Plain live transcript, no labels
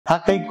हा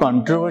काही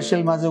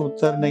कॉन्ट्रोवर्शियल माझं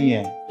उत्तर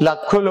नाहीये.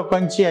 लाखो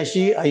लोकांची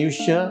अशी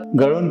आयुष्य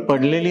गळून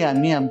पडलेली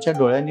आम्ही आमच्या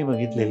डोळ्यांनी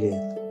बघितलेली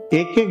आहे.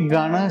 एक एक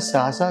गाणं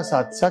 6-6,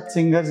 7-7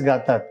 सिंगर्स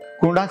गातात.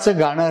 कुणाचं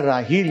गाणं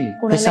राहील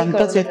हे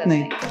सांगताच येत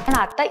नाही. पण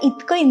आता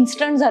इतकं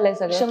इन्स्टंट झालंय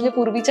सगळं. म्हणजे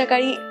पूर्वीच्या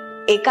काळी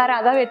एका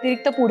रागा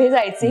व्यतिरिक्त पुढे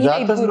जायचे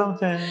जातच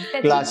नव्हते.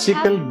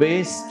 क्लासिकल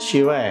बेस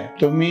शिवाय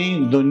तुम्ही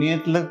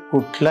दुनियेतलं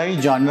कुठलाही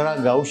जॉनरा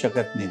गाऊ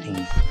शकत नाही.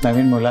 तुम्ही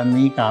नवीन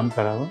मुलांनी काम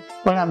करावं,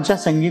 पण आमच्या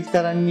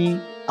संगीतकारांनी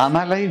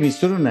आम्हालाही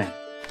विसरू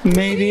नये.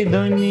 मेरी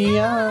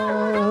दुनिया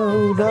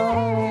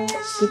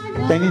उदास,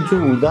 त्यांनी जो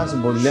उदास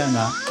बोलल्या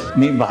ना,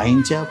 मी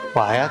बाईंच्या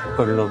पायात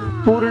पडलो.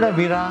 पूर्ण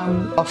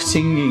विराम of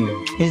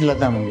singing is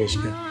Lata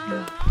Mangeshkar.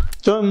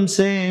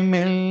 तुमसे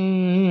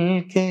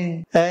मिलके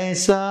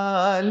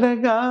ऐसा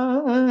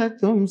लगा,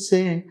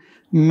 तुमसे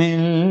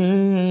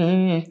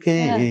मिलके.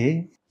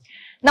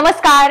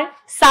 नमस्कार,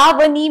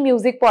 सावनी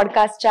म्युझिक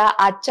पॉडकास्टच्या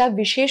आजच्या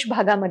विशेष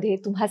भागामध्ये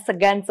तुम्हा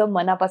सगळ्यांचं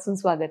मनापासून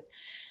स्वागत.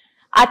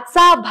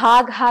 आजचा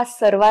भाग हा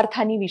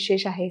सर्वार्थाने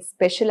विशेष आहे,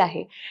 स्पेशल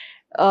आहे.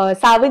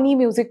 सावनी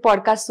म्युझिक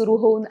पॉडकास्ट सुरू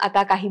होऊन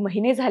आता काही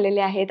महिने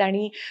झालेले आहेत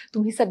आणि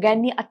तुम्ही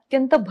सगळ्यांनी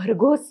अत्यंत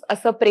भरघोस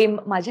असं प्रेम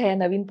माझ्या या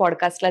नवीन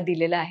पॉडकास्टला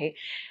दिलेलं आहे.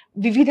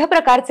 विविध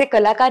प्रकारचे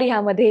कलाकार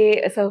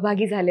ह्यामध्ये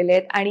सहभागी झालेले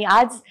आहेत आणि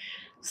आज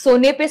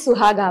सोने पे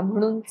सुहागा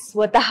म्हणून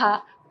स्वतः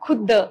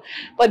खुद्द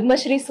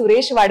पद्मश्री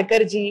सुरेश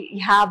वाडकरजी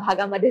ह्या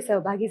भागामध्ये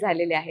सहभागी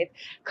झालेले आहेत.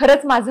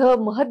 खरंच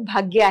माझं महत्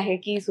भाग्य आहे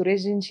की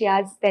सुरेशजींशी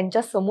आज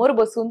त्यांच्या समोर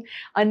बसून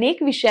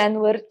अनेक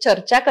विषयांवर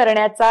चर्चा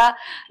करण्याचा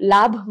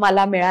लाभ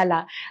मला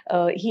मिळाला.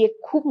 ही एक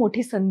खूप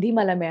मोठी संधी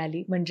मला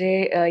मिळाली. म्हणजे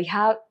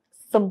ह्या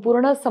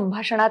संपूर्ण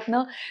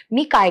संभाषणातनं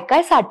मी काय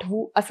काय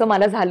साठवू असं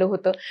मला झालं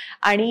होतं.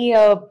 आणि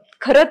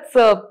खरंच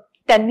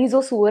त्यांनी जो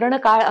सुवर्ण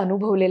काळ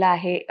अनुभवलेला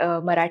आहे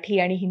मराठी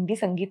आणि हिंदी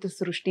संगीत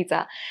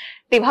सृष्टीचा,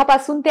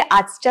 तेव्हापासून ते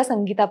आजच्या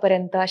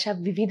संगीतापर्यंत अशा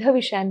विविध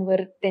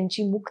विषयांवर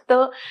त्यांची मुक्त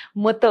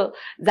मतं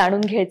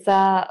जाणून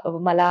घ्यायचा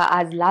मला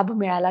आज लाभ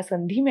मिळाला,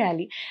 संधी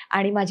मिळाली.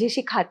 आणि माझी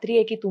अशी खात्री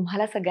आहे की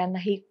तुम्हाला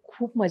सगळ्यांनाही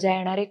खूप मजा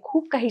येणार आहे,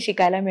 खूप काही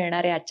शिकायला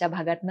मिळणार आहे आजच्या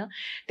भागातनं.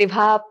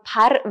 तेव्हा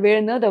फार वेळ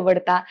न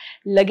दवडता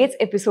लगेच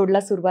एपिसोडला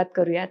सुरुवात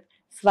करूयात.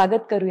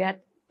 स्वागत करूयात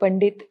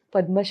पंडित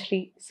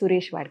पद्मश्री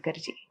सुरेश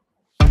वाडकरजी.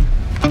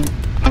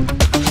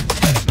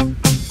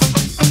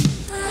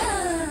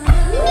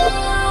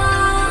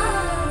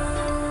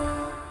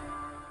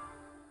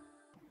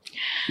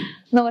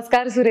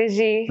 नमस्कार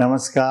सुरेशजी.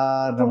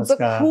 नमस्कार.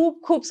 नमस्कार.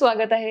 खूप खूप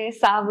स्वागत आहे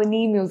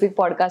सावनी म्युझिक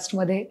पॉडकास्ट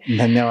मध्ये.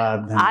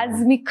 धन्यवाद.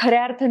 आज मी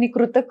खऱ्या अर्थाने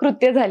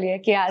कृतकृत्य झाली आहे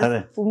की आज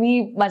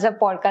तुम्ही माझ्या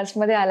पॉडकास्ट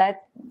मध्ये आलात.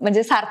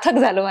 म्हणजे सार्थक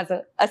झालं माझं,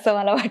 असं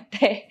मला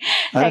वाटतंय.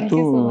 Thank you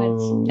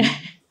so much.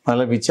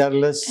 मला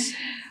विचारलंस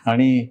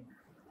आणि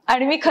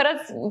मी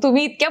खरंच,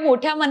 तुम्ही इतक्या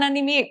मोठ्या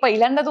मनाने, मी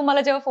पहिल्यांदा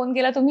तुम्हाला जेव्हा फोन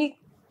केला तुम्ही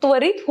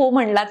त्वरित हो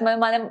म्हणलात.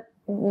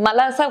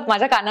 मला असा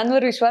माझ्या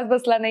कानांवर विश्वास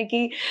बसला नाही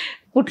की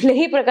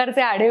कुठलेही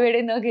प्रकारचे आढेवेढे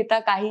न घेता,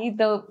 काही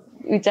न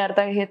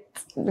विचारता हे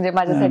म्हणजे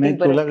माझ्यासाठी.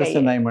 तुला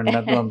कसं नाही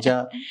म्हणणार, तू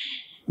आमच्या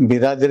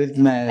बिरादरीत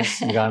नाहीस,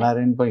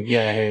 गाणाऱ्यांपैकी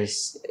आहेस,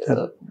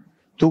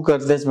 तू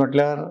करतेस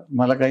म्हटल्यावर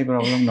मला काही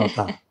प्रॉब्लेम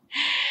नव्हता.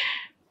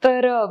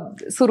 तर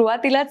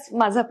सुरुवातीलाच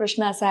माझा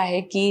प्रश्न असा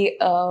आहे की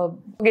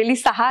गेली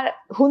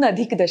 6हून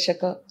अधिक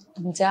दशकं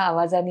तुमच्या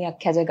आवाजाने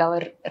अख्ख्या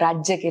जगावर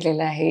राज्य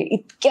केलेलं आहे.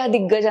 इतक्या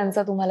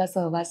दिग्गजांचा तुम्हाला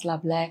सहवास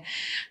लाभलाय,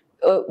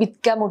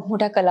 इतक्या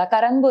मोठमोठ्या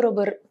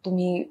कलाकारांबरोबर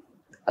तुम्ही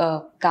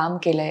काम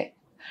केलंय.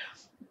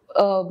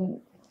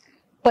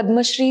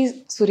 पद्मश्री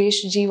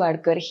सुरेशजी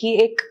वाडकर ही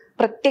एक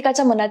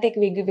प्रत्येकाच्या मनात एक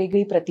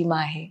वेगवेगळी प्रतिमा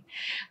आहे.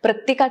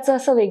 प्रत्येकाचं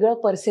असं वेगळं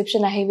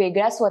परसेप्शन आहे,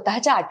 वेगळ्या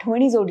स्वतःच्या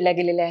आठवणी जोडल्या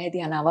गेलेल्या आहेत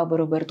या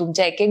नावाबरोबर,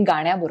 तुमच्या एक एक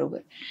गाण्याबरोबर.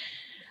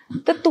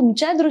 तर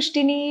तुमच्या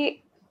दृष्टीने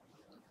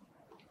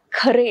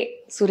खरे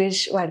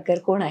सुरेश वाडकर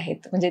कोण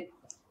आहेत? म्हणजे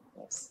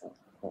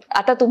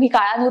आता तुम्ही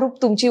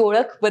काळानुरूप तुमची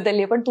ओळख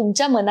बदलली, पण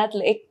तुमच्या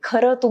मनातलं एक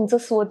खरं तुमचं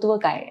स्वत्व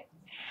काय आहे?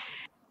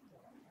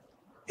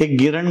 एक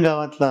गिरण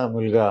गावातला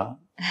मुलगा,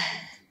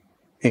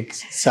 एक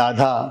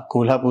साधा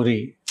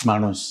कोल्हापुरी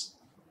माणूस.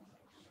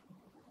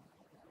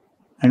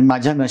 आणि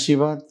माझ्या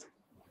नशिबात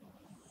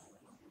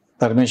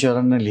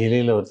परमेश्वरानं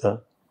लिहिलेलं होतं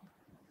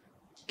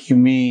की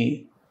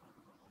मी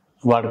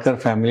वाडकर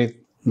फॅमिलीत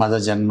माझा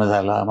जन्म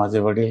झाला. माझे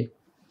वडील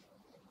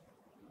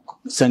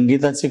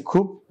संगीताचे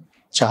खूप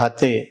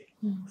चाहते,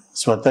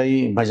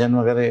 स्वतःही भजन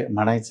वगैरे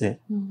म्हणायचे.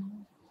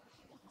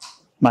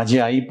 माझी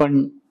आई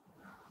पण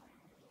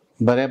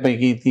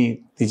बऱ्यापैकी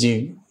तिची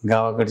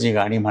गावाकडची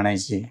गाणी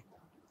म्हणायची.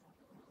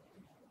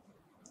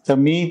 तर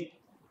मी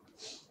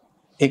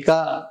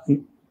एका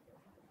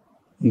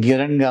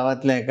गिरण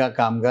गावातल्या एका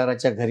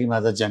कामगाराच्या घरी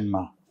माझा जन्म,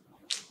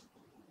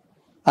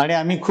 आणि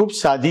आम्ही खूप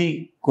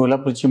साधी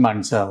कोल्हापूरची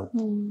माणसं आहोत.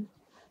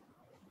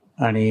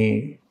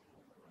 आणि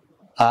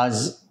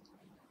आज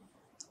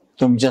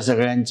तुमच्या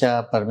सगळ्यांच्या,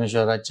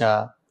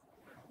 परमेश्वराच्या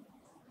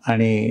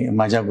आणि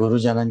माझ्या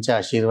गुरुजनांच्या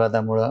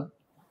आशीर्वादामुळं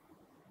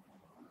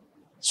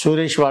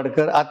सुरेश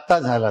वाडकर आत्ता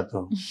झाला.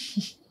 तो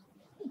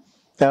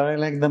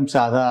त्यावेळेला एकदम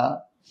साधा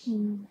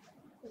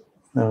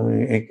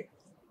एक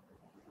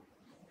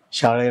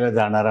शाळेला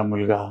जाणारा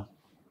मुलगा.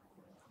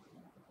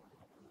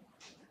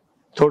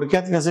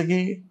 थोडक्यात कसं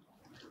की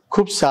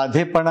खूप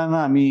साधेपणानं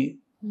आम्ही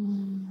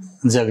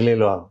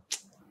जगलेलो आहोत.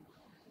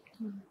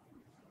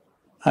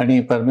 आणि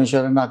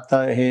परमेश्वरानं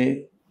आता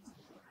हे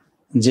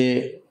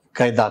जे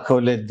काही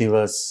दाखवलेत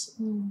दिवस,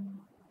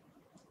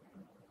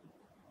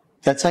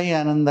 त्याचाही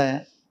आनंद आहे.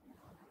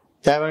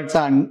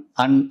 त्यावेळचा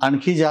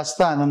आणखी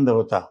जास्त आनंद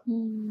होता,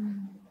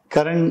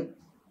 कारण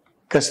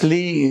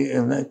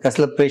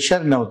कसलं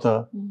प्रेशर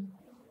नव्हतं,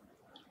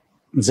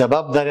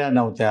 जबाबदाऱ्या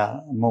नव्हत्या.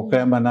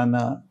 मोकळ्या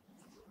मनानं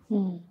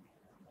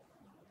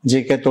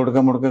जे काही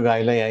तोडकं मोडकं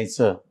गायला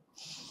यायचं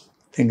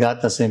ते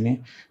गात असे मी.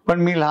 पण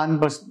मी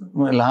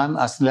लहान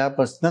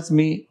असल्यापासूनच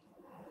मी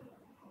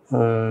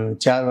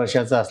 4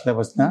 वर्षाचा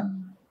असल्यापासून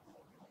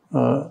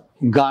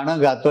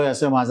गाणं गातोय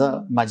असं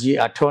माझी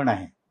आठवण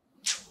आहे.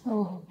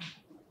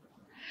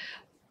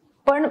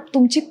 पण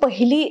तुमची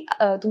पहिली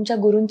तुमच्या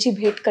गुरूंची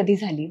भेट कधी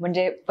झाली?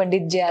 म्हणजे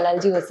पंडित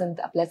जयालालजी वसंत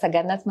आपल्या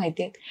सगळ्यांनाच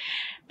माहिती आहेत,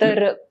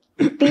 तर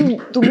ती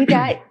तुम्ही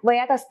त्या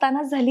वयात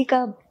असतानाच झाली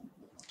का?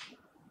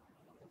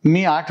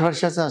 मी 8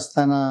 वर्षाचा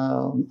असताना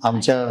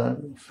आमच्या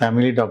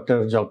फॅमिली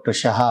डॉक्टर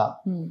शहा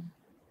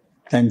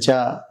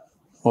त्यांच्या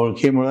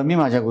ओळखीमुळे मी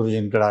माझ्या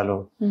गुरुजींकडे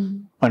आलो,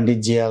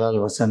 पंडित जयालाल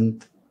वसंत.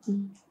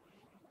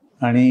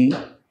 आणि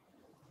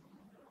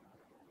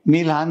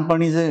मी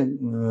लहानपणी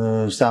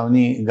जे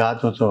सावनी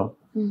गात होतो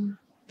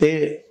ते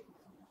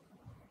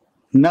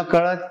न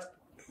कळत,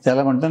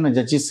 त्याला म्हणतो ना,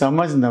 ज्याची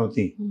समज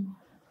नव्हती,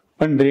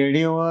 पण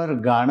रेडिओवर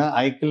गाणं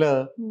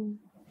ऐकलं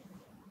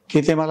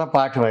की ते मला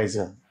पाठ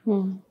व्हायचं.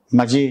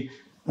 माझी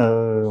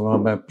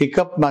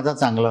पिकअप माझा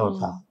चांगला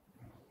होता.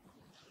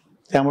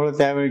 त्यामुळे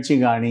त्यावेळची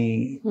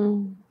गाणी,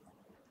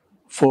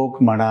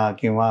 फोक म्हणा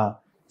किंवा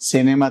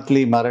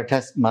सिनेमातली,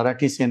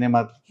 मराठी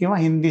सिनेमात किंवा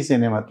हिंदी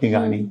सिनेमातली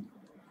गाणी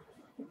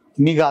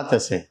मी गात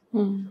असे.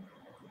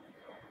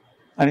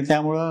 आणि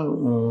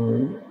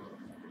त्यामुळं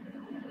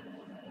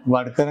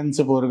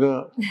वाडकरांचं पोरग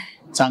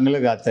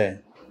चांगलं गात आहे.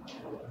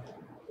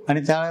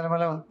 आणि त्यावेळेला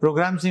मला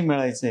प्रोग्राम्सही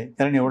मिळायचे,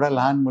 कारण एवढा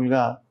लहान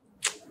मुलगा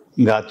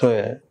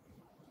गातोय.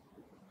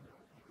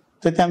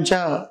 तर ते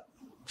आमच्या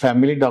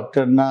फॅमिली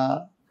डॉक्टरना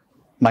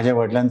माझ्या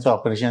वडिलांचं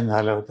ऑपरेशन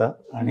झालं होतं,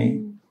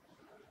 आणि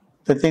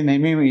तर ते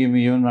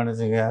नेहमी येऊन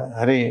म्हणायचे की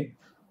अरे,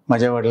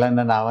 माझ्या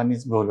वडिलांना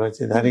नावानेच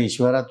बोलवायचे, अरे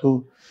ईश्वरा, तू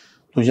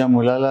तुझ्या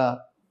मुलाला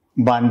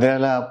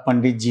बांद्र्याला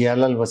पंडित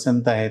जयालाल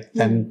वसंत आहेत,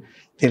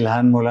 ते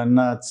लहान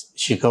मुलांनाच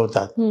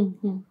शिकवतात,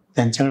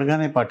 त्यांच्याकडे का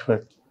नाही पाठवत?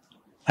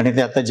 आणि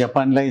ते आता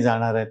जपानलाही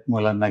जाणार आहेत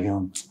मुलांना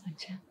घेऊन.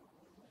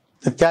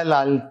 तर त्या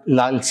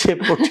लालचे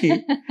पोटी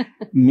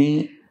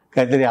मी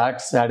काहीतरी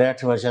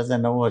 8-8.5 वर्षाचा,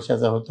 9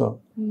 वर्षाचा होतो,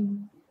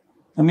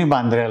 तर मी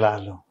बांद्र्याला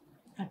आलो.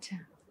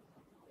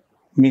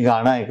 मी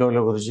गाणं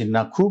ऐकवलं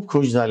गुरुजींना, खूप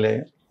खुश झाले.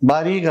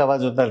 बारीक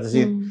आवाज होता,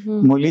 जशी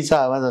मुलीचा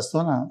आवाज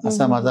असतो ना,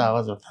 असा माझा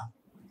आवाज होता.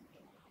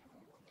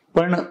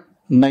 पण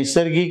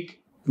नैसर्गिक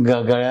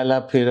गळ्याला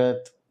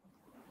फिरत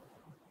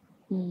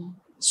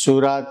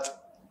सुरात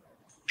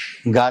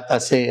गात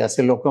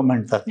असे लोक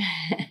म्हणतात.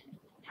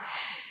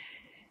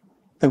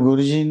 तर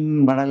गुरुजी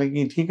म्हणाले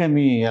की ठीक आहे,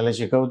 मी याला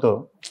शिकवतो.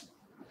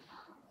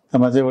 तर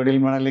माझे वडील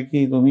म्हणाले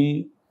की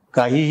तुम्ही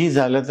काहीही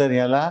झालं तर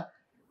याला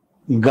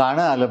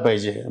गाणं आलं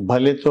पाहिजे,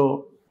 भले तो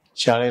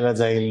शाळेला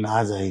जाईल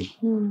ना जाईल,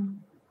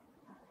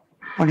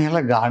 पण याला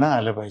गाणं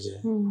आलं पाहिजे.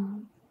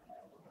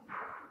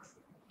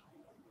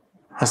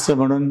 असं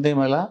म्हणून ते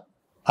मला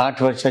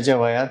 8 वर्षाच्या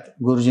वयात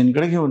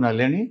गुरुजींकडे घेऊन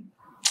आले आणि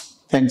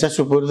त्यांच्या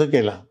सुपूर्द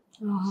केला.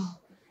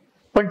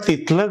 पण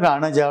तिथलं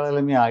गाणं ज्या वेळेला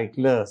मी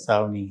ऐकलं,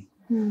 सावनी,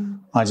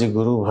 माझे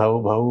गुरु,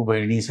 भाऊ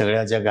बहिणी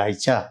सगळ्या ज्या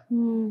गायच्या,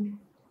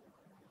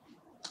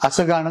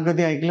 असं गाणं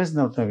कधी ऐकलंच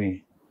नव्हतं मी.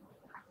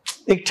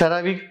 एक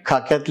ठराविक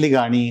खाक्यातली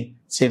गाणी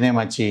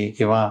सिनेमाची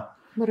किंवा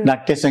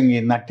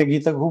नाट्यसंगीत,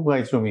 नाट्यगीतं खूप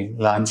गायचो मी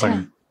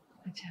लहानपणी.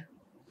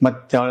 मग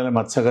त्यावेळेला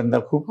मत्स्यगंधा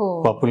खूप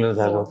पॉप्युलर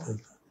झालं होतं,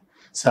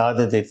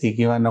 साध देती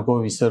किंवा नको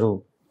विसरू.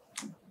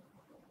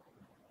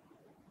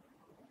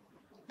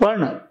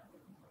 पण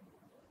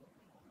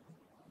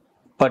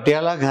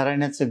पटियाला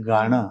घराण्याचं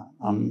गाणं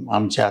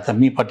आमच्या, आता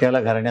मी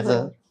पटियाला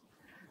घराण्याचा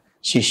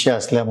शिष्य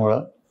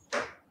असल्यामुळं,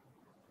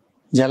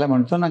 ज्याला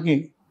म्हणतो ना की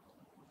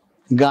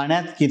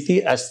गाण्यात किती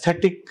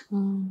एस्थेटिक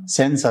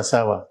सेन्स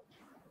असावा,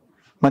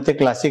 मग ते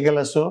क्लासिकल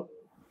असो,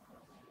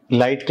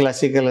 लाईट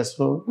क्लासिकल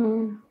असो,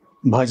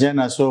 भजन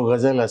असो,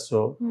 गझल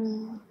असो,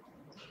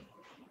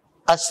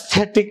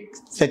 एस्थेटिक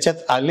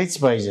त्याच्यात आलीच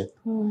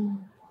पाहिजेत.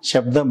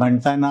 शब्द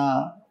म्हणताना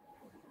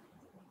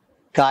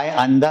काय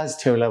अंदाज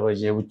ठेवला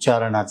पाहिजे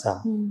उच्चारणाचा.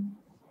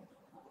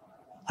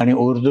 आणि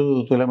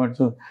उर्दू तुला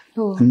म्हणतो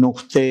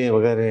नुक्ते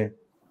वगैरे,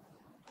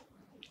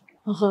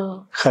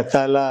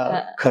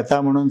 खता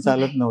म्हणून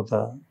चालत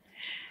नव्हतं.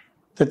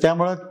 तर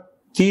त्यामुळं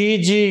ती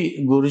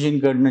जी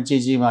गुरुजींकडनंची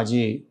जी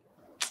माझी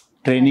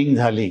ट्रेनिंग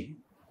झाली,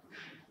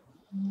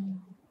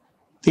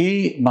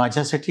 ती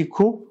माझ्यासाठी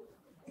खूप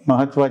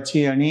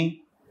महत्वाची आणि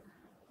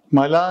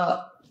मला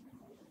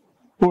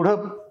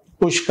पुढं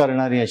पुश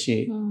करणारी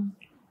अशी.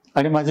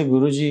 आणि माझे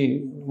गुरुजी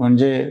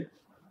म्हणजे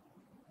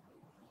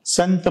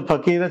संत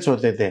फकीरच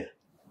होते. ते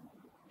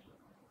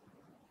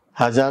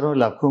हजारो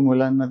लाखो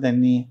मुलांना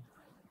त्यांनी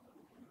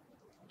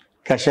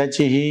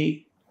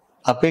कशाचीही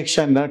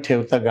अपेक्षा न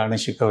ठेवता गाणं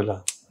शिकवलं.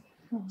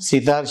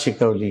 सितार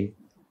शिकवली,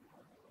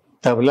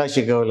 तबला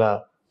शिकवला.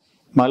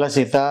 मला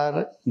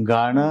सितार,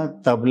 गाणं,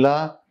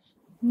 तबला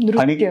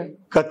आणि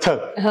कथक,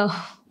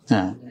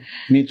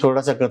 मी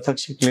थोडासा कथक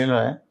शिकलेलो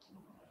आहे.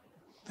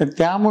 तर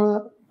त्यामुळं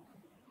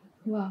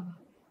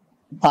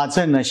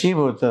माझं नशीब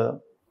होतं,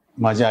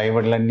 माझ्या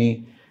आईवडिलांनी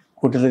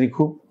कुठेतरी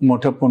खूप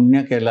मोठं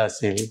पुण्य केलं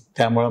असेल,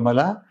 त्यामुळं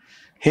मला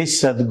हे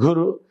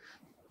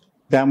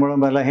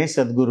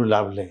सद्गुरू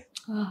लाभले.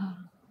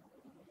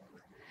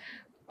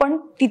 पण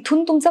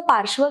तिथून तुमचा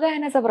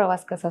पार्श्वगायनाचा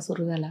प्रवास कसा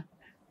सुरू झाला?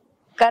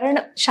 कारण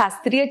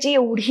शास्त्रीयची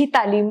एवढी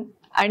तालीम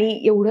आणि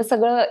एवढं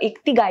सगळं, एक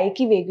ती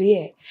गायकी वेगळी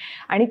आहे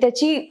आणि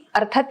त्याची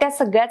अर्थात त्या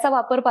सगळ्याचा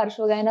वापर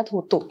पार्श्वगायनात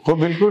होतो. हो,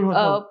 बिलकुल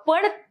होतो.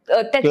 पण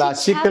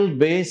क्लासिकल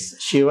बेस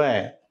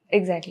शिवाय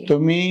एक्झॅक्टली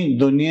तुम्ही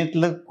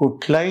दुनियेतलं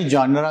कुठलाही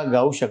जॉनरा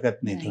गाऊ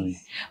शकत नाही तुम्ही.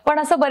 पण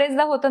असं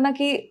बरेचदा होतं ना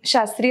की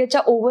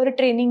शास्त्रीयच्या ओव्हर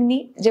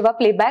ट्रेनिंगनी जेव्हा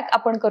प्लेबॅक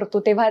आपण करतो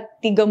तेव्हा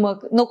ती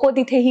गमक नको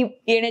तिथेही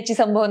येण्याची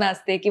संभावना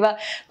असते, किंवा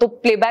तो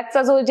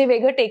प्लेबॅकचा जो जे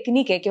वेगळं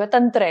टेक्निक आहे किंवा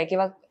तंत्र आहे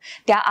किंवा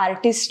त्या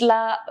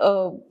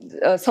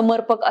आर्टिस्टला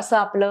समर्पक असं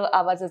आपलं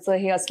आवाजाचं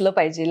हे असलं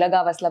पाहिजे,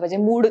 लगाव असला पाहिजे,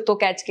 मूड तो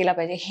कॅच केला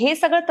पाहिजे, हे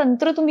सगळं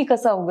तंत्र तुम्ही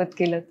कसं अवगत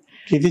केलं?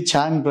 किती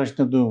छान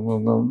प्रश्न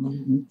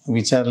तू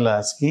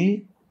विचारलास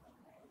की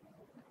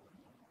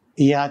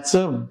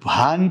याचं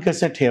भान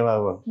कसं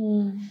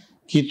ठेवावं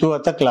की तू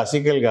आता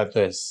क्लासिकल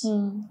गातोयस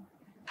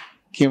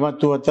किंवा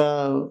तू आता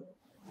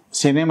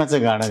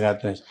सिनेमाचं गाणं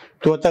गातोयस,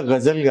 तू आता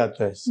गझल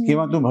गातोयस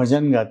किंवा तू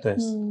भजन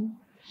गातोयस.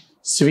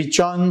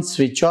 स्विच ऑन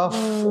स्विच ऑफ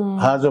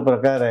हा जो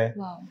प्रकार आहे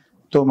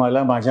तो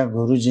मला माझ्या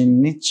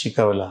गुरुजींनीच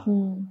शिकवला.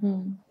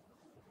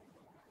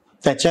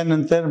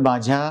 त्याच्यानंतर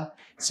माझ्या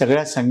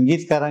सगळ्या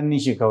संगीतकारांनी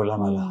शिकवला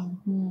मला.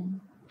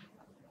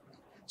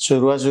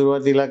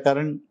 सुरुवातीला,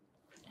 कारण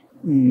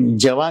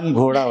जवान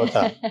घोडा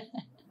होता,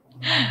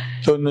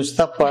 तो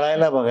नुसता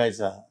पळायला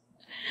बघायचा,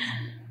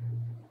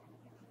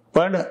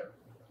 पण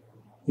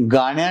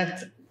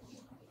गाण्यात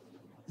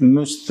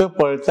नुसतं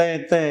पळता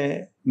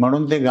येतंय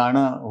म्हणून ते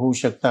गाणं होऊ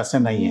शकतं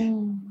असं नाहीये.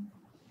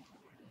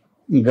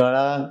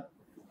 गळा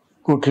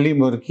कुठली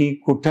मुरकी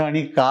कुठं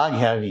आणि का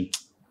घ्यावी,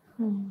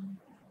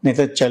 नाही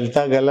तर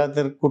चलता गला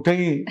तर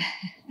कुठेही,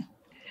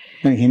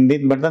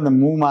 हिंदीत म्हणतात ना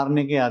मुंह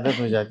मारने की आदत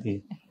हो जाती.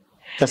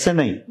 तसं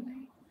नाही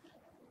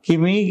की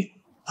मी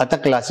आता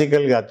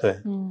क्लासिकल गातोय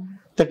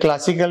तर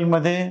क्लासिकल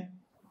मध्ये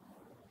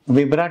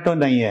विब्राटो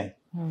नाही आहे,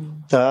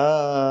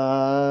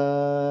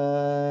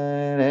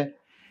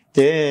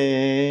 ते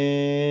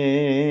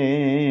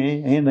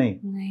हे नाही,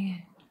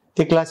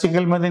 ते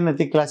क्लासिकल मध्ये ना,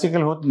 ते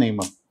क्लासिकल होत नाही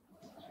मग.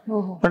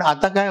 पण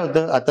आता काय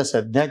होतं, आता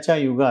सध्याच्या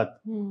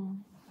युगात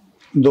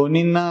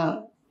दोन्हींना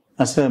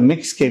असं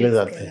मिक्स केलं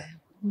जातंय.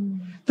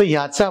 तर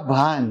याचा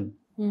भान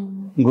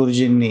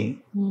गुरुजींनी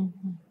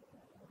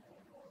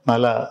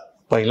मला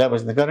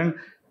पहिल्यापासून, कारण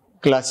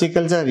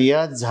क्लासिकलचा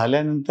रियाज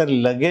झाल्यानंतर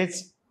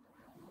लगेच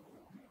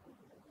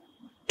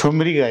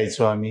ठुमरी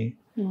गायचो आम्ही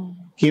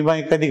किंवा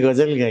एखादी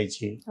गझल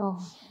गायची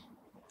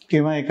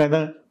किंवा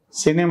एखादं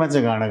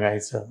सिनेमाचं गाणं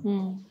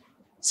गायचं.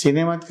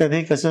 सिनेमात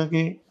कधी कसं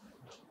की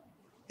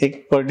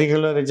एक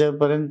पर्टिक्युलर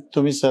याच्यापर्यंत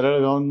तुम्ही सरळ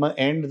गाऊन मग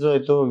एंड जो आहे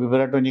तो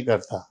विब्राटोनी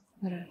करता.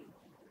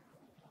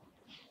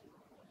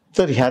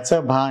 तर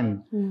ह्याचं भान,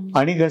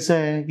 आणि कसं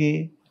आहे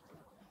की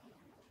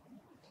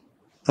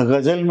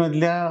गझल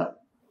मधल्या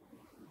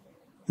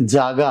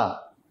जागा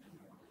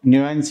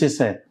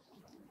न्यूएन्सेस आहेत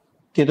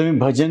ते तुम्ही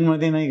भजन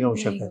मध्ये नाही गाऊ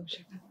शकत,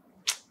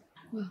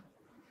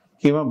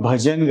 किंवा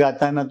भजन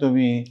गाताना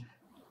तुम्ही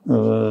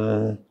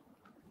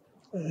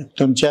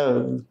तुमच्या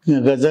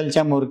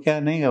गझलच्या मुरक्या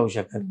नाही गाऊ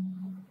शकत.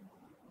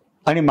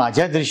 आणि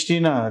माझ्या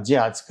दृष्टीनं जे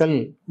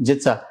आजकाल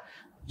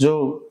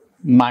जो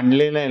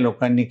मांडलेला आहे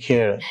लोकांनी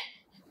खेळ,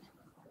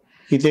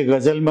 की ते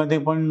गझलमध्ये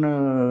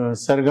पण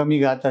सरगमी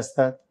गात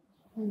असतात.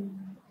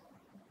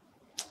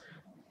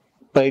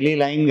 पहिली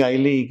लाईन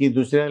गायली की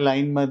दुसऱ्या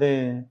लाईन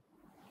मध्ये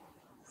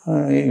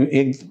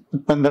एक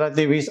 15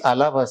 ते 20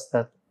 आलाप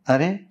असतात.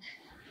 अरे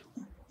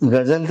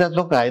गझलचा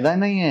तो कायदा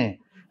नाही आहे,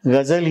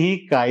 गझल ही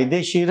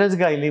कायदेशीरच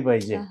गायली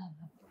पाहिजे,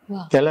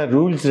 त्याला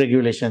रूल्स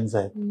रेग्युलेशन्स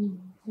आहेत.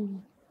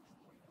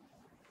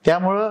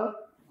 त्यामुळं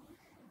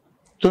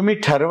तुम्ही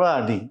ठरवा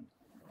आधी,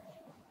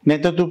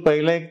 नाही तर तू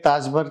पहिलं 1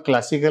 तासभर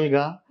क्लासिकल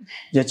गा,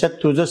 ज्याच्यात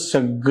तुझं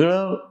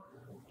सगळं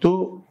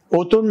तू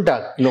ओतून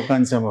टाक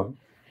लोकांसमोर.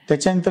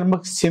 त्याच्यानंतर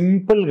मग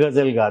सिंपल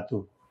गझल गा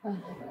तू.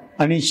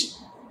 आणि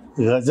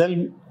गझल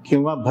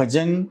किंवा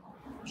भजन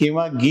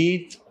किंवा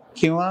गीत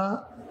किंवा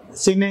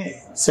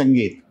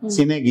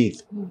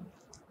सिनेगीत,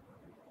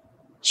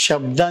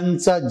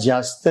 शब्दांचा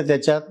जास्त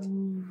त्याच्यात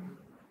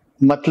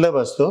मतलब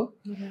असतो.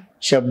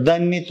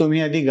 शब्दांनी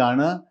तुम्ही आधी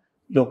गाणं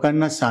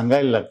लोकांना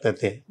सांगायला लागतं,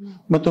 ते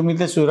मग तुम्ही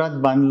ते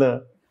सुरात बांधलं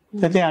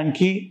तर ते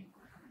आणखी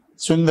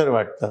सुंदर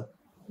वाटतं.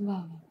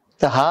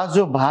 तर हा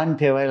जो भान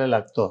ठेवायला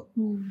लागतो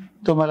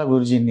तो मला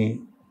गुरुजींनी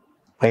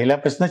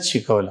पहिल्यापासूनच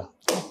शिकवला.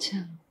 अच्छा.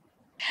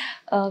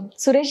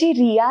 सुरेशजी,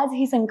 रियाज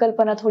ही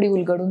संकल्पना थोडी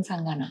उलगडून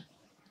सांगा ना.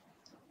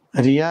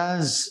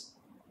 रियाज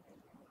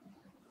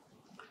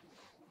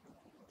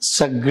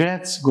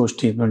सगळ्याच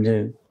गोष्टी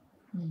म्हणजे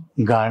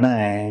गाणं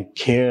आहे,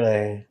 खेळ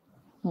आहे,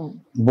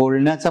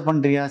 बोलण्याचा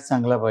पण रियाज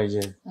चांगला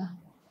पाहिजे.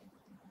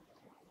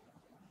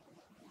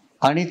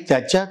 आणि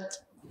त्याच्यात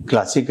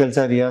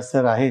क्लासिकलचा रियाज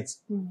तर आहेच.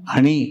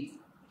 आणि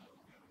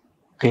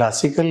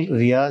क्लासिकल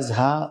रियाज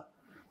हा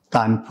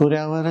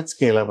तानपुऱ्यावरच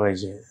केला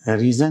पाहिजे.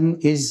 रिझन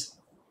इज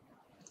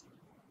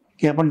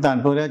की आपण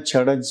तानपुऱ्यात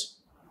षडज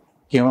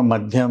किंवा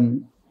मध्यम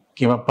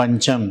किंवा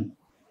पंचम,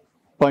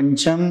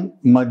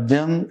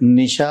 मध्यम,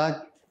 निषाद,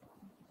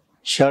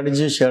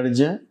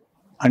 षड्ज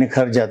आणि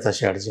खर्जाचा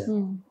षड्ज.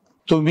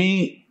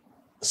 तुम्ही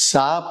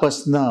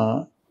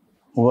सापासनं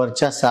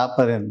वरच्या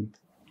सापर्यंत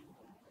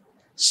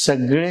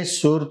सगळे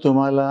सूर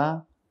तुम्हाला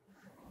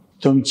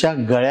तुमच्या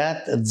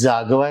गळ्यात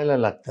जागवायला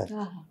लागतात.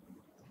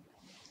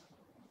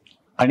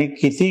 आणि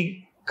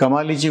किती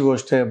कमालीची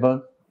गोष्ट आहे बघ,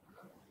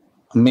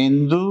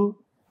 मेंदू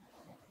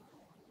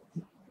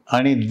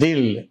आणि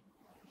दिल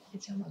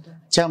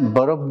च्या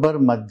बरोबर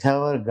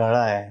मध्यावर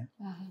गळा आहे.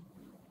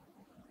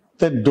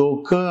 तर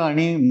डोकं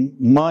आणि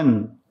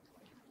मन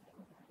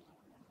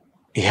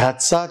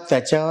ह्याचा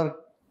त्याच्यावर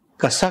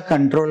कसा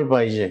कंट्रोल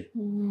पाहिजे.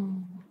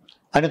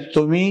 आणि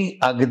तुम्ही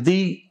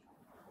अगदी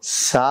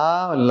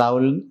सा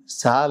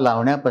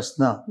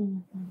लावण्यापासनं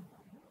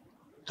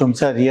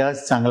तुमचा रियाज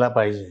चांगला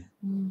पाहिजे.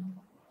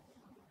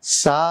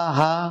 सा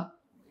हा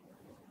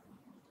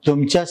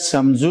तुमच्या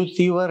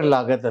समजुतीवर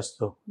लागत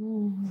असतो,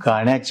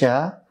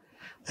 गाण्याच्या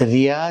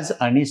रियाज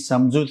आणि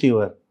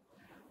समजुतीवर.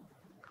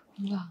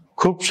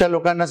 खूपशा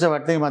लोकांना असं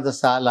वाटतं की माझा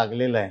सा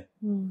लागलेला आहे,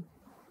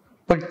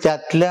 पण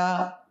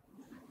त्यातल्या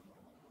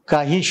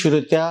काही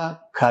श्रुत्या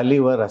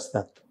खालीवर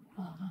असतात.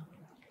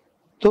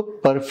 तो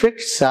परफेक्ट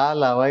सा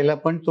लावायला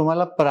पण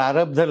तुम्हाला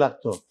प्रारब्ध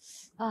लागतो.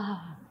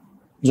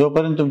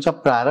 जोपर्यंत तुमच्या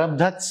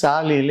प्रारब्धात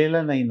सा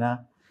लिहिलेला नाही ना,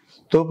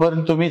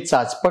 तोपर्यंत तुम्ही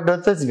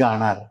चाचपटतच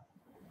गाणार.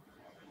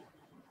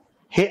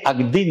 हे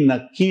अगदी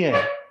नक्की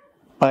आहे.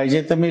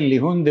 पाहिजे तर मी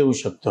लिहून देऊ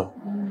शकतो.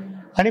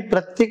 आणि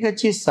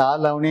प्रत्येकाची सा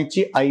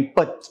लावण्याची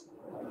ऐपत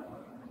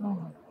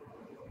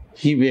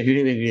ही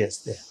वेगळी वेगळी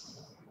असते.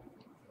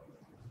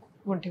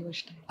 मोठी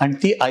गोष्ट आहे. आणि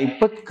ती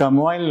ऐपत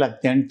कमवायला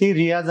लागते आणि ती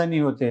रियाजानी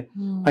होते.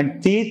 आणि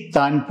ती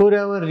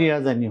तानपुऱ्यावर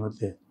रियाजानी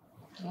होते.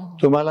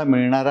 तुम्हाला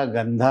मिळणारा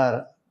गंधार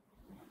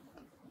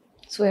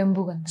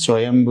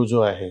स्वयंभू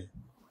जो आहे,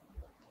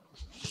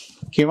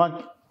 किंवा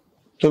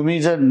तुम्ही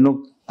जर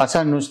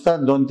असा नुसता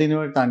 2-3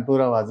 वेळ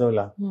तानपुरा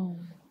वाजवला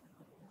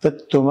तर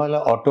तुम्हाला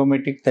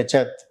ऑटोमॅटिक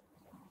त्याच्यात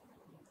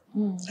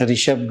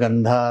ऋषभ,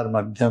 गंधार,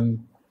 मध्यम,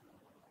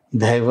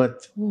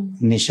 धैवत,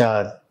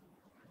 निषाद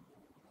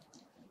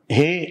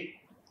हे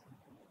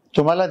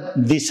तुम्हाला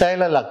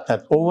दिसायला लागतात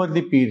ओव्हर द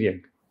पिरियड.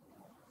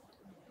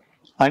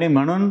 आणि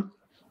म्हणून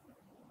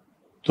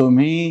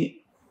तुम्ही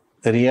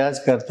रियाज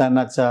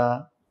करतानाचा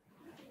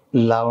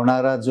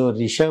लावणारा जो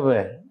ऋषभ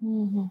आहे,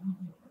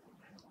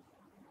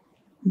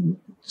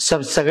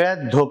 सगळ्यात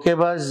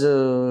धोकेबाज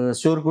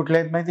सूर कुठले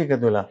आहेत माहिती का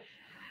तुला?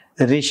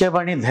 ऋषभ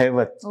आणि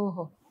धैवत.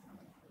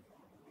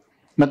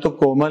 मग तो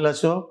कोमल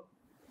असो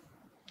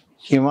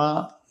किंवा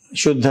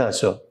शुद्ध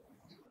असो.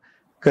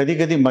 कधी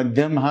कधी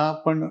मध्यम हा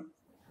पण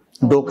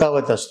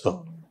डोकावत असतो,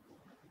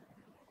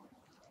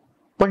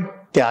 पण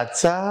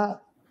त्याचा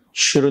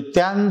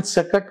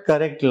श्रुत्यांसकट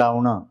करेक्ट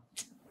लावणं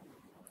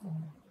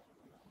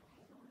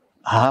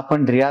हा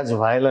पण रियाज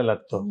व्हायला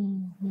लागतो.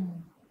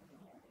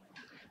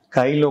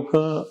 काही लोक,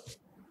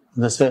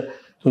 जसं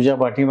तुझ्या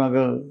पाठीमाग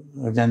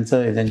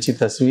ज्यांची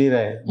तस्वीर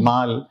आहे,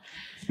 माल,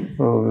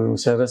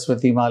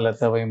 सरस्वती माल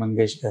लताबाई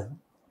मंगेशकर,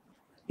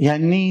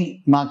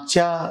 यांनी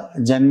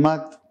मागच्या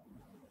जन्मात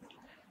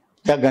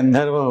त्या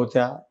गंधर्व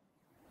होत्या.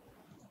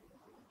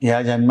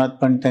 ह्या जन्मात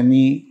पण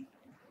त्यांनी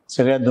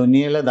सगळ्या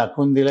दुनियेला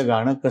दाखवून दिलं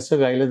गाणं कसं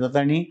गायलं जातं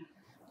आणि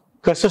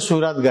कसं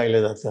सुरात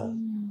गायलं जातं.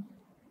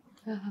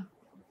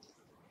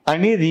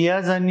 आणि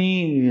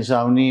रियाजानी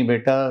सावनी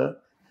बेटा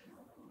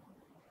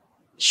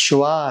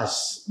श्वास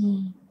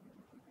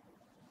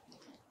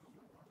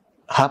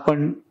हा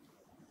पण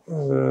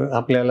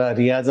आपल्याला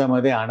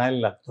रियाजामध्ये आणायला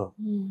लागतो.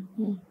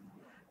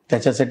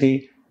 त्याच्यासाठी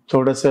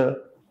थोडंसं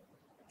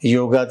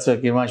योगाचं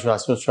किंवा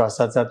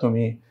श्वासोच्छ्वासाचा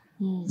तुम्ही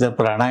जर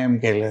प्राणायाम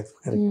केलं,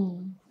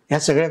 ह्या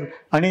सगळ्या.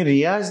 आणि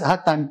रियाज हा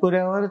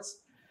तानपुऱ्यावरच.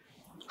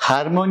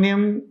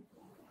 हार्मोनियम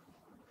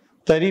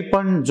तरी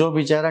पण जो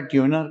बिचारा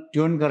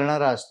ट्यून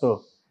करणारा असतो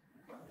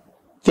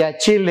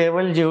त्याची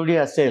लेवल जेवढी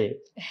असेल,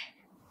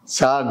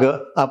 साग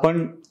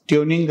आपण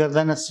ट्युनिंग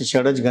करताना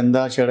षडज,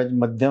 गंधा, षडज,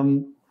 मध्यम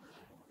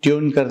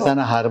ट्यून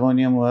करताना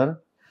हार्मोनियमवर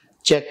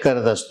चेक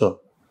करत असतो.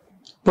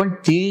 पण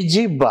ती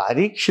जी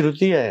बारीक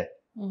श्रुती आहे,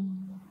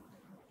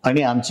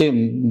 आणि आमचे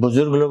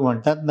बुजुर्ग लोक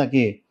म्हणतात ना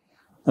की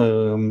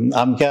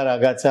अमक्या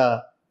रागाचा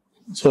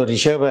जो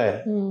ऋषभ आहे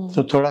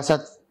तो थोडासा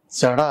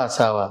चढा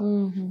असावा,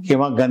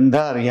 किंवा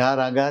गंधार ह्या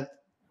रागात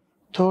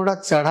थोडा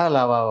चढा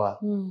लावावा.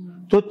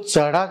 तो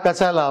चढा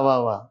कसा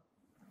लावावा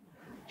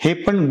हे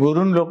पण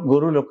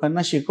गुरु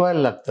लोकांना शिकवायला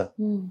लागतं.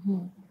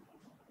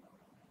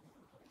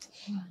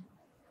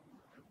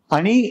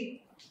 आणि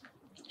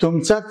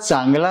तुमचा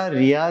चांगला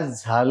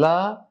रियाज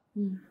झाला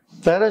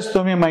तरच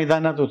तुम्ही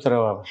मैदानात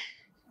उतरवावा.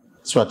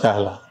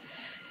 स्वतःला.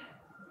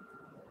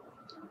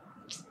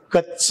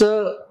 कच्च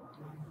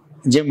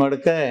जे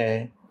मडकं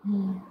आहे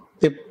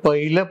ते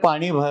पहिलं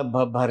पाणी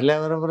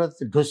भरल्याबरोबरच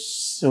ढुस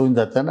होऊन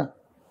जातं ना.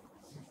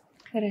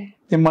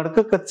 ते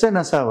मडकं कच्च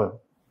नसावं.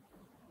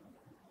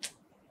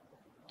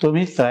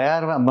 तुम्ही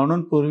तयार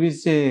म्हणून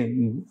पूर्वीचे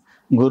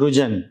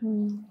गुरुजन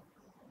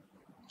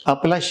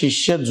आपला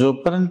शिष्य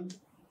जोपर्यंत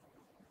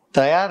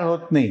तयार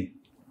होत नाही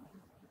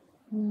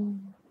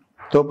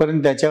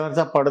तोपर्यंत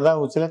त्याच्यावरचा पडदा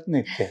उचलत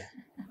नाहीत ते.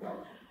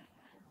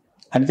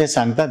 आणि ते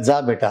सांगतात, जा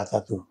बेटा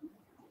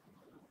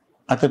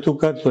आता तू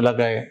कर, तुला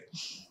काय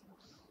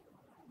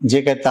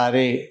जे काय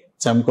तारे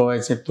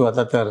चमकवायचे तू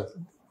आता तर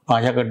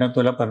माझ्याकडनं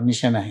तुला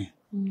परमिशन आहे.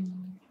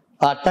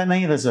 आता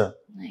नाही तसं.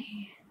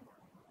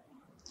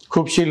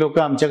 खूपशी लोक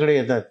आमच्याकडे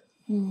येतात,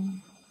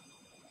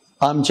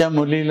 आमच्या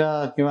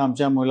मुलीला किंवा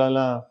आमच्या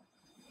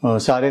मुलाला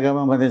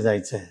सारेगमामध्ये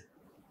जायचंय,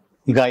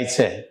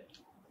 गायचंय,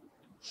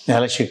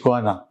 ह्याला शिकवा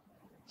ना.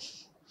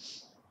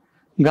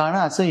 गाणं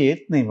असं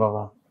येत नाही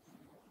बाबा.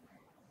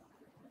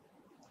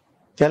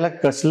 त्याला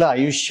कसलं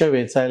आयुष्य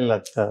वेचायला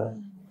लागतं.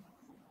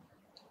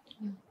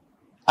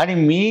 आणि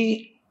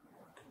मी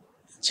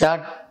ज्या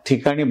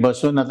ठिकाणी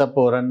बसून आता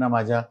पोरांना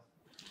माझ्या,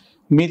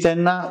 मी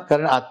त्यांना,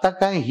 कारण आता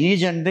काय ही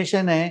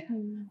जनरेशन आहे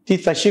ती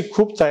तशी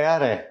खूप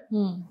तयार आहे.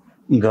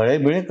 गळे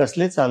बिळे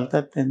कसले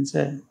चालतात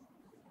त्यांचे,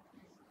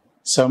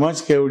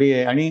 समज केवढी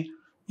आहे. आणि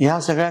ह्या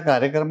सगळ्या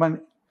कार्यक्रमांना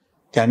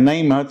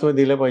त्यांनाही महत्व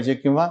दिलं पाहिजे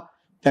किंवा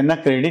त्यांना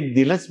क्रेडिट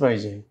दिलंच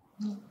पाहिजे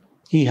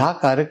की ह्या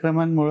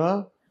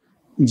कार्यक्रमांमुळं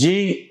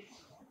जी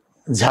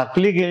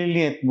झाकली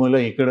गेलेली आहेत मुलं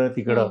इकडं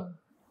तिकडं,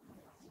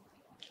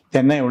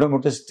 त्यांना एवढं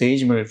मोठं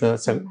स्टेज मिळतं.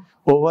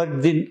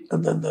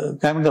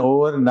 काय म्हणतात,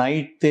 ओव्हर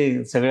नाईट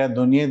ते सगळ्या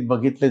दुनियेत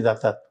बघितले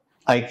जातात,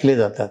 ऐकले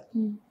जातात.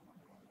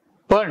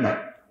 पण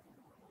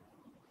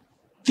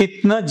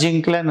तिथनं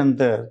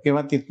जिंकल्यानंतर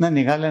किंवा तिथनं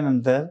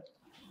निघाल्यानंतर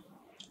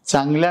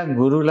चांगल्या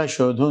गुरुला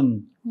शोधून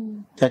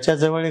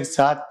त्याच्याजवळ एक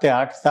 7 ते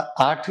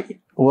 8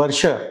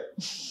 वर्ष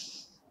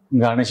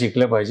गाणं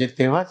शिकलं पाहिजे,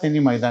 तेव्हा त्यांनी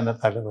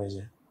मैदानात आलं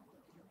पाहिजे.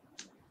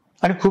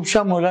 आणि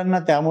खूपशा मुलांना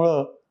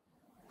त्यामुळं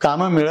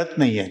कामं मिळत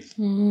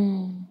नाहीयेत,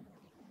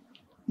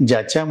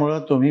 ज्याच्यामुळं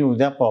तुम्ही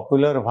उद्या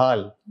पॉप्युलर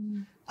व्हाल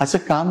असं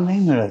काम नाही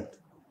मिळत.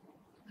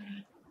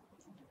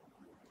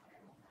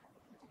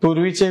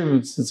 पूर्वीचे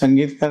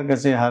संगीतकार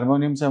कसे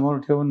हार्मोनियम समोर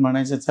ठेवून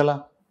म्हणायचे, चला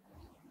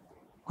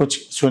कुछ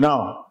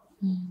सुनाव.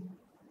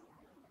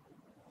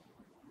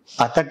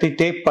 आता ती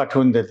टेप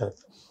पाठवून देतात.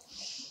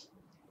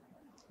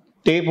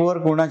 टेपवर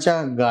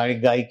कोणाच्या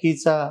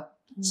गायकीचा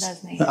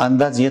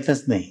अंदाज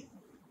येतच नाही,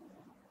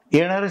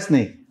 येणारच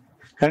नाही.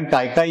 कारण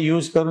काय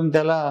यूज करून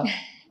त्याला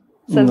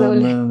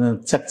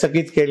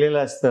चकचकीत केलेलं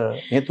असतं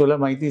हे तुला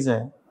माहितीच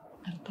आहे.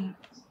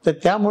 तर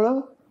त्यामुळं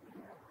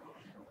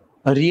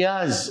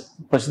रियाज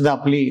पासून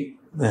आपली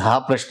हा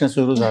प्रश्न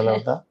सुरू झाला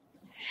होता.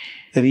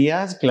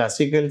 रियाज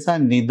क्लासिकलचा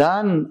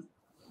निदान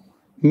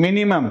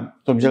मिनिमम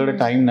तुमच्याकडे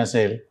टाइम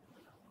नसेल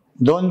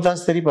 2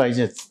 तास तरी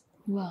पाहिजेच.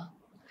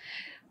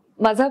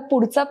 माझा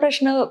पुढचा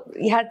प्रश्न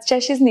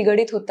ह्याच्याशीच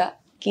निगडीत होता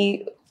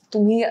की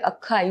तुम्ही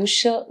अख्खं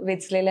आयुष्य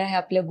वेचलेलं आहे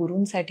आपल्या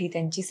गुरूंसाठी,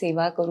 त्यांची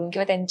सेवा करून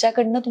किंवा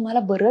त्यांच्याकडनं तुम्हाला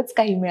बरंच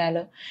काही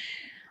मिळालं.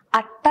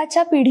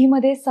 आत्ताच्या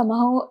पिढीमध्ये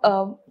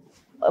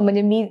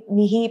म्हणजे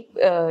मीही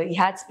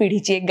ह्याच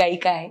पिढीची एक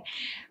गायिका आहे,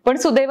 पण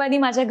सुदैवाने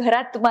माझ्या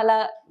घरात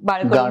मला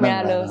बाळकडू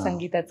मिळालं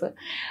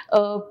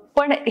संगीताचं.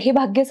 पण हे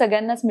भाग्य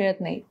सगळ्यांनाच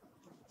मिळत नाही.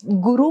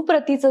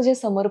 गुरुप्रतीचं जे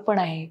समर्पण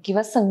आहे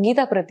किंवा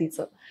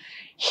संगीताप्रतीचं,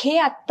 हे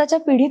आत्ताच्या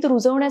पिढीत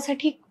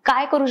रुजवण्यासाठी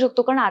काय करू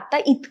शकतो? कारण आता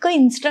इतकं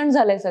इन्स्टंट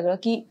झालंय सगळं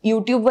की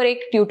युट्यूबवर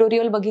एक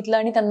ट्युटोरियल बघितलं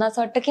आणि त्यांना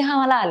असं वाटतं की हा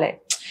मला आलंय.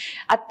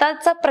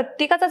 आत्ताचा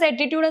प्रत्येकाचाच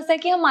ऍटिट्यूड असा आहे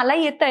की हा मला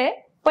येतंय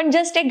पण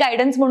जस्ट एक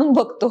गायडन्स म्हणून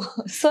बघतो.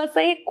 सो असं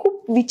एक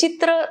खूप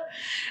विचित्र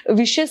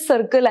विशेष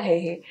सर्कल आहे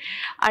हे.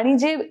 आणि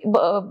जे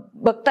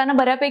बघताना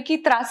बऱ्यापैकी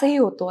त्रासही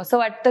होतो. असं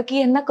वाटतं की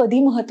यांना कधी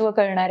महत्व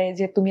कळणार आहे.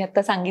 जे तुम्ही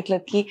आता सांगितलं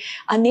की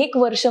अनेक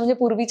वर्ष, म्हणजे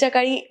पूर्वीच्या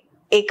काळी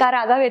एका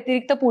रागा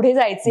व्यतिरिक्त पुढे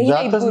जायचेही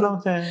नाही.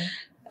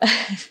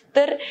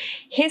 तर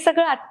हे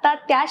सगळं आता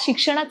त्या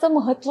शिक्षणाचं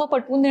महत्व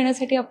पटवून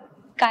देण्यासाठी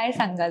काय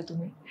सांगाल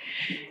तुम्ही?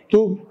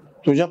 तू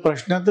तुझ्या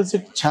प्रश्नातच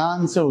एक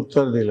छानसं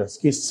उत्तर दिलंस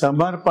की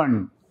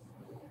समर्पण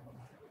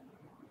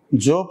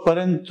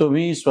जोपर्यंत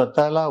तुम्ही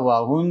स्वतःला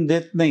वाहून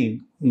देत नाही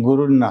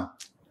गुरूंना,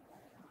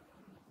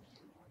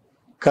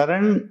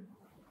 कारण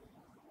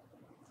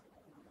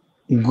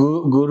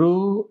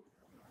गुरु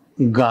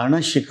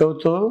गाणं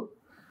शिकवतो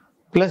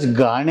प्लस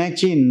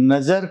गाण्याची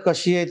नजर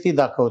कशी आहे ती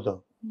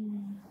दाखवतो.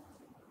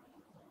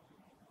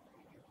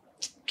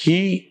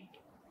 की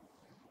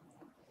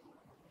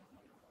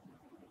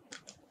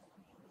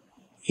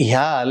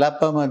ह्या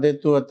आलापामध्ये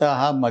तू आता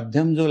हा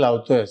मध्यम जो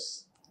लावतोयस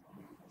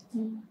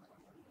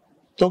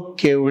तो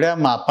केवढ्या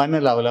मापानं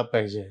लावला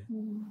पाहिजे.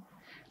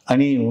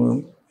 आणि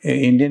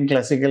इंडियन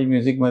क्लासिकल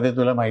म्युझिक मध्ये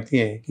तुला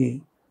माहिती आहे की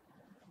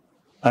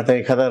आता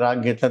एखादा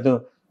राग घेतला तो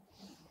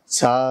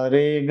सा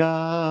रे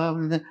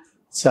गा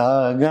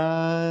सा गा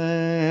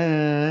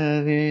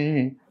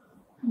रे,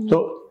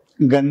 तो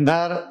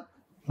गंधार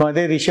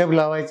मध्ये रिषभ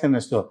लावायचा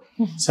नसतो.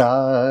 सा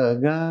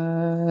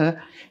गा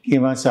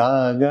किंवा सा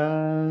गा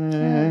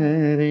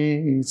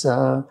रे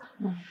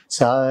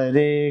सा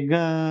रे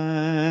गा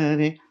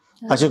रे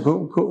असे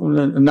खूप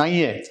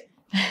नाही आहेत.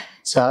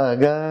 सा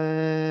गा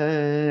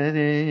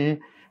रे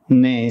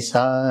ने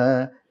सा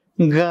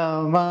गा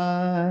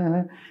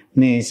मा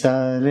ने सा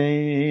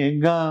रे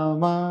गा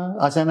मा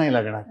असं नाही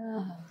लागणार.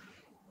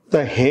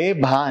 तर हे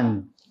भान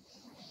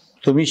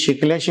तुम्ही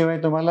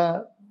शिकल्याशिवाय तुम्हाला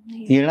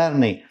येणार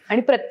नाही.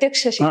 आणि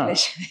प्रत्यक्ष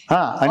शिकल्याशिवाय.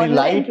 हा आणि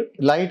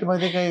लाईट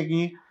मध्ये काय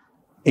की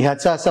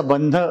ह्याचा असा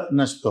बंध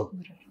नसतो.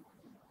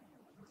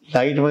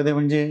 लाईट मध्ये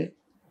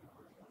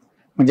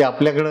म्हणजे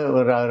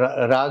आपल्याकडं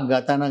राग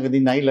गाताना कधी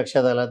नाही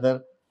लक्षात आला तर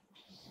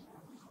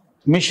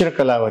मिश्र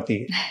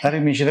कलावती, अरे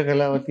मिश्र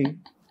कलावती.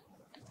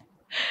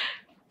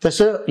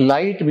 तसं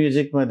लाईट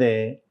म्युझिक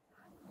मध्ये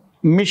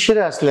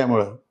मिश्र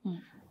असल्यामुळं,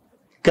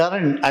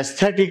 कारण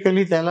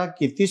एस्थेटिकली त्याला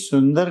किती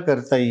सुंदर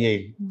करता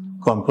येईल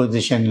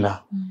कॉम्पोजिशनला,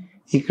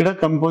 इकडं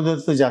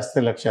कंपोजरचं जास्त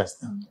लक्ष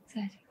असतं.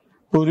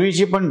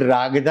 पूर्वीची पण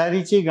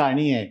रागदारीची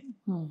गाणी आहेत,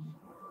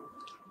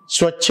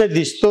 स्वच्छ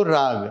दिसतो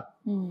राग,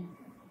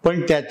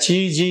 पण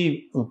त्याची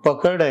जी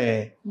पकड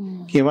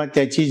आहे किंवा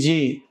त्याची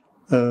जी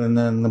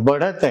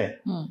बढत आहे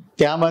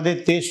त्यामध्ये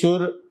ते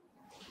सूर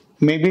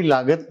मे बी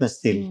लागत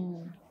नसतील,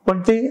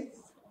 पण ते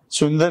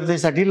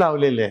सुंदरतेसाठी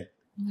लावलेले आहेत.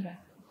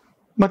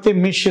 मग ते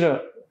मिश्र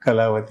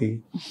कलावती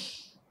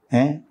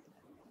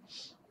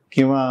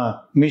किंवा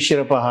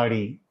मिश्र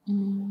पहाडी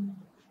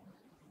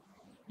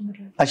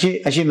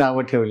अशी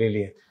नावं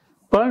ठेवलेली आहेत.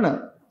 पण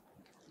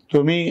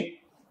तुम्ही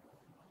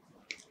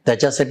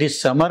त्याच्यासाठी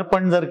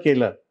समर्पण जर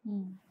केलं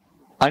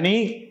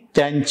आणि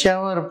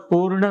त्यांच्यावर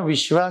पूर्ण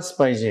विश्वास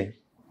पाहिजे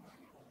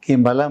की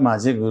मला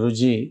माझे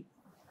गुरुजी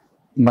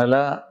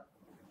मला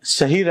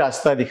सही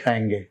रास्ता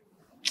दिखाएंगे.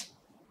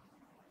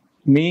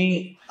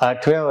 मी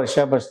 8व्या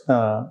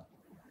वर्षापासून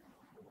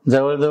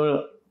जवळजवळ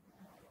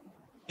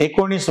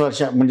 19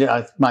 वर्ष, म्हणजे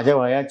माझ्या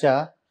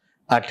वयाच्या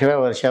 8व्या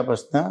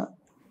वर्षापासून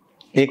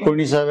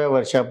 19व्या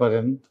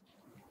वर्षापर्यंत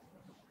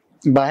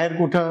बाहेर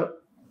कुठं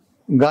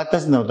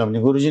गातच नव्हतं.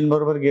 म्हणजे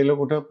गुरुजींबरोबर गेलो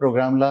कुठं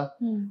प्रोग्रामला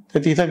तर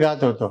तिथं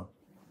गात होतो,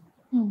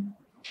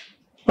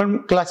 पण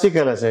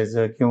क्लासिकल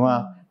असायचं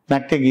किंवा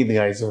नाट्यगीत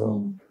गायचो.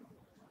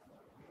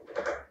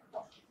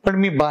 पण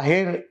मी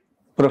बाहेर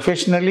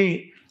प्रोफेशनली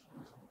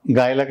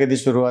गायला कधी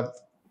सुरुवात.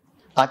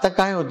 आता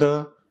काय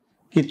होतं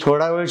की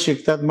थोडा वेळ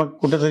शिकतात, मग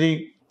कुठंतरी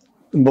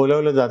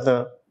बोलवलं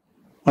जातं,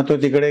 मग तो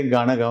तिकडे एक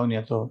गाणं गाऊन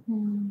येतो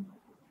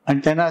आणि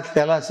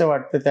त्याला असं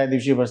वाटतं त्या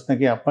दिवशीपासून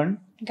की आपण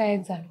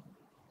गायक झालो,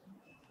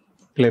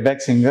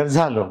 प्लेबॅक सिंगर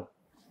झालो.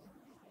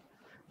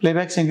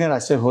 प्लेबॅक सिंगर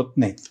असे होत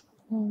नाहीत.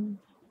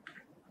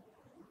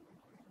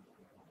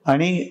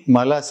 आणि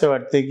मला असं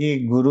वाटतं की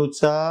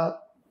गुरुचा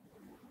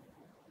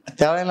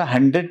त्यावेळेला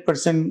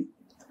 100%,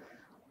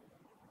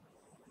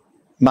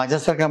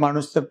 माझ्यासारखा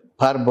माणूस तर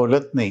फार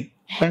बोलत नाही,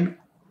 पण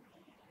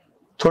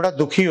थोडा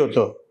दुखी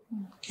होतो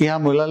की ह्या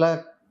मुलाला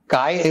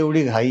काय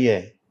एवढी घाई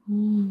आहे,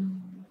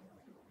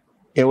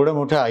 एवढं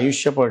मोठं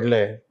आयुष्य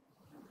पडलंय,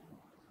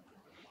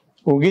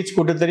 उगीच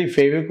कुठेतरी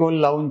फेविकोल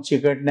लावून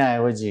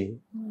चिकटण्याऐवजी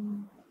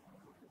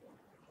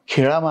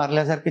खिळा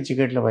मारल्यासारखं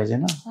चिकटलं पाहिजे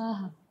ना.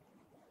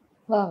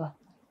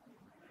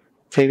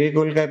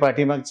 फेविकोल काय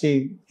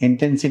पाठीमागची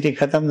इंटेन्सिटी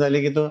खतम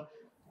झाली की तो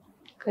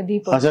कधी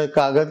असं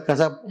कागद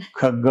कसा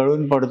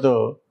गळून पडतो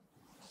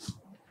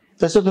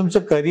तसं तुमचं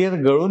करिअर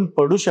गळून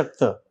पडू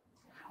शकतं.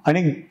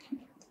 आणि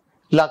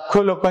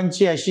लाखो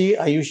लोकांची अशी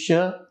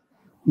आयुष्य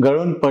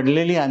गळून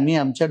पडलेली आम्ही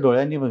आमच्या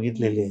डोळ्यांनी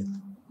बघितलेली आहेत.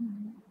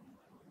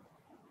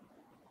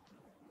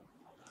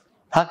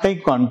 हा काही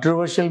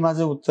कॉन्ट्रोवर्शियल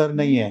माझं उत्तर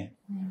नाही आहे.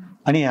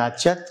 आणि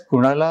ह्याच्यात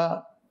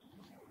कुणाला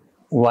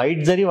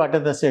वाईट जरी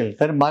वाटत असेल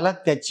तर मला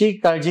त्याची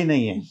काळजी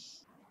नाही आहे,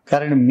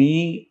 कारण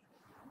मी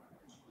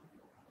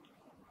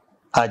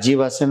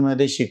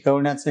आजीवासांमध्ये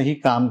शिकवण्याचंही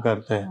काम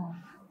करतोय.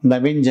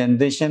 नवीन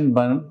जनरेशन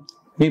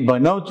मी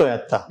बनवतोय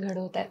आता,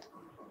 घडवताय.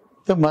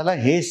 तर मला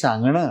हे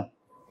सांगणं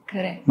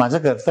माझं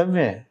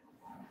कर्तव्य आहे.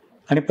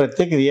 आणि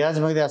प्रत्येक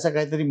रियाजमध्ये असा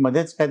काहीतरी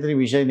मध्येच काहीतरी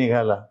विषय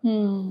निघाला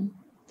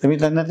तर मी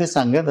त्यांना ते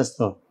सांगत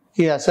असतो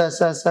की असं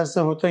असं असं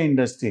असं होतं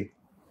इंडस्ट्री,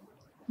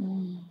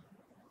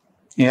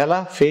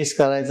 याला फेस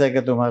करायचं आहे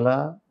का तुम्हाला,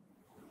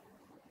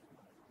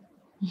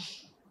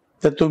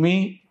 तर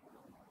तुम्ही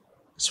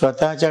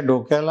स्वतःच्या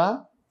डोक्याला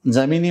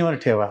जमिनीवर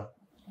ठेवा,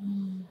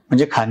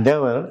 म्हणजे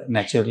खांद्यावर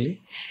नॅचरली,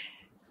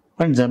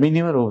 पण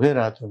जमिनीवर उभे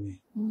राहा तुम्ही,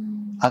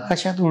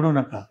 आकाशात उडू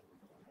नका.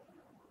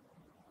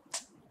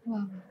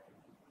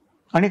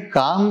 आणि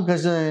काम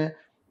कसं आहे,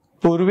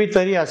 पूर्वी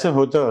तरी असं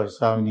होतं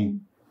सावनी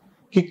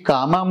की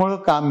कामामुळं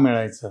काम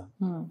मिळायचं.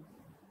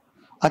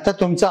 आता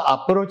तुमचा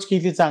अप्रोच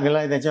किती चांगला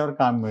आहे त्याच्यावर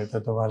काम मिळतं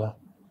तुम्हाला.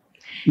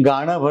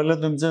 गाणं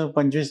भलं तुमचं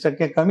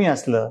 25% कमी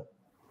असलं,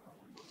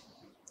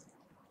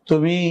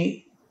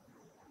 तुम्ही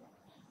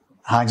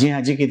हाजी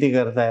हाजी किती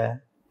करताय,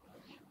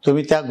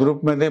 तुम्ही त्या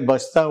ग्रुपमध्ये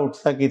बसता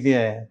उठता किती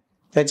आहे,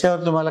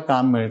 त्याच्यावर तुम्हाला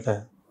काम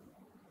मिळतं.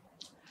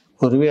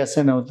 पूर्वी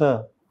असं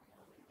नव्हतं.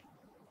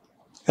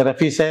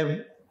 रफी साहेब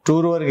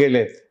टूरवर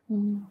गेलेत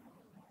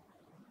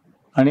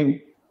आणि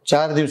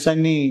 4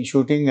 दिवसांनी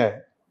शूटिंग आहे,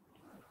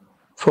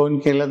 फोन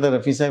केला तर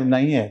रफी साहेब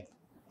नाही आहेत.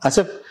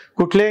 असं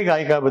कुठल्याही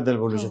गायकाबद्दल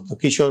बोलू शकतो.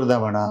 किशोरदा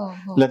म्हणा,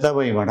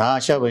 लताबाई म्हणा,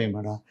 आशाबाई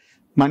म्हणा,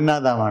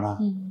 मन्नादा म्हणा.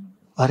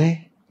 अरे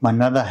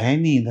मन्नादा है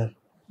नहीं इधर,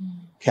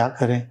 क्या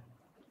करे.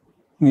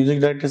 म्यूजिक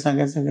डायरेक्टर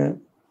सांगायचं का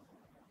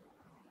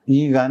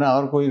ये गाना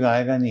और कोई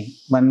गाएगा नहीं,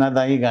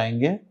 मन्नादा ही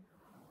गाएंगे,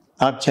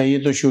 आप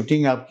चाहिए तो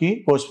शूटिंग आपकी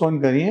पोस्टपोन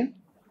करिए,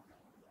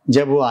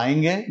 जब वो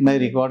आएंगे मैं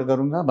रिकॉर्ड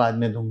करूंगा, बाद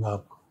में दूंगा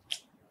आपको.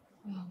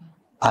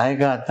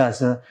 आएगा आता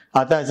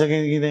असं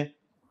की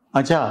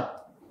अच्छा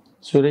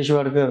सुरेश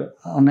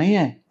वाडकर नाही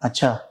आहे,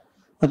 अच्छा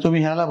मग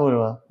तुम्ही ह्याला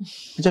बोलवा,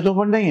 अच्छा तो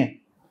पण नाही आहे,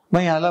 मग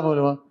ह्याला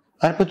बोलवा.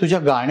 अरे पण तुझ्या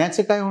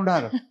गाण्याचं काय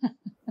होणार,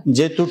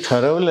 जे तू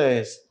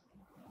ठरवलंयस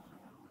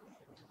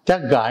त्या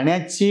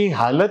गाण्याची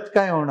हालत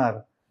काय होणार,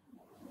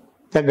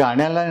 त्या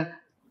गाण्याला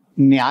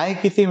न्याय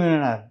किती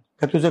मिळणार,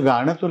 का तुझं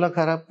गाणं तुला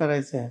खराब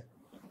करायचं आहे.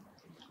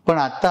 पण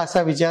आता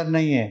असा विचार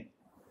नाहीये.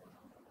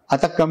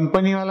 आता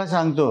कंपनीवाला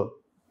सांगतो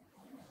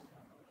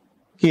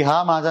की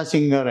हा माझा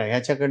सिंगर आहे,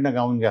 ह्याच्याकडनं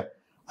गाऊन घ्या.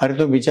 अरे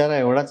तो बिचारा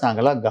एवढा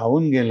चांगला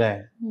गाऊन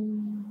गेलाय.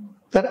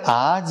 तर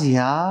आज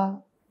ह्या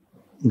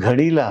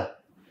घडीला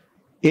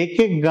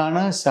एक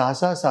गाणं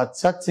 6-6,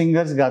 7-7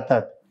 सिंगर्स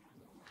गातात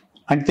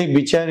आणि ते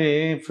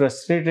बिचारे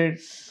फ्रस्ट्रेटेड.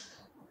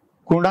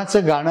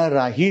 कुणाचं गाणं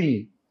राहील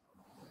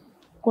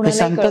हे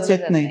सांगताच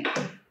येत नाही.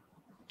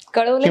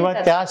 किंवा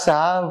त्या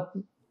 6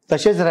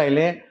 तसेच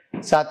राहिले,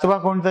 7वा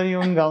कोणतरी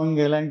येऊन गाऊन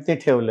गेला आणि ते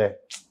ठेवलंय.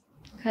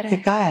 हे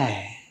काय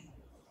आहे.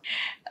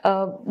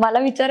 मला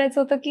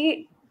विचारायचं होतं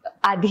की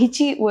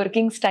आधीची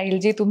वर्किंग स्टाईल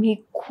जी तुम्ही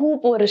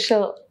खूप वर्ष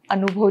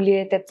अनुभवली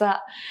आहे, त्याचा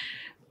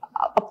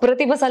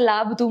अप्रतिम असा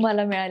लाभ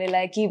तुम्हाला मिळालेला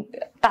आहे की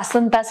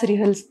तासन तास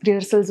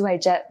रिहर्सल्स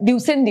व्हायच्या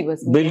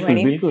दिवसेंदिवस.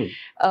 बिलकुल.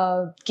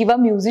 किंवा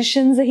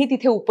म्युझिशियन्सही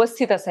तिथे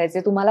उपस्थित असायचे,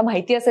 तुम्हाला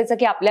माहिती असायचं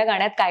की आपल्या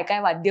गाण्यात काय काय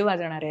वाद्य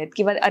वाजणार आहेत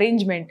किंवा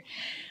अरेंजमेंट.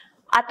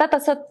 आता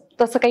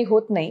तसं काही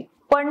होत नाही,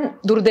 पण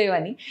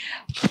दुर्दैवानी.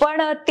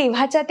 पण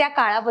तेव्हाच्या त्या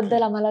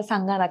काळाबद्दल आम्हाला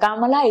सांगा ना, कारण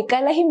आम्हाला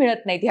ऐकायलाही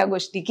मिळत नाहीत ह्या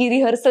गोष्टी की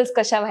रिहर्सल्स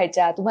कशा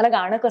व्हायच्या, तुम्हाला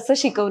गाणं कसं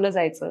शिकवलं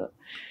जायचं.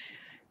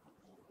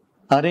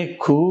 अरे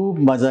खूप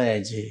मजा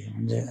यायची.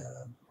 म्हणजे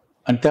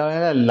आणि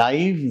त्यावेळेला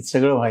लाईव्ह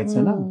सगळं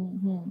व्हायचं ना.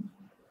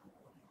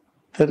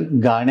 तर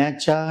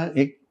गाण्याच्या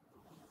एक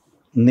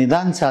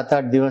निदान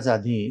 7-8 दिवस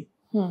आधी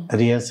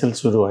रिहर्सल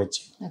सुरू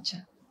व्हायची. अच्छा.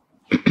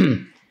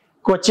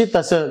 क्वचित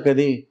असं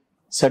कधी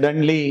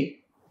सडनली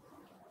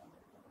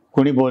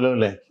कोणी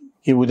बोलवलंय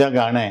की उद्या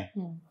गाणं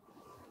आहे,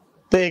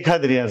 तर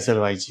एखाद रिहर्सल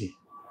व्हायची.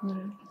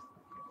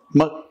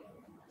 मग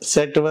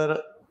सेटवर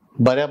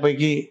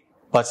बऱ्यापैकी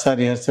 5-6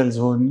 रिहर्सल्स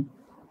होऊन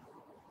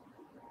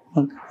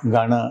मग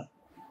गाणं.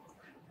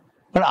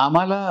 पण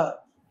आम्हाला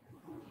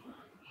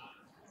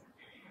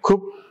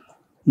खूप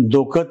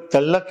डोकं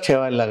तल्लख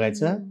ठेवायला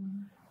लागायचं.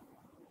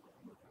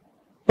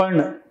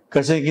 पण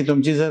कसं आहे की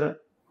तुमची जर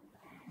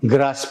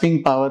ग्रास्पिंग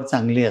पॉवर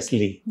चांगली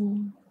असली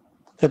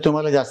तर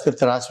तुम्हाला जास्त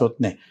त्रास होत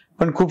नाही.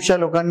 पण खूपशा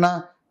लोकांना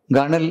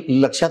गाणं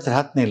लक्षात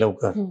राहत नाही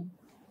लवकर.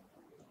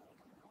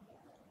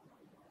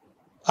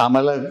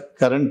 आम्हाला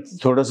कारण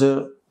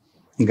थोडंसं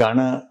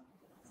गाणं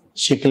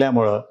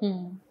शिकल्यामुळं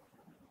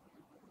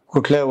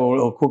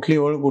कुठली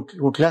ओळ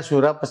कुठल्या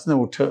सुरापासून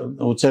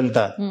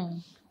उचलतात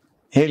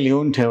हे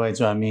लिहून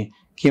ठेवायचो आम्ही.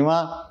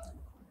 किंवा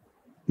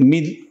मी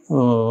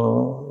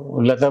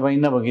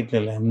लताबाईंना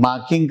बघितलेलं आहे,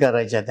 मार्किंग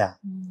करायच्या त्या.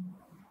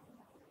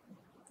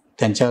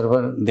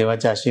 त्यांच्याबरोबर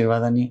देवाच्या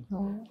आशीर्वादाने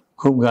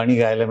खूप गाणी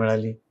गायला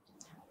मिळाली.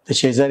 तर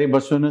शेजारी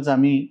बसूनच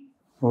आम्ही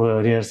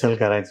रिहर्सल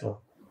करायचो.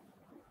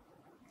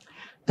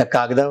 त्या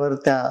कागदावर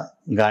त्या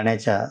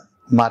गाण्याच्या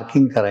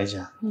मार्किंग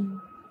करायच्या.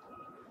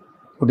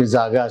 कुठे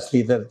जागा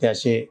असली तर ते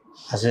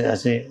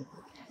असे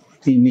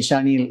ती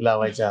निशाणी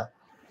लावायच्या.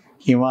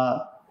 किंवा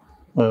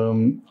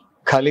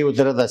खाली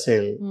उतरत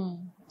असेल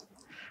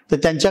तर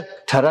त्यांच्या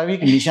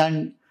ठराविक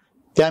निशाण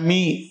त्या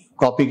मी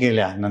कॉपी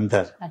केल्या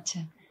नंतर.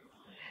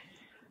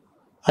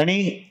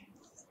 आणि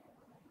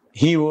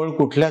ही ओळ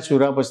कुठल्या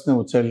सुरापासून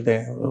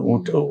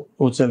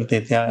उचलते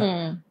त्या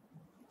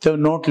तो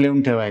नोट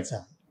लिहून ठेवायचा.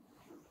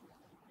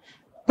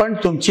 पण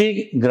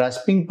तुमची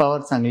ग्रास्पिंग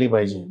पॉवर चांगली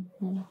पाहिजे.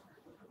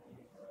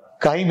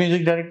 काही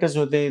म्युझिक डायरेक्टर्स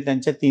होते,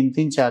 त्यांच्या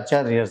 3-3,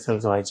 4-4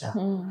 रिहर्सल्स व्हायच्या.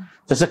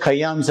 तसं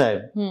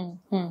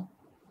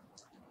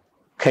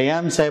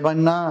खय्याम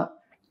साहेबांना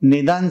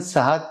निदान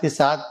 6 ते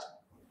 7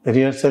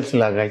 रिहर्सल्स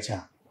लागायच्या.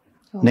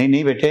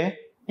 नहीं बेटे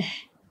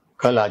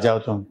कल आ जाओ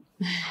तुम,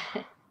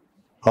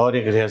 और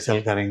एक रिहर्सल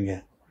करेंगे.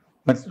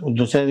 मग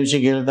दुसऱ्या दिवशी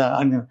गेलं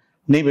तर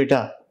नाही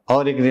बेटा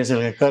और एक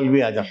रिहर्सल कल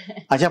भी आ जाओ.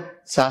 अशा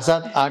 6,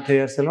 7, 8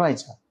 रिहर्सल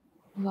व्हायच्या.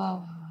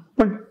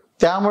 पण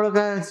त्यामुळं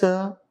काय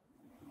व्हायचं,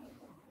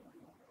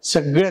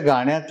 सगळे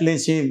गाण्यातले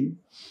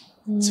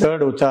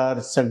चढ उतार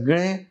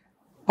सगळे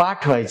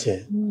पाठ व्हायचे,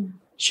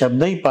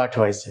 शब्दही पाठ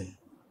व्हायचे.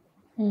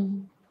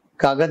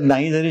 कागद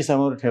नाही जरी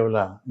समोर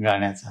ठेवला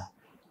गाण्याचा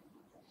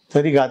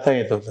तरी गाता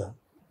येत होतं.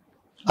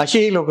 अशी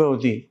ही लोक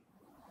होती.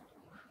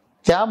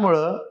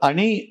 त्यामुळं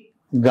आणि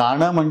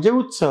गाणं म्हणजे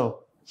उत्सव.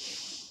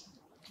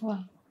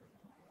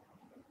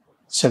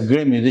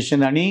 सगळे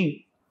म्युझिशियन आणि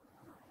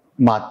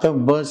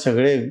मातब्बर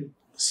सगळे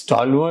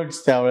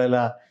स्टॉलवर्ड्स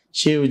त्यावेळेला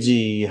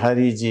शिवजी,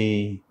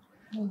 हरिजी,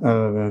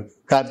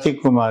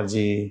 कार्तिक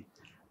कुमारजी,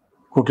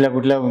 कुठल्या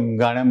कुठल्या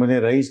गाण्यामध्ये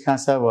रईस खान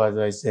साहेब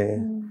वाजवायचे,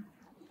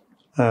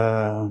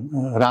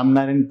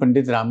 रामनारायण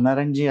पंडित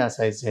रामनारायणजी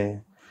असायचे,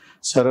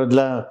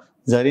 सरोदला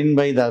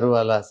जरीनबाई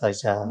दारूवाला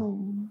असायच्या.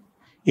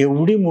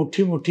 एवढी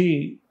मोठी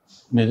मोठी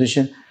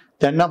म्युझिशियन,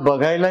 त्यांना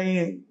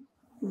बघायलाही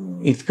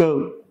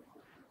इतकं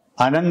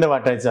आनंद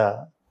वाटायचा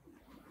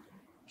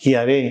की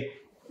अरे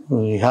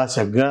ह्या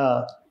सगळ्या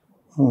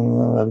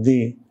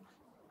अगदी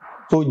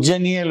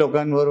पूजनीय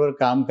लोकांबरोबर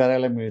काम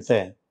करायला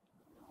मिळतंय.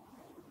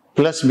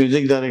 Plus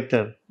music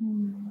director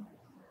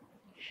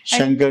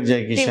Shankar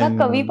Jaikishan,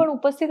 कवी पण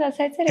उपस्थित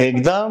असायचे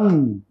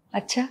एकदम.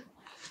 अच्छा.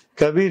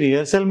 कवी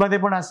रिहर्सल मध्ये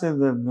पण असे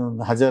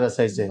हजर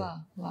असायचे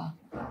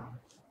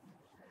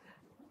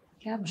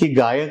की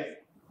गायक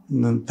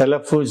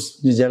तलफुज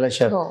ज्याला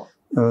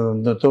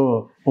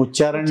तो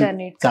उच्चारण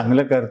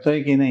चांगलं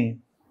करतोय की नाही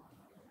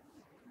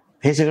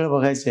हे सगळं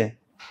बघायचंय.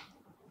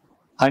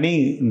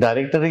 आणि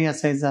डायरेक्टरही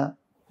असायचा,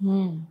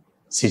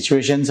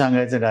 सिच्युएशन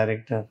सांगायचं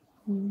डायरेक्टर,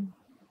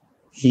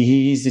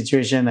 ही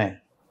सिच्युएशन आहे,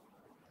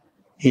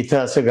 इथं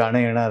असं गाणं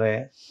येणार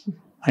आहे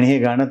आणि हे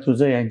गाणं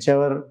तुझं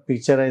यांच्यावर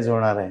पिक्चराइज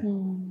होणार आहे.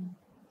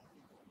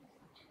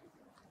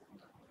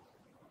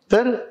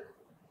 तर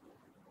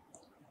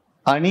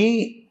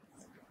आणि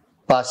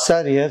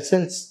 5-6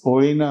 रिहर्सल्स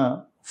होळीनं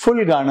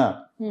फुल गाणं.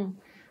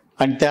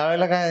 आणि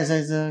त्यावेळेला काय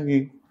असायचं की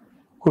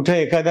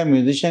कुठे एखाद्या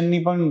म्युझिशियननी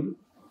पण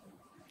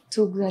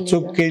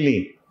चूक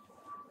केली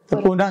तर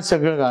पुन्हा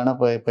सगळं गाणं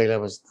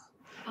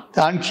पहिल्यापासून,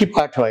 तर आणखी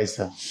पाठ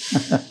व्हायचं.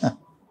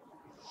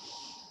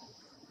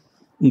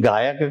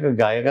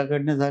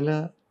 गायकाकडनं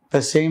झालं तर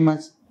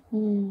सेमच.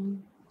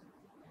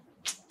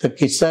 तर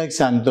किस्सा एक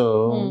सांगतो.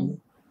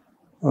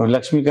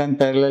 लक्ष्मीकांत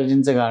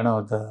प्यारेलालजींचं गाणं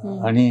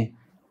होतं आणि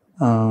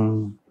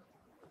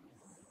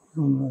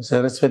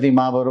सरस्वती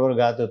मा बरोबर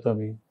गात होतो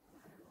मी.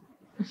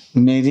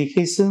 मेरी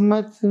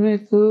किस्मत में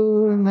तू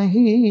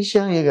नहीं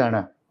शा, हे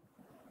गाणं.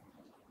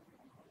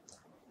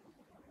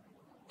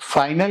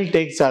 फायनल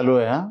टेक चालू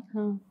आहे हा.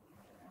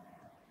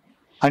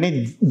 आणि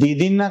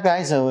दीदींना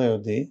काय सवय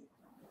होती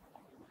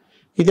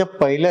की त्या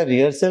पहिल्या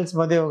रिहर्सल्स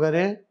मध्ये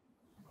वगैरे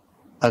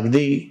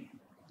अगदी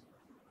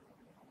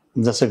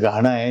जसं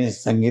गाणं आहे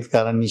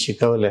संगीतकारांनी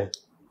शिकवलंय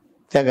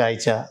त्या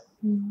गायच्या.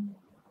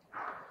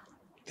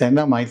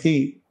 त्यांना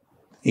माहिती,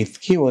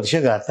 इतकी वर्ष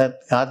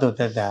गात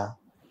होत्या त्या,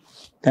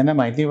 त्यांना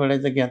माहिती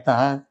पडायचं की आता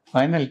हा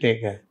फायनल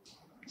टेक आहे,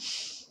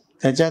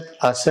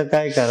 त्याच्यात असं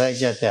काय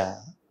करायच्या त्या.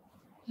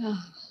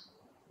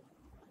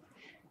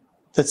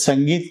 तर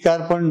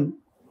संगीतकार पण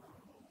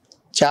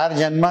 4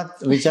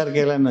 जन्मात विचार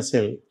केला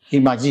नसेल की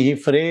माझी ही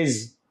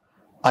फ्रेज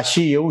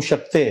अशी येऊ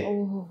शकते.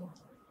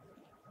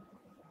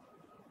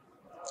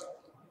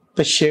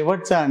 तर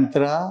शेवटचा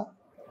अंतरा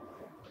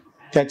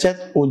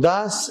त्याच्यात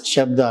उदास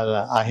शब्द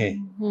आला आहे.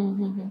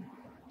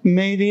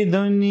 मेरी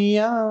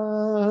दुनिया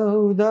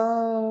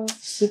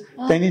उदास.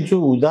 त्यांनी जो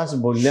उदास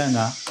बोलल्या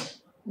ना,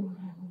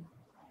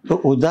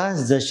 तो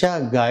उदास जशा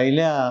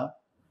गायल्या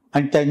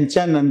आणि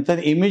त्यांच्या नंतर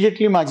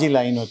इमिजिएटली माझी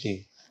लाईन होती.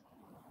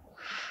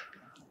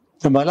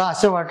 तर मला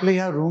असं वाटलं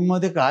या रूम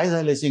मध्ये काय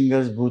झालं,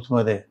 सिंगर्स बूथ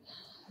मध्ये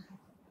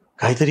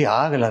काहीतरी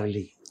आग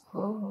लागली.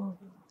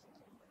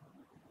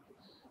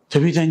 तर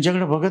मी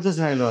त्यांच्याकडे बघतच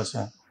राहिलो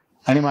असं,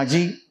 आणि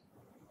माझी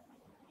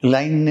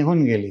लाईन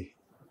निघून गेली.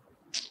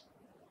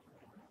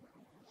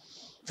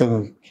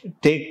 तर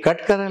टेक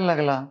कट करायला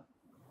लागला.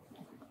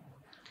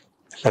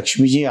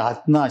 लक्ष्मीजी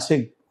आतनं असे,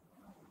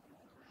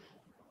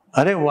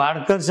 अरे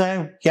वाडकर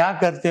साहेब क्या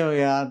करते हो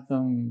यार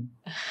तुम,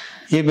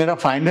 ये मेरा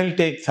फाइनल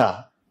टेक था.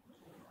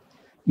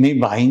 मी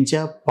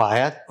बाईंच्या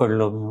पायात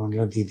पडलो. मी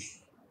म्हणलं दीदी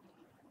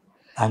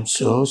आय एम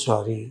सो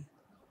सॉरी,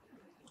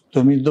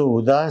 तुम्ही तो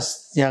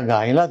उदास या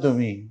गायला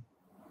तुम्ही,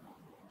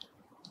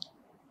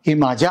 की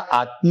माझ्या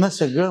आतनं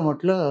सगळं,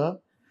 म्हटलं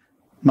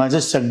माझं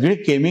सगळे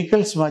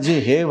केमिकल्स माझे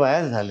हे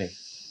वाया झाले.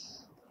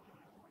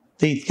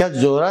 ते इतक्या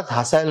जोरात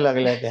हसायला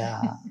लागल्या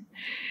त्या.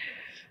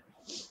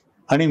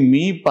 आणि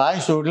मी पाय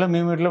सोडलं.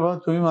 मी म्हटलं बाबा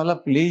तुम्ही मला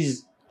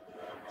प्लीज.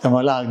 तर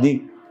मला अगदी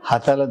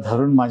हाताला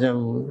धरून माझ्या,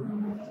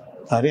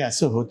 अरे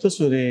असं होतं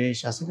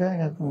सुरेश, असं काय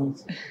करतो.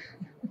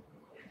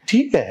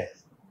 ठीक आहे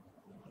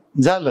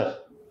झालं.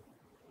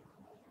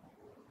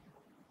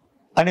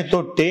 आणि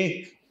तो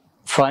टेक,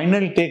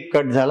 फायनल टेक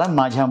कट झाला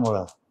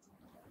माझ्यामुळं.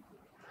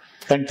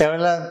 कारण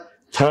त्यावेळेला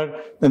थर्ड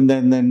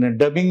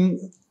डबिंग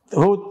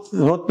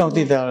होत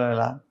नव्हती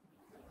त्यावेळेला.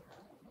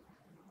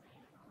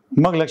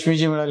 मग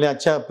लक्ष्मीजी म्हणाले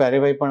अच्छा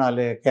प्यारेबाई पण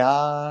आले.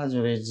 क्या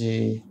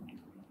सुरेशजी,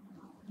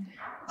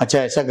 अच्छा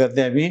ऐसा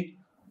करते अभी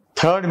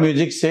थर्ड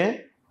म्युझिक से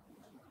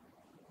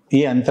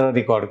ही अंतरा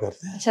रिकॉर्ड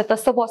करते. अच्छा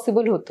तसं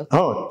पॉसिबल होतं.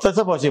 हो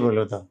तसं पॉसिबल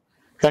होतं,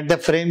 कारण त्या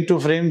फ्रेम टू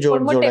फ्रेम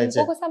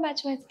जोडायचे. कसा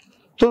मॅच व्हायचा,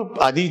 तो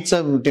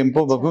आधीचा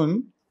टेम्पो बघून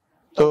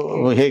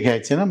तो हे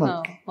घ्यायचे ना.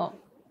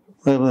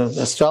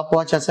 मग स्टॉप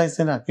वॉच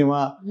असायचे ना,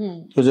 किंवा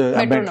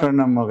तुझं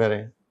मेट्रोनॉम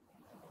वगैरे.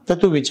 तर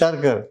तू विचार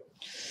कर,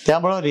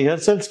 त्यामुळं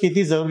रिहर्सल्स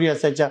किती जरुरी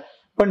असायच्या.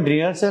 पण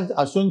रिहर्सल्स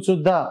असून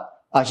सुद्धा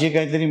अशी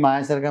काहीतरी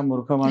माझ्यासारखा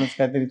मूर्ख माणूस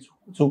काहीतरी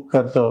चूक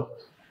करतो.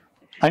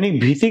 आणि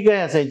भीती काय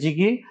असायची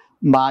की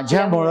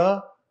माझ्यामुळं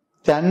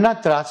त्यांना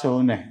त्रास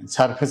होऊ नये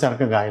सारखं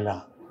सारखं गायला.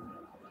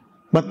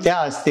 मग त्या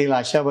असतील,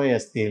 आशाबाई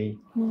असतील,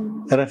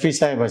 रफी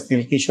साहेब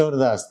असतील,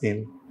 किशोरदा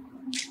असतील,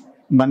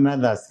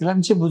 मन्नादा असतील,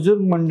 आमची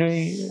बुजुर्ग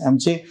मंडळी,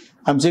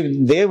 आमचे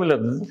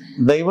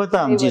दैवत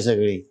आमची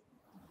सगळी.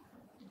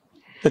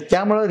 तर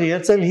त्यामुळं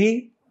रिहर्सल ही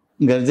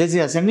गरजेची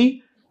असे. आणि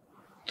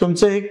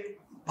तुमचं एक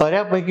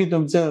बऱ्यापैकी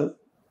तुमचं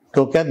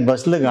डोक्यात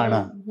बसलं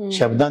गाणं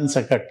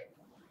शब्दांसकट,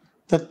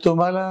 तर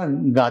तुम्हाला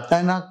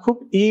गाताना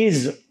खूप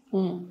इज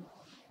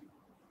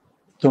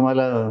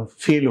तुम्हाला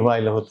फील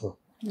व्हायला होतो.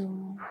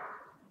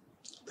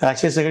 तर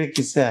असे सगळे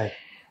किस्से आहेत.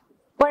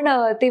 पण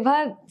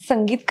तेव्हा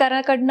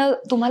संगीतकाराकडनं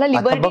तुम्हाला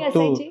लिबर्टी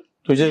असायची?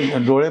 तुझे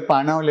डोळे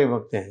पाणावले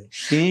बघते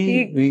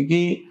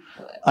की.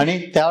 आणि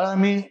त्यावेळेला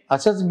मी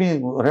असंच मी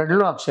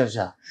रडलो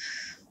अक्षरशः.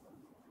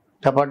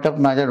 टपाटप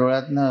माझ्या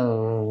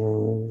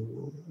डोळ्यातनं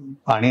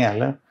पाणी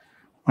आलं.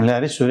 म्हणलं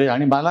अरे सुरेश,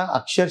 आणि मला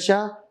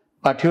अक्षरशः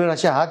पाठीवर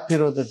असे हात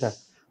फिरवत होता.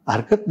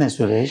 हरकत नाही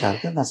सुरेश,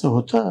 हरकत, असं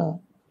होतं,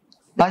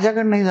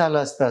 माझ्याकडं नाही झालं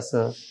असतं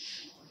असं.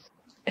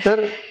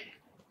 तर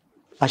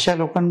अशा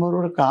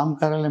लोकांबरोबर काम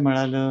करायला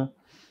मिळालं.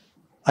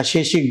 अशी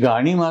अशी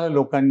गाणी मला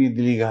लोकांनी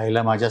दिली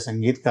गायला, माझ्या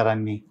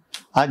संगीतकारांनी.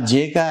 आज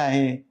जे काय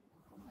आहे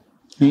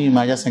मी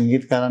माझ्या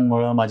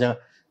संगीतकारांमुळं, माझ्या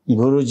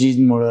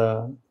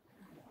गुरुजींमुळं,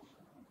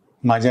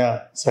 माझ्या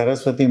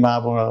सरस्वती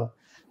मामुळं,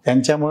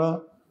 त्यांच्यामुळं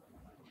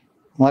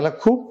मला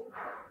खूप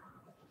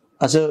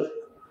असं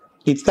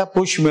इतका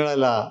पुश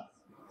मिळाला.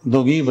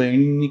 दोघी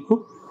बहिणींनी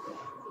खूप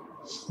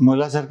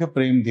मुलासारखं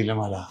प्रेम दिलं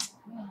मला.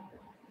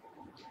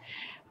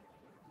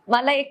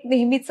 मला एक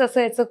नेहमीच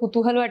असं याचं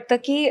कुतूहल वाटतं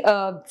की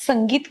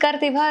संगीतकार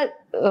तेव्हा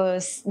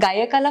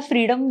गायकाला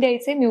फ्रीडम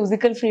द्यायचे,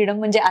 म्युझिकल फ्रीडम.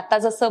 म्हणजे आता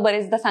जसं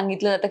बरेचदा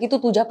सांगितलं जातं की तू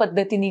तुझ्या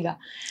पद्धतीने गा,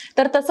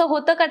 तर तसं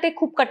होतं का? ते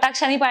खूप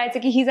कटाक्षाने पाळायचं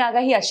की ही जागा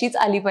ही अशीच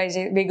आली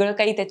पाहिजे, वेगळं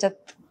काही त्याच्यात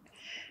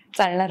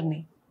चालणार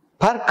नाही?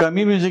 फार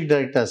कमी म्युझिक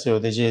डायरेक्टर असे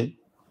होते जे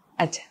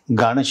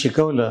गाणं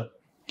शिकवलं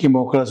की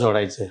मोकळं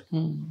सोडायचं.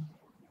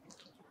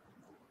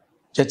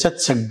 ज्याच्यात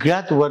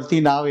सगळ्यात वरती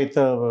नाव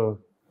येतं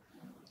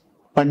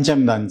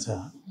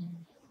पंचमदांचं.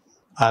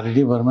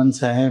 R.D. बर्मन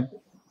साहेब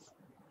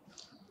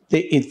ते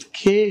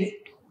इतके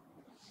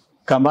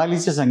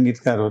कमालीचे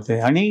संगीतकार होते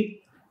आणि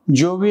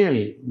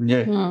जोवियल.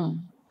 म्हणजे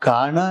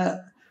गाणं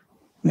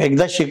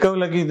एकदा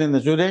शिकवलं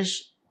की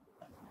सुरेश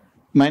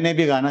मैंने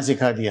भी गाना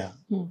सिखा दिया,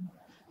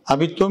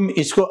 अभी तुम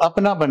इसको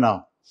अपना बनाओ.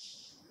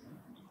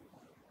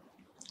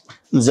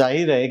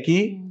 जाहीर आहे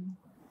की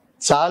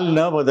चाल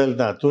न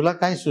बदलता तुला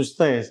काय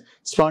सुचतंय,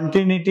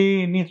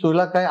 स्पॉन्टेनिटीनी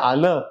तुला काय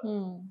आलं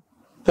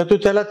तर तू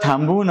त्याला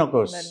थांबवू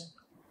नकोस.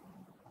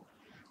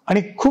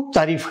 आणि खूप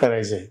तारीफ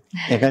करायचे.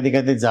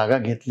 एखादी जागा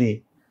घेतली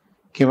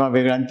किंवा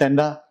वेगळा,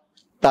 त्यांना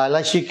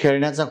तालाशी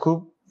खेळण्याचा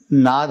खूप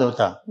नाद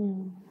होता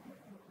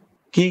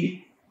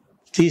की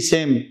ती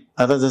सेम.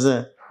 आता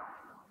जसं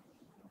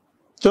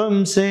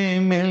तुमसे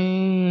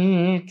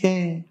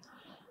मिलके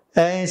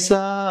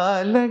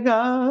ऐसा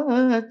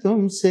लगा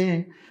तुमसे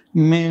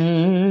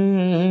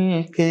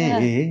मिलके,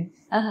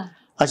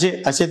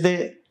 असे ते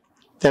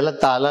त्याला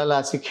तालाला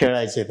असे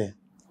खेळायचे. ते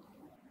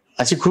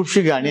अशी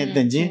खूपशी गाणी आहेत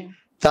त्यांची.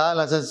 ताल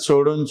असं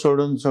सोडून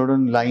सोडून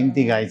सोडून लाईन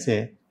ती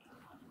गायचे.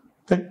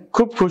 तर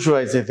खूप खुश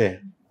व्हायचे ते.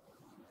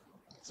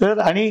 तर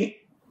आणि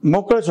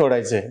मोकळं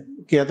सोडायचे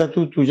की आता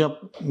तू तुझ्या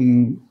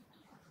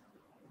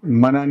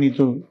मनाने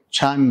तू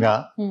छान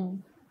गा.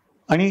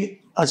 आणि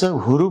असं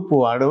हुरूप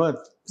वाढवत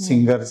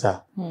सिंगरचा.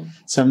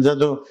 समजा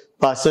तो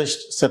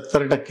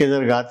 65-70%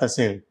 जर गात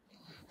असेल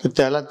तर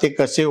त्याला ते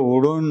कसे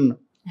ओढून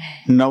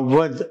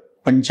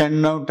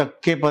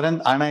 90-95% पर्यंत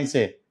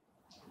आणायचे,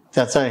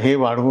 त्याचा हे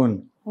वाढवून.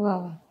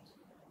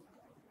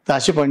 तर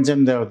असे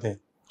पंचमदेव होते.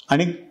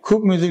 आणि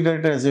खूप म्युझिक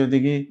डायरेक्टर असे होते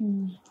की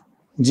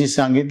जी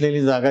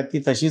सांगितलेली जागा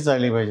ती तशीच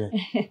आली पाहिजे.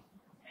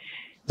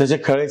 जसे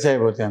खळे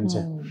साहेब होते आमचे.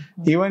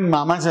 इवन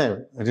मामासाहेब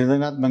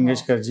हृदयनाथ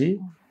मंगेशकरजी,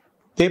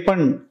 ते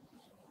पण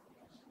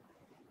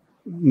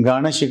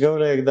गाणं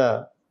शिकवलं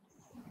एकदा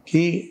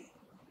की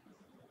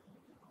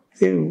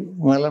ते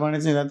मला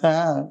म्हणायचे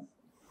आता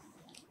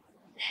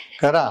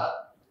करा,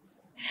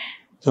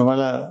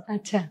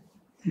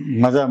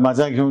 तुम्हाला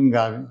मजा घेऊन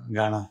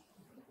गाणं.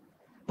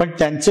 पण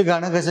त्यांचं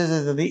गाणं कसं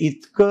असायचं, ते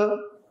इतकं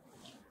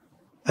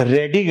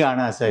रेडी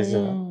गाणं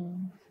असायचं.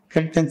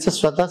 कारण त्यांचा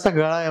स्वतःचा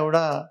गळा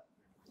एवढा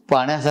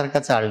पाण्यासारखा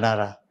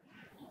चालणारा.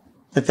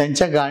 तर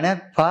त्यांच्या गाण्यात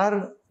फार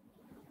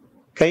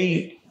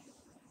काही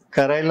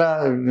करायला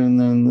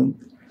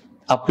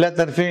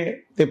आपल्यातर्फे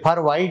ते फार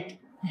वाईट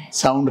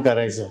साऊंड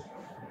करायचं.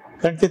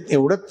 कारण ते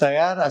एवढं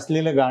तयार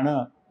असलेलं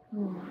गाणं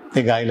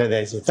ते गायला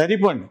द्यायचे. तरी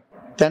पण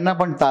त्यांना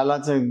पण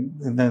तालाचं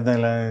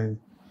त्याला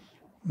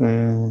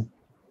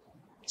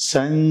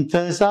संत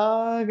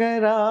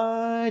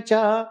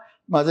सागराच्या,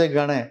 माझं एक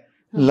गाणं आहे,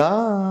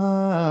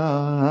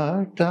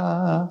 लाटा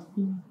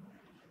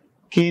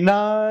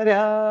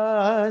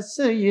किनाऱ्यास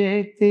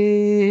येते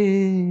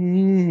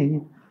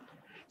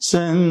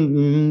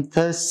संत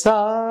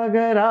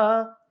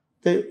सागरा.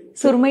 ते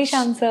सुरमई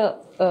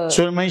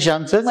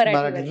श्यामचं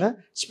मराठीतलं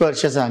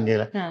स्पर्श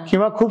सांगेला.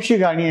 किंवा खूपशी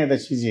गाणी आहेत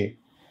अशी जी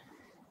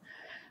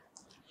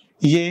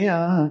ये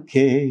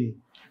आंखें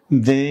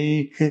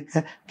देख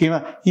किंवा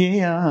ये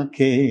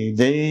आंखें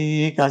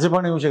देख असं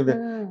पण येऊ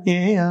शकतं.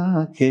 ये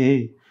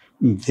आंखें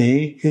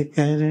देख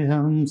कर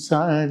हम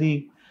सारी.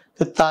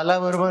 तर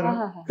तालाबरोबर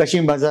कशी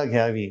मजा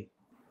घ्यावी.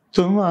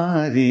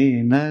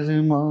 तुम्हारी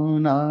नरमो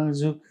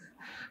नाजुक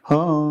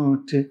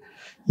होठ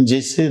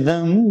जिस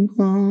दम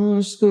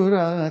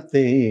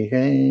मुस्कुराते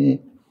हैं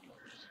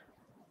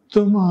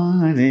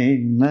तुम्हारे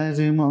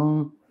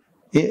नरमो.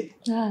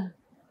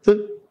 तर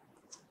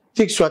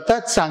ती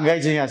स्वतःच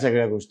सांगायची ह्या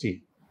सगळ्या गोष्टी.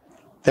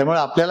 त्यामुळे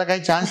आपल्याला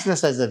काही चान्स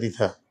नसायचा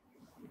तिथं.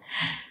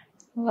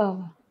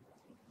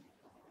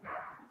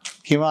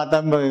 किंवा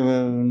आता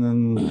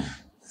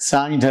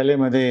सांज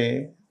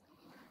ढलेमध्ये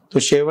तो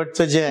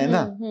शेवटचं जे आहे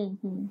ना,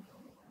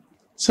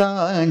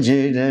 सांज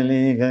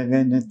ढले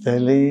गगन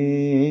तले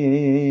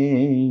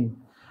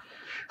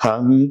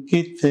हम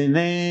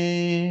कितने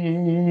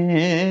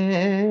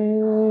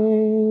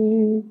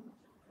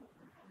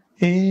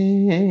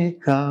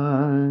एकाकी.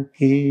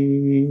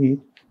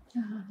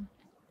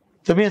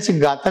 तुम्ही असे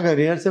गाता का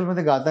रिहर्सल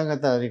मध्ये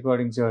गाता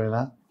रेकॉर्डिंगच्या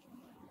वेळेला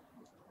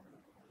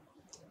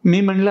मी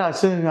म्हणलं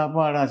असं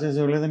आपण असं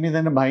सोडलं तर मी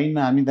त्यांना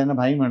भाईंना आम्ही त्यांना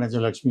भाई म्हणायचो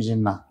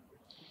लक्ष्मीजींना.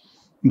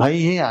 भाई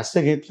हे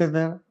असं घेतलं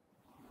तर.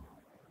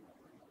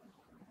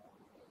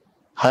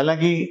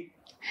 हालाकी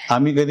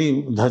आम्ही कधी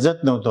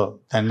धजत नव्हतो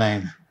त्यांना.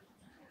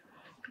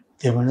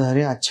 ते म्हणलं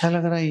अरे अच्छा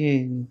लग रहा है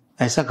ये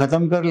ऐसा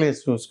खतम कर ले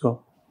उसको.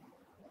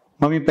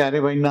 मग मी प्यारे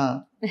भाईंना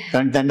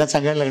कारण त्यांना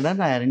सांगायला लागणार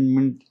ना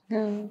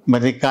अरेंजमेंट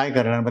मध्ये काय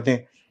करणार. मग ते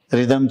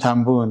रिदम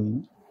थांबवून.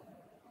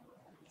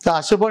 तर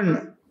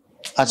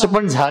असं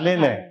पण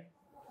झालेलं आहे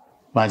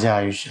माझ्या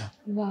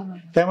आयुष्यात.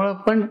 त्यामुळं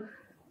पण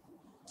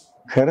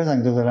खरं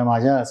सांगतो तुला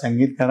माझ्या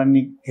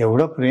संगीतकारांनी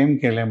एवढं प्रेम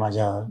केलंय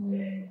माझ्यावर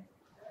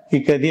की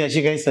कधी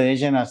अशी काही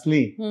सजेशन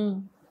असली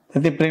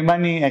तर ते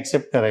प्रेमाने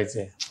ऍक्सेप्ट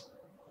करायचे.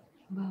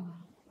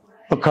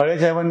 खळे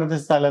साहेबांना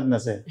तसं चालत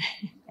नसेल.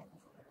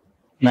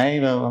 नाही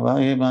बाबा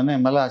हे नाही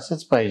मला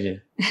असंच पाहिजे.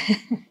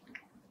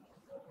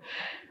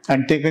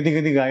 आणि ते कधी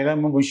कधी गायला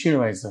मग उशीर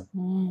व्हायचं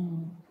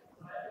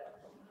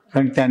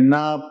कारण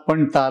त्यांना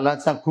पण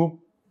तालाचा खूप.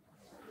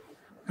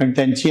 कारण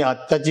त्यांची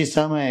आत्ताची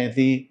सम आहे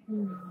ती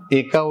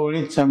एका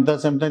ओळीत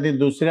संपता ती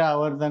दुसऱ्या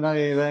आवर्तना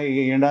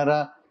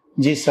येणारा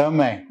जी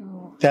सम आहे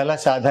त्याला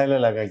साधायला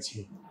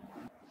लागायची.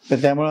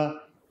 तर त्यामुळं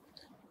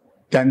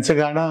त्यांचं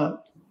गाणं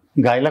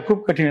गायला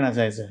खूप कठीण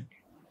असायचं.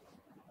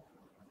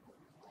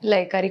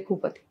 लयकारी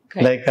खूप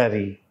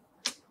लयकारी.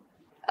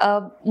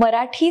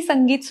 मराठी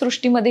संगीत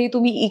सृष्टीमध्ये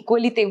तुम्ही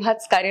इक्वली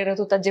तेव्हाच कार्यरत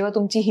होता जेव्हा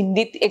तुमची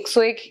हिंदीत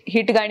 101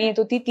 हिट गाणी येत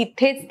होती.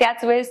 तिथेच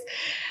त्याच वेळेस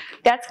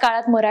त्याच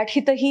काळात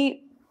मराठीतही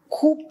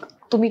खूप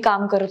तुम्ही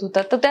काम करत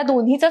होता. तर त्या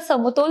दोन्हीचा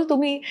समतोल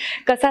तुम्ही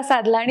कसा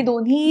साधला आणि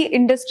दोन्ही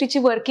इंडस्ट्रीची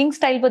वर्किंग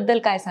स्टाईल बद्दल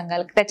काय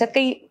सांगाल. त्याच्यात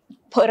काही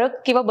फरक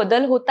किंवा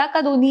बदल होता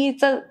का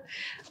दोन्हीचं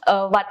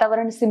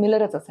वातावरण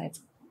सिमिलरच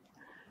असायचं.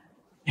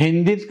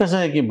 हिंदीत कसं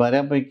आहे की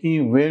बऱ्यापैकी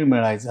वेळ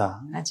मिळायचा.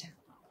 अच्छा.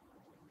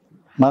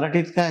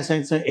 मराठीत काय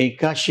असायचं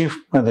एका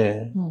शिफ्ट मध्ये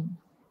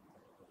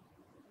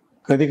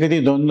कधी कधी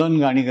 2-2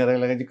 गाणी करायला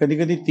लागायची. कधी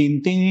कधी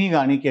 3-3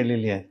 गाणी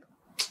केलेली आहेत.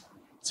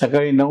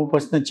 सकाळी 9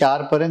 पासून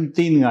 4 पर्यंत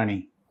 3 गाणी.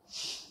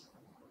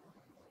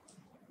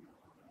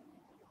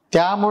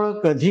 त्यामुळं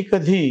कधी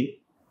कधी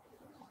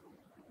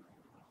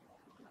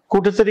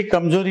कुठेतरी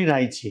कमजोरी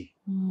राहायची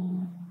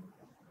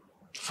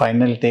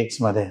फायनल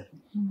टेक्स मध्ये.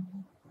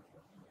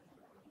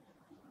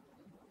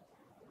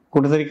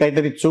 कुठेतरी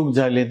काहीतरी चूक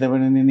झाली तर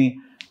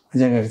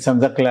म्हणजे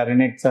समजा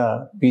क्लॅरिनेटचा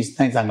पीस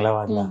नाही चांगला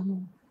वाजला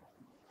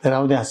तर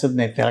राहू दे हसत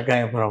नाही त्याला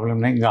काय प्रॉब्लेम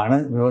नाही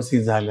गाणं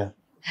व्यवस्थित झालं.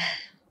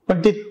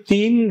 पण ते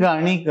 3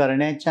 गाणी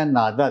करण्याच्या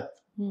नादात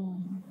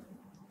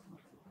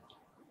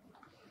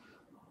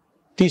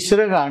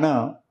तिसरं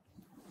गाणं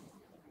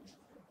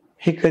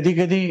हे कधी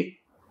कधी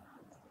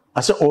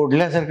असं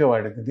ओढल्यासारखं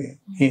वाटत. ते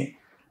हे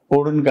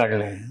ओढून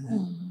काढलंय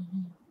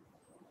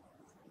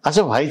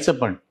असं व्हायचं.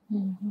 पण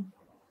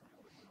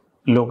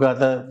लोक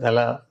आता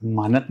त्याला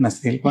मानत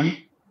नसतील. पण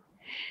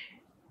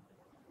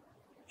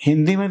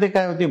हिंदीमध्ये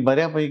काय होती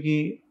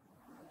बऱ्यापैकी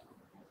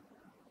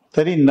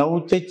तरी 9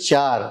 ते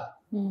 4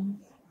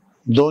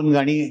 2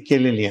 गाणी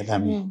केलेली आहेत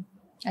आम्ही.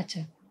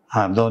 अच्छा.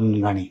 हा 2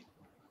 गाणी.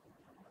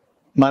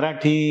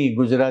 मराठी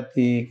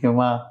गुजराती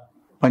किंवा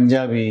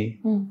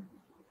पंजाबी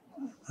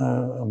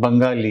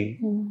बंगाली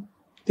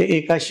ते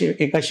एका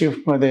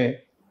शिफ्ट मध्ये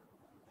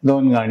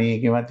 2 गाणी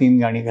किंवा 3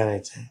 गाणी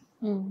करायचं.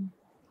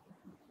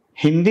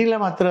 हिंदीला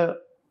मात्र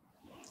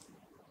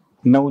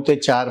 9 ते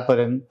 4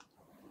 पर्यंत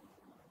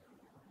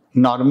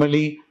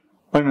नॉर्मली.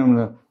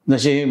 पण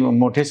जसे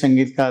मोठे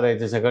संगीतकार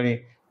आहेत सकाळी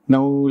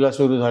 9ला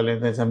सुरू झाले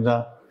तर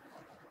समजा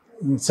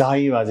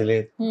 6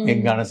 वाजलेत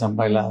एक गाणं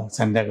संपायला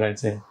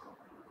संध्याकाळचे.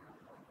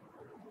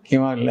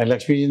 किंवा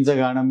लक्ष्मीजींचं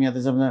गाणं मी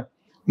आता समजा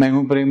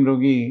मैं प्रेम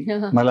रोगी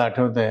मला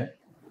आठवत आहे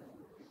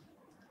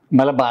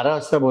मला 12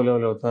 वाजता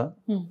बोलवलं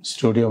होतं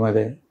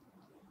स्टुडिओमध्ये.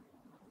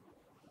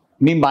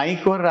 मी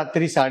माईकवर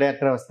रात्री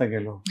 11:30 वाजता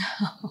गेलो.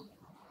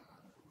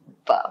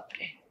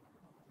 बापरे.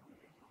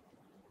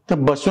 तर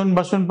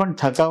बसून पण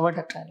थकावट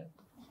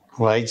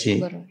व्हायची.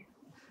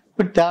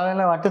 पण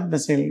त्यावेळेला वाटत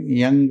नसेल,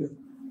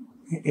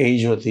 यंग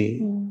एज होती,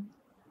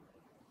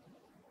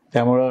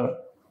 त्यामुळं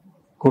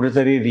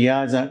कुठेतरी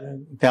रियाज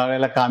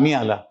त्यावेळेला कामी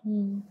आला.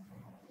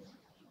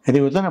 कधी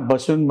होतं ना,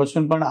 बसून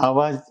बसून पण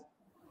आवाज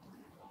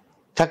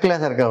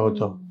थकल्यासारखा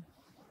होतो.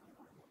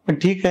 पण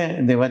ठीक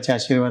आहे, देवाच्या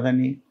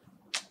आशीर्वादाने.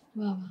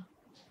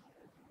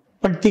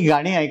 पण ती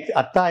गाणी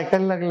आता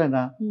ऐकायला लागलं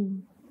ना,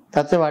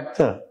 त्याचं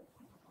वाटतं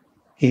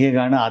की हे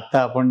गाणं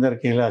आता आपण जर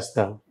केलं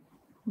असतं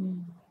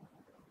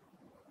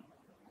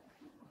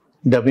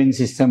डबिंग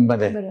सिस्टम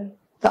मध्ये, तर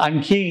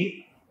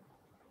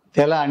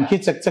त्याला आणखी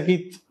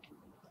चकचकीत.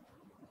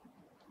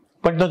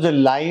 पण तो जो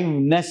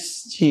लाईव्हनेस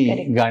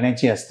जी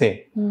गाण्याची असते,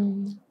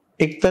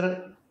 एकतर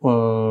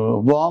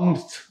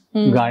वॉर्मथ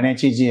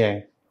गाण्याची जी आहे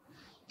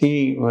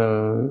ती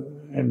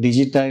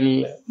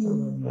डिजिटल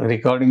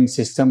रेकॉर्डिंग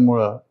सिस्टम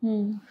मुळे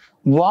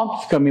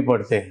वॉर्मथ कमी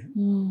पडते.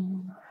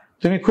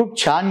 तुम्ही खूप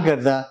छान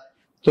करता,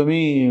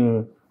 तुम्ही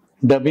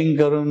डबिंग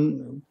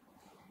करून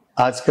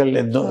आजकाल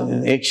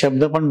एक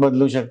शब्द पण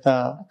बदलू शकता,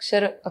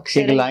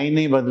 एक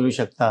लाईनही बदलू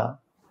शकता,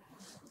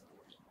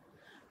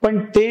 पण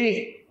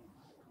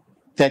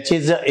त्याचे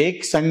जो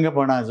एक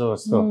संघपणा जो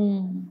असतो,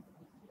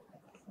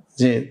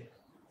 जे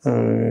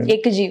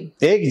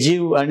एक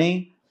जीव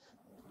आणि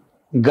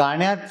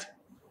गाण्यात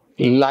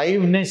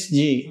लाईव्हनेस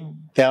जी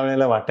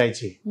त्यावेळेला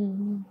वाटायची,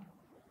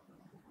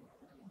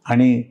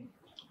 आणि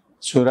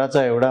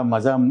सुराचा एवढा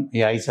मजा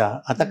यायचा.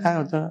 आता काय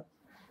होतं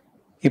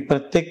की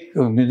प्रत्येक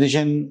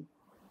म्युझिशियन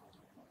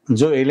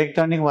जो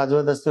इलेक्ट्रॉनिक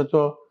वाजवत असतो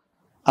तो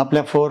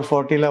आपल्या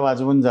 440ला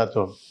वाजवून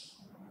जातो,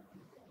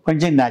 पण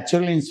जे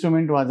नॅचरल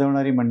इन्स्ट्रुमेंट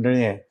वाजवणारी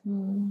मंडळी आहे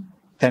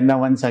त्यांना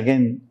वन्स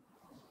अगेन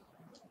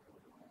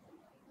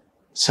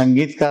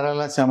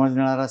संगीतकाराला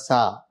समजणारा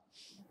सा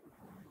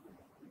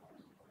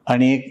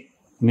आणि एक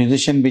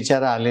म्युझिशियन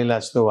बिचारा आलेला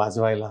असतो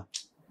वाजवायला,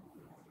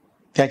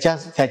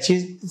 त्याची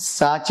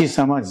साची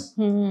समज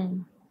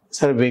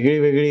सर वेगळी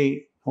वेगळी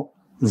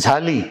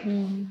झाली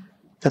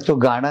तर तो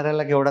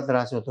गाणाऱ्याला केवढा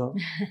त्रास होतो.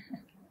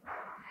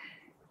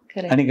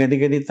 आणि कधी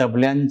कधी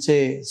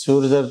तबल्यांचे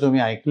सूर जर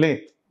तुम्ही ऐकलेत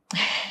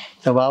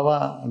तर बाबा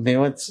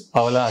देवच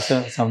पावला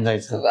असं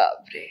समजायचं.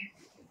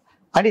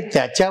 आणि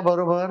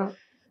त्याच्याबरोबर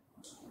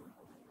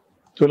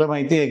तुला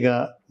माहिती आहे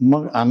का,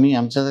 मग आम्ही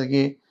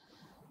आमच्यासारखी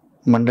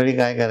मंडळी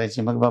काय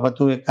करायची, मग बाबा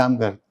तू एक काम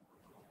कर,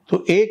 तू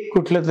एक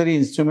कुठलं तरी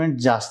इन्स्ट्रुमेंट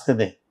जास्त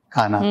दे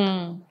कानात,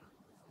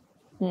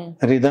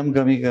 रिदम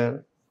कमी कर,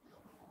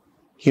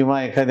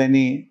 किंवा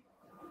एखाद्यानी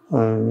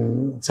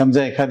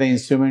समजा एखादं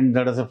इन्स्ट्रुमेंट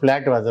जरासं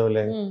फ्लॅट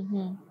वाजवलंय,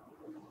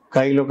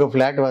 काही लोक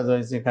फ्लॅट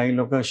वाजवायचे, काही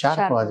लोक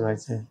शार्प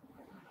वाजवायचे,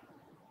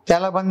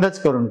 त्याला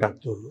बंदच करून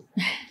टाकतो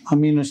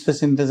आम्ही नुसतं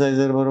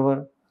सिंथेसायझर बरोबर.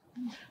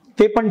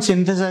 ते पण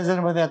सिंथेसायझर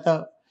मध्ये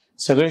आता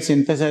सगळे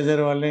सिंथेसायझर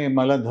वाले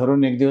मला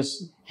धरून एक दिवस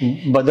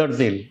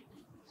बदलतील,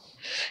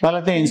 मला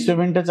ते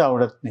इन्स्ट्रुमेंटच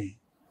आवडत नाही,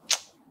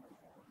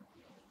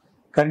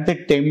 कारण ते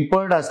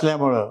टेम्पर्ड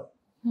असल्यामुळं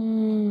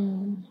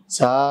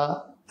सा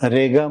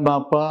रे ग मा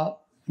पा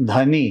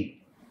धानी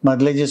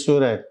मधले जे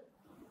सूर आहेत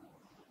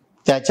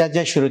त्याच्या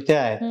ज्या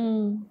श्रुत्या आहेत,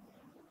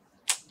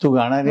 तू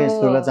गाणारी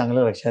आहेस तुला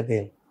चांगलं लक्षात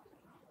येईल,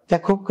 त्या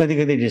खूप कधी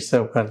कधी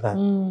डिस्टर्ब करतात.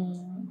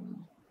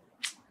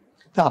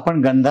 तर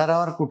आपण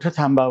गंधारावर कुठं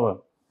थांबावं,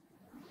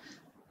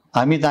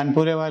 आम्ही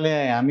तानपुरेवाले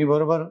आहे, आम्ही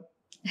बरोबर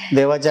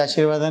देवाच्या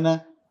आशीर्वादानं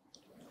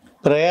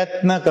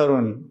प्रयत्न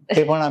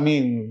करून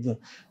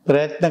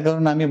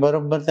आम्ही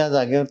बरोबर त्या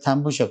जागेवर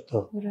थांबू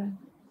शकतो.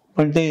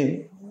 पण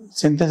ते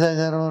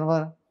सिंथेसायझर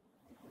बरोबर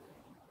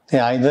ते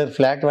आयदर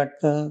फ्लॅट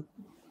वाटतं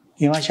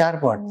किंवा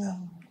शार्प वाटतं,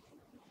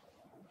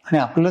 आणि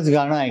आपलंच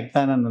गाणं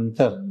ऐकताना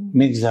नंतर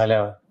मिक्स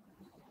झाल्यावर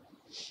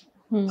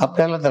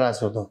आपल्याला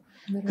त्रास होतो.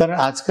 कारण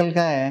आजकाल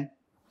काय आहे,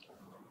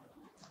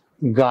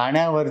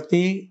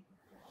 गाण्यावरती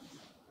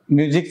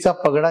म्युझिकचा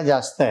पगडा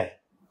जास्त आहे.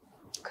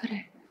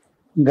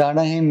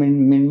 गाणं हे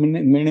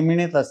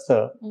मिणमिणीत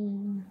असतं,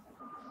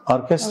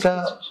 ऑर्केस्ट्रा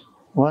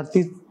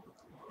वरती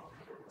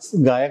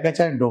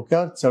गायकाच्या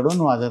डोक्यावर चढून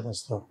वाजत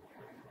असतो,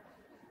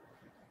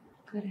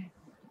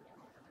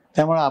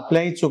 त्यामुळे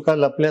आपल्याही चुका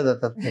लपल्या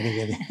जातात कधी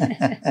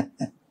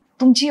कधी.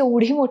 तुमची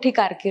एवढी मोठी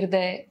कारकीर्द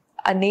आहे,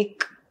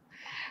 अनेक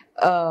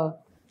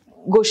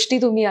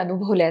गोष्टी तुम्ही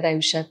अनुभवल्यात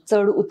आयुष्यात,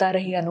 चढ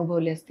उतारही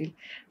अनुभवले असतील,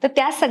 तर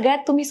त्या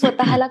सगळ्यात तुम्ही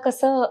स्वतःला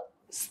कसं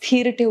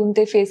स्थिर ठेवून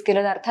ते फेस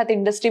केलं? अर्थात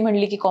इंडस्ट्री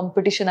म्हणली की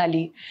कॉम्पिटिशन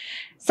आली,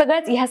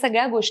 सगळ्याच ह्या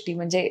सगळ्या गोष्टी,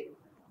 म्हणजे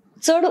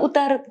चढ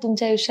उतार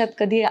तुमच्या आयुष्यात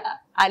कधी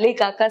आले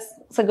का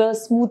सगळं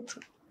स्मूथ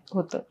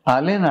होतं?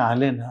 आले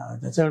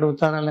ना चढ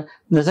उतार आला.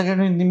 जसं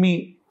की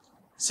मी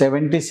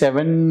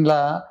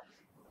 77ला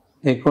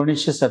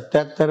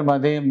 1977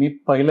 मध्ये मी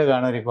पहिलं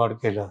गाणं रेकॉर्ड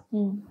केलं,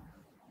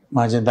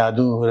 माझे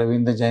दादू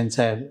रवींद्र जैन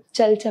साहेब,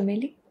 चल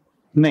चमेली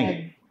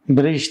नाही,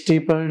 बृष्टी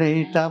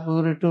पडे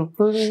टापूर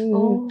टुपूर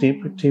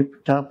टिप टिप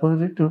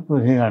टापूर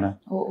टुपूर, हे गाणं.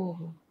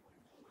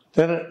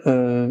 तर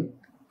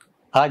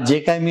आज जे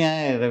काय मी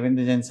आहे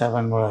रवींद्र जैन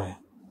साहेबांमुळे आहे.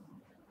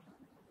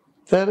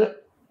 तर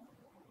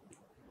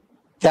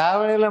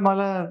त्यावेळेला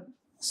मला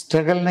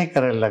स्ट्रगल नाही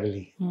करायला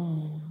लागली,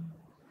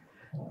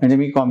 म्हणजे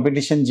मी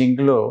कॉम्पिटिशन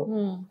जिंकलो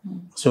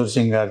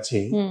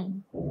सूरसिंगारची,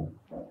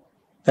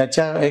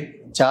 त्याच्या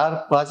एक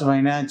 4-5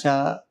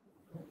 महिन्याच्या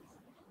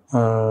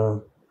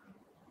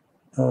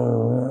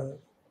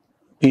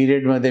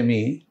पिरियडमध्ये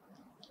मी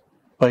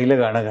पहिलं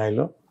गाणं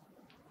गायलो.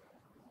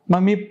 मग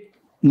मी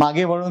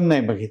मागे वळून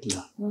नाही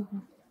बघितलं.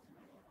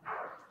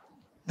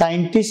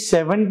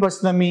 97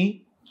 पासून मी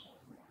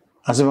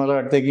असं मला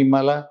वाटतं की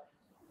मला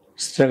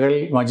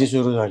स्ट्रगल माझी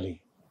सुरू झाली.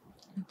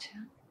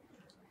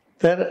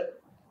 तर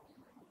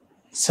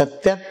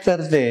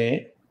 77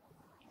 ते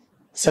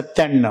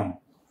 97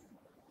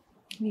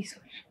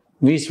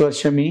 20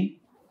 वर्ष मी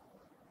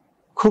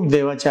खूप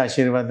देवाच्या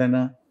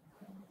आशीर्वादानं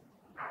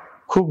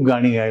खूप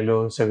गाणी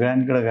गायलो,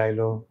 सगळ्यांकडे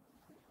गायलो.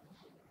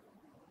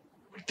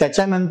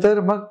 त्याच्यानंतर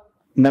मग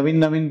नवीन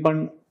नवीन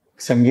पण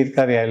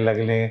संगीतकार यायला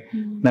लागले,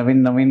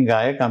 नवीन नवीन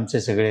गायक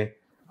आमचे सगळे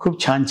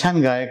खूप छान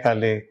छान गायक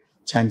आले,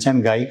 छान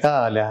छान गायिका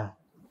आल्या.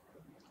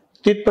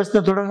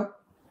 तिथपासून थोडं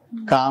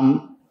काम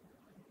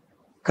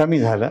कमी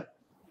झालं,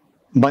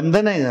 बंद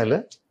नाही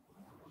झालं,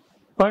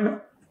 पण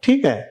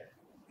ठीक आहे,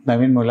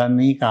 नवीन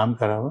मुलांनी काम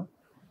करावं.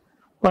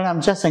 पण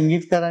आमच्या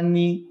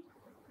संगीतकारांनी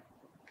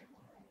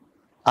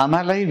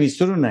आम्हालाही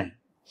विसरू नये.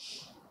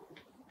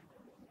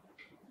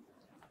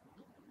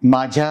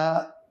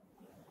 माझ्या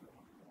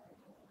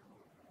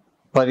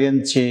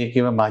पर्यंतचे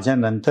किंवा माझ्या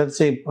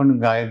नंतरचे पण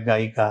गायक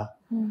गायिका,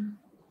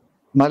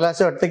 मला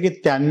असं वाटतं की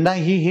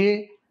त्यांनाही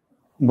हे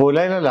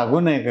बोलायला लागू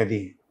नये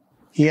कधी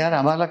की यार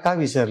आम्हाला का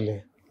विसरले,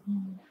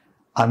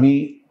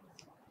 आम्ही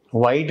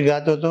वाईट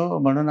गात होतो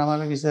म्हणून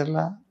आम्हाला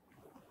विसरला.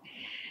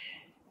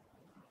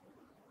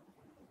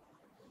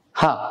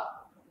 हा,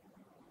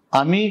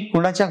 आम्ही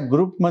कुणाच्या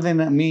ग्रुपमध्ये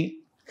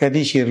मी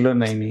कधी शिरलो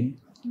नाही मी,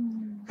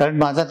 कारण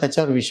माझा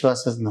त्याच्यावर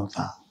विश्वासच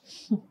नव्हता.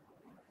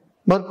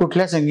 बरं,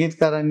 कुठल्या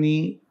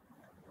संगीतकारांनी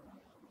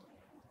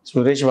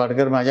सुरेश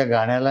वाडकर माझ्या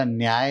गाण्याला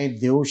न्याय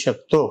देऊ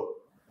शकतो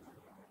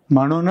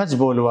म्हणूनच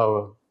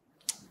बोलवावं,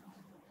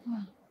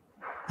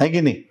 है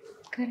की नाही?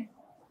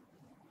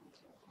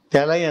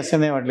 त्यालाही असं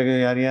नाही वाटलं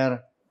की यार यार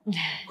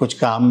कुछ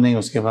काम नहीं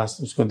उसके पास,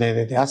 उसको दे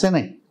देते, असं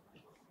नाही.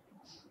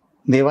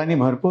 देवाने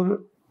भरपूर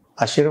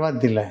आशीर्वाद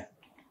दिलाय.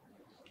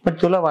 पण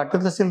तुला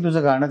वाटत असेल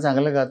तुझं गाणं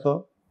चांगलं गातो,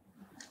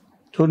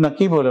 तू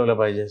नक्की बोलवलं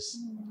पाहिजेस.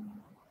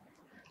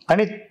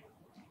 आणि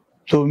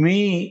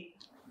तुम्ही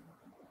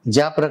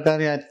ज्या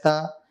प्रकारे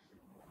आता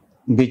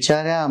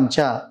बिचाऱ्या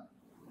आमच्या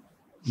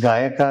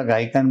गायका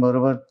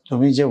गायिकांबरोबर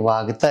तुम्ही जे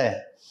वागताय,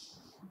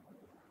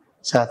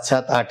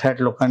 7-7,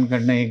 8-8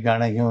 लोकांकडनं एक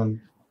गाणं घेऊन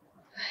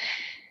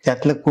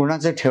त्यातलं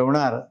कुणाचं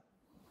ठेवणार,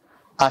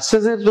 असं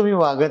जर तुम्ही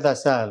वागत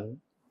असाल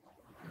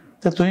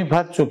तर तुम्ही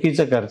फार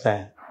चुकीचं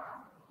करताय.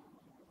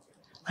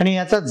 आणि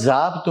याचा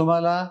जाब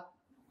तुम्हाला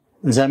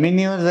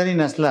जमिनीवर जरी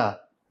नसला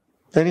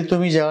तरी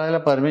तुम्ही ज्यावेळेला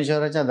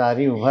परमेश्वराच्या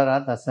दारी उभा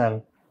राहत असाल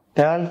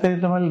त्यावेळेला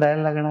तरी तुम्हाला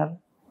द्यायला लागणार.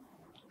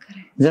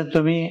 जर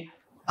तुम्ही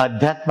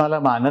अध्यात्माला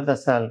मानत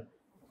असाल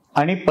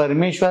आणि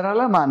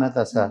परमेश्वराला मानत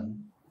असाल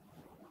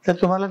तर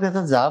तुम्हाला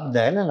त्याचा जाब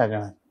द्यायला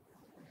लागणार.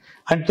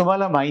 आणि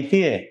तुम्हाला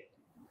माहिती आहे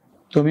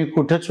तुम्ही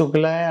कुठं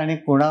चुकलाय आणि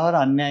कुणावर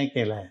अन्याय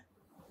केलाय,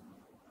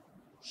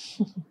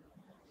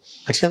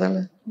 लक्षात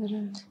आलं?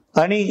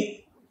 आणि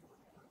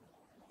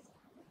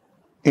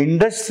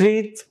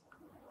इंडस्ट्रीत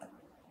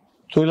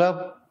तुला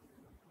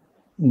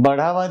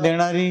बढावा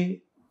देणारी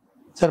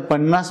जर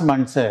 50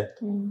 माणसं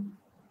आहेत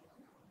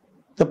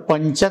तर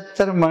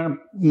 75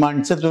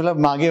 माणसं तुला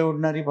मागे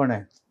ओढणारी पण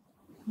आहेत,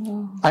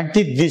 आणि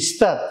ती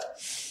दिसतात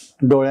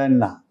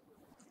डोळ्यांना.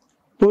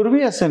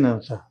 पूर्वी असं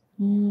नव्हतं.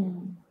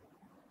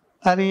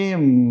 अरे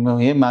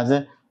हे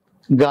माझं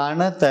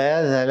गाणं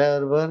तयार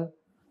झाल्याबरोबर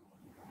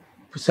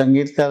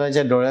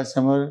संगीतकाराच्या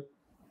डोळ्यासमोर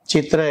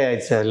चित्र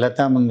यायचं.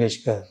 लता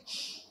मंगेशकर,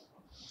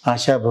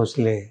 आशा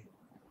भोसले,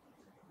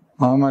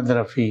 मोहम्मद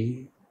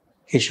रफी,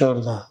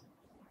 किशोरदा,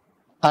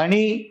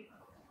 आणि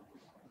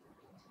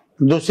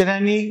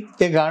दुसऱ्यांनी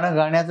ते गाणं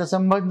गाण्याचा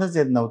संबंधच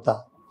येत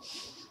नव्हता,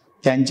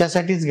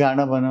 त्यांच्यासाठीच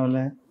गाणं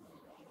बनवलंय.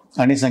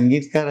 आणि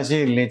संगीतकार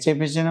असे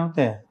लेचेपेचे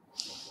नव्हते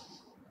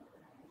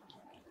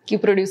की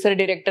प्रोड्युसर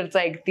डिरेक्टरचं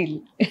ऐकतील.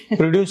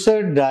 प्रोड्युसर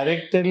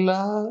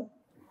डायरेक्टरला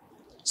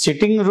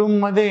सिटिंग रूम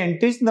मध्ये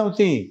एंट्रीच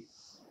नव्हती.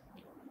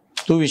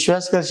 तू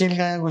विश्वास करशील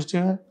का या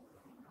गोष्टीवर?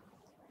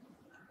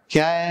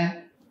 क्या आहे,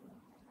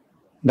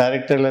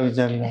 डायरेक्टरला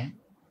विचारलं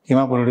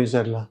किंवा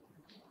प्रोड्युसरला,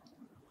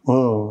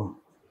 हो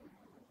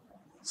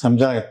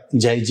समझा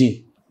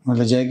जयजी,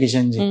 मतलब जय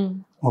किशन जी,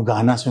 वो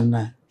गाना सुनना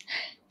है.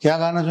 क्या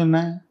गाना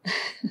सुनना है?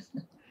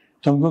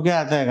 तुमको क्या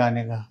आता है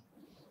गाने का?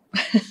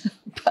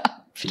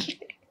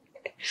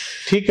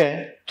 ठीक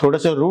आहे,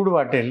 थोडस रूढ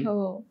वाटेल,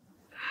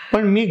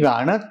 पण मी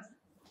गाणं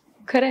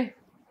खरंय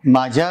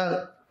माझ्या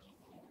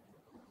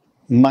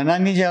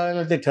मनाने ज्या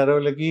वेळेला ते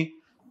ठरवलं की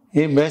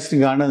हे बेस्ट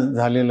गाणं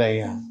झालेलं आहे,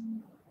 या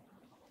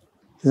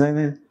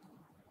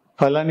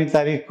फलानी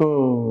तारीख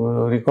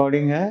को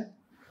रिकॉर्डिंग है,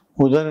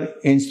 उधर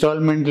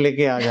इंस्टॉलमेंट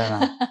लेके आ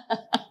जाना.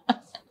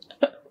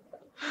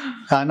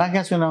 गाना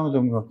क्या सुनाऊ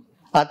तुमको.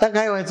 आता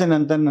काय व्हायचं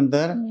नंतर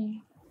नंतर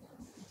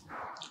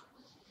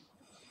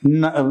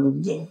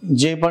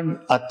जे पण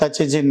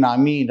आताचे जे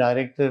नामी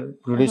डायरेक्टर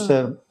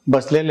प्रोड्युसर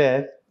बसलेले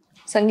आहेत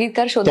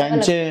संगीतकार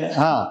त्यांचे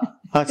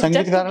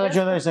संगीतकाराला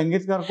शोधा,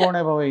 संगीतकार कोण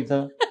आहे बाबा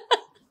इथं.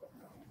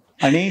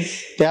 आणि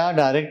त्या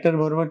डायरेक्टर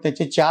बरोबर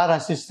त्याचे 4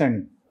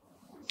 असिस्टंट.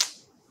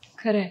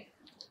 खरंय.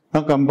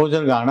 मग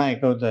कंपोजर गाणं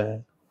ऐकवतोय,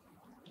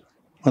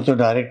 मग तो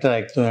डायरेक्टर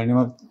ऐकतोय आणि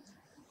मग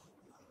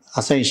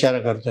असा इशारा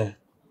करतोय,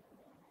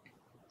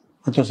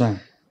 मग तो सांग.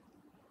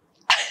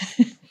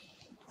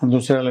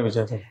 दुसऱ्याला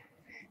विचारतो,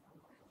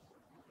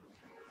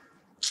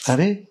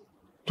 अरे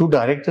तू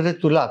डायरेक्टर आहे,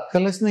 तुला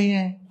अक्कलच नाही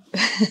आहे.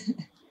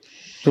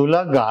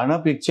 तुला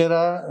गाणं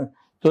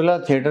तुला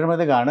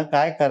थिएटरमध्ये गाणं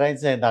काय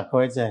करायचं आहे,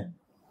 दाखवायचं आहे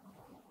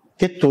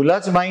ते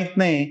तुलाच माहित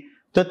नाही,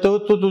 तर तू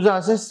तुझा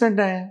असिस्टंट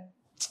आहे.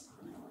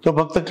 तो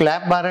फक्त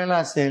क्लॅप मारायला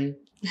असेल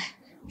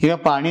किंवा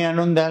पाणी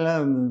आणून द्यायला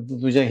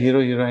तुझ्या हिरो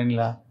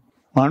हिरोईनला,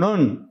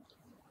 म्हणून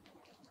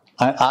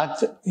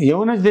आज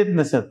येऊनच देत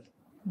नसत.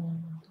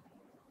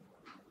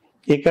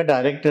 एका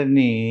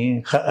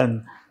डायरेक्टरनी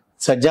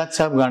सज्जाद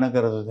साहेब गाणं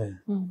करत होते.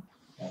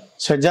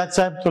 सज्जाद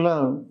साहेब तुला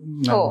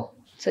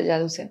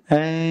सज्जाद हुसेन,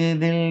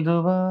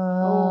 दिलरुबा,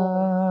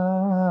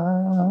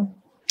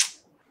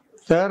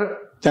 तर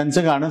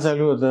त्यांचं गाणं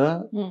चालू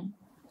होतं.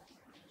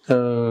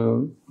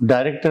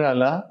 डायरेक्टर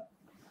आला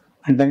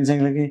आणि त्यांनी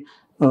सांगितलं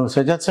की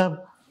सज्जाद साहब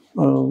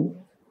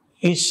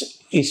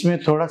इसमें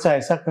थोड़ा सा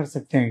ऐसा कर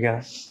सकते हैं क्या.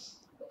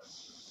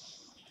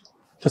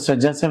 तो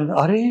सज्जाद साहब,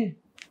 अरे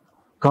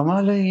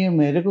कमाल है, ये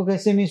मेरे को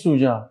कैसे नहीं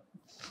सूझा.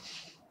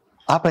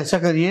 आप ऐसा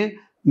करिए,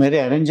 मेरे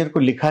अरेंजर को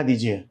लिखा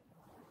दीजिए,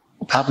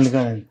 आप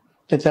लिखा.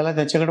 तर त्याला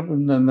त्याच्याकडे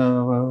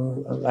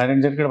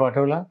अरेंजरकडे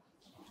पाठवला.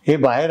 हे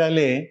बाहेर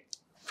आले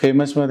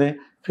फेमसमध्ये,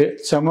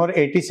 समोर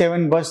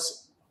 87 बस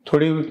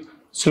थोडी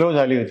स्लो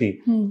झाली होती,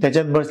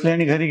 त्याच्यात बसले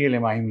आणि घरी गेले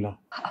माहीमला.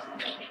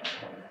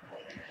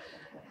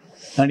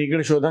 आणि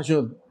इकडे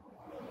शोधाशोध.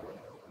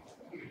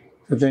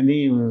 तर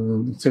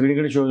त्यांनी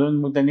सगळीकडे शोधून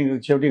मग त्यांनी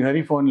शेवटी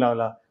घरी फोन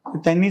लावला,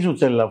 त्यांनीच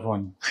उचलला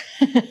फोन.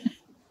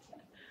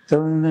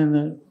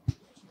 तर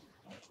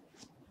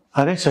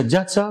अरे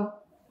सज्जाद साहब,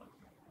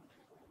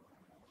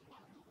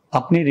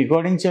 अपनी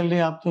रिकॉर्डिंग चल रही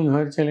है, आप तो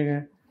घर चले गए.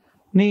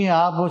 नहीं,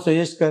 आप वो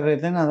सजेस्ट कर रहे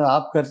थे ना,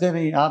 आप करते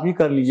रहिए, आप ही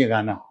कर लीजिए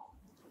गाना.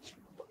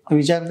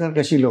 विचार कर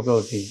कशी लोक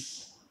होती.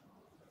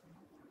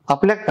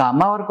 आपल्या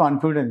कामावर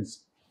कॉन्फिडन्स,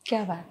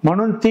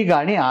 म्हणून ती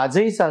गाणी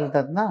आजही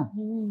चालतात ना,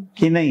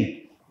 की नाही.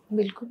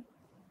 बिलकुल.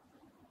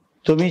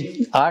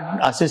 तुम्ही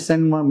 8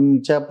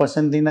 असिस्टंटच्या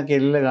पसंतीनं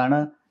केलेलं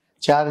गाणं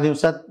 4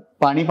 दिवसात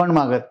पाणी पण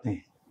मागत नाही,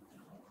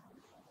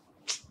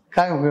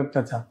 काय उपयोग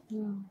त्याचा.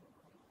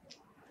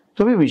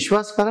 तुम्ही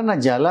विश्वास करा ना,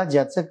 ज्याला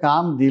ज्याचं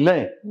काम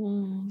दिलंय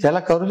त्याला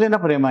करू दे ना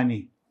प्रेमाने.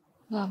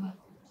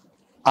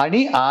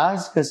 आणि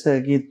आज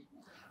कसं की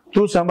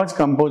तू समज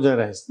कंपोजर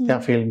आहेस त्या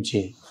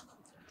फिल्मची,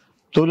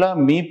 तुला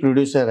मी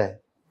प्रोड्युसर आहे,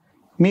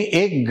 मी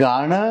एक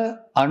गाणं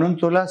आणून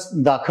तुला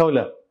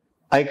दाखवलं,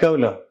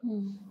 ऐकवलं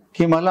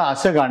की मला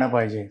असं गाणं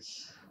पाहिजे.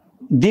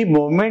 दी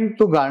मोमेंट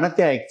तू गाणं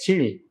ते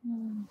ऐकशील,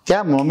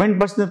 त्या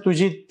मोमेंट पासून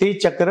तुझी ती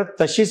चक्र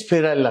तशीच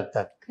फिरायला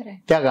लागतात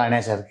त्या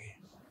गाण्यासारखी.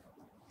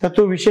 तर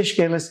तू विशेष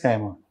केलंस काय.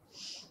 मग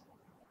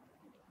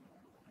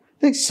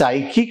ते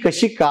सायकी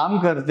कशी काम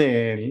करते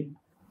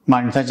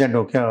माणसाच्या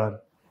डोक्यावर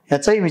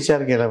याचाही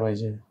विचार केला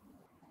पाहिजे.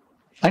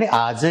 आणि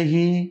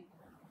आजही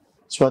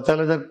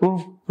स्वतःला जर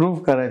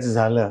प्रूफ करायचं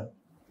झालं,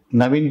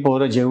 नवीन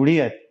पोरं जेवढी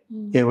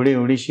आहेत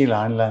एवढीशी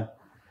लहान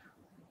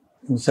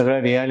लहान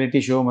सगळ्या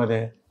रियालिटी शो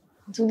मध्ये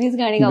जुनीच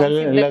गाणी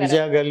लग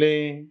जा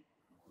गले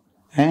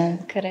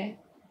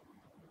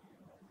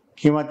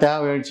किंवा त्या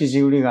वेळची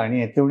जेवढी गाणी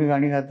आहेत तेवढी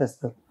गाणी गात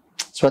असतात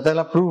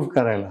स्वतःला प्रूव्ह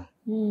करायला.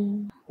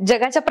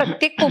 जगाच्या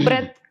प्रत्येक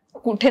कोपऱ्यात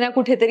कुठे ना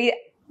कुठेतरी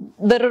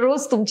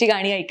दररोज तुमची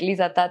गाणी ऐकली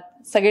जातात,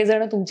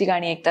 सगळेजण तुमची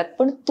गाणी ऐकतात,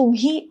 पण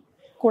तुम्ही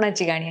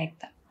कोणाची गाणी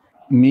ऐकता?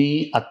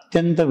 मी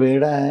अत्यंत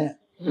वेडा आहे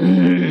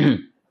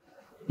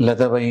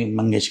लताबाई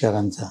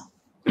मंगेशकरांचा,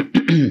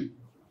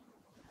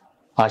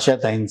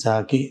 आशाताईंचा,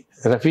 की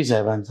रफी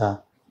साहेबांचा,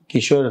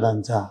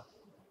 किशोरदांचा.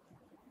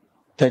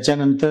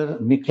 त्याच्यानंतर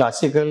मी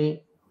क्लासिकल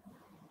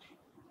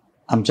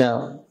आमच्या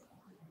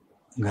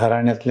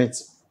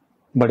घराण्यातलेच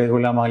बडे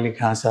गुलाम अली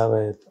खान साहेब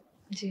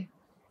आहेत,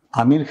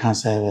 आमिर खान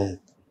साहेब आहेत.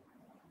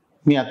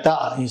 मी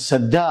आता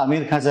सध्या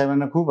आमिर खान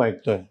साहेबांना खूप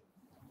ऐकतोय.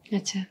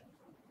 अच्छा.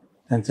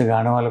 त्यांचं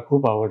गाणं मला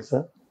खूप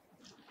आवडतं.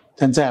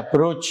 त्यांचा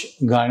अप्रोच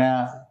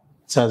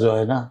गाण्याचा जो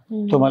आहे ना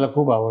तो मला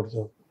खूप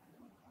आवडतो.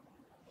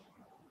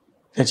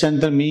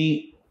 त्याच्यानंतर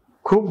मी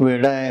खूप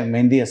वेडा आहे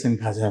मेहंदी हसन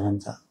खान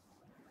साहेबांचा.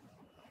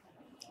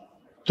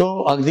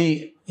 तो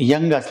अगदी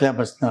यंग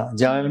असल्यापासून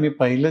ज्यावेळेला मी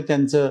पहिलं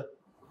त्यांचं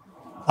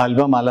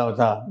अल्बम आला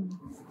होता,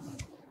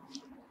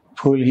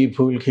 फूल ही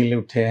फूल खिले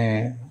उठे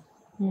हैं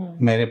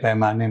मेरे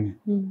पैमाने में,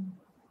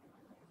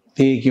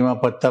 ते किंवा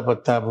पत्ता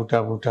पत्ता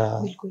बूटा बूटा,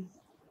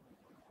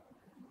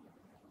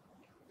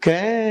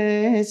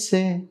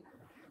 कैसे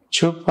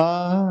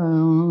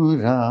छुपाऊं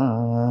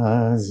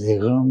राज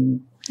गम,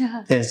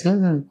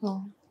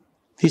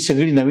 ती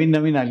सगळी नवीन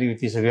नवीन आली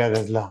होती सगळ्या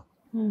गजला.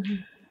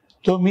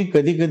 तो मी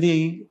कधी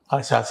कधी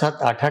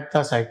 7-7, 8-8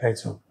 तास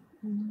ऐकायचो.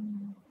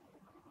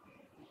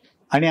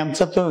 आणि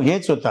आमचा तो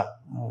हेच होता,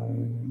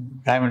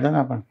 काय म्हणतो ना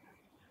आपण,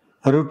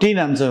 रुटीन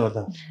आमचं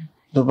होतं.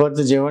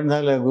 दुपारचं जेवण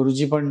झालं,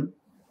 गुरुजी पण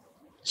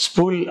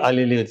स्पूल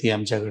आलेली होती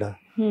आमच्याकडं.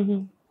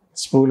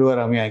 स्पूलवर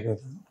आम्ही ऐकत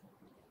होतो.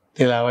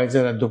 ते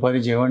लावायचं,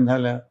 दुपारी जेवण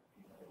झालं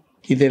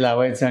की ते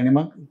लावायचं आणि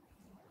मग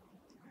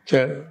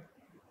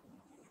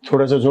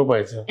थोडंसं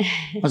झोपायचं,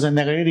 मग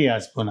संध्याकाळी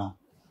रियाज पुन्हा.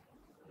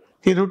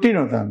 ती रुटीन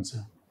होतं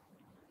आमचं.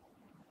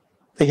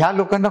 तर ह्या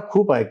लोकांना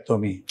खूप ऐकतो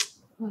मी.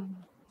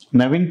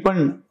 नवीन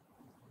पण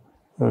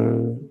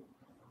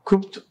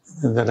खूप.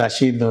 आता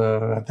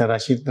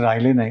राशीद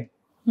राहिले नाही.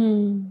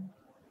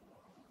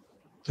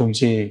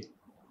 तुमची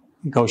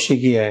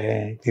कौशिकी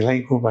आहे,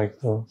 तिलाही खूप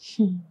ऐकतो.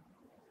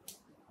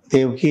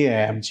 देवकी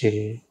आहे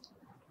आमची,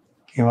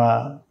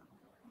 किंवा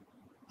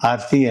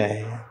आरती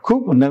आहे.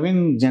 खूप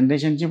नवीन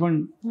जनरेशनची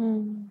पण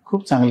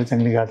खूप चांगली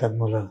चांगली गातात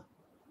मुलं.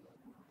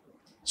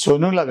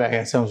 सोनूला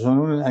काय,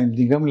 सोनू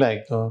निगमला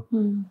ऐकतो,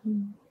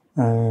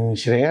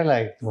 श्रेयाला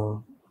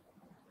ऐकतो.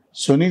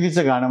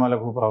 सुनिधीचं गाणं मला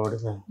खूप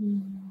आवडतं.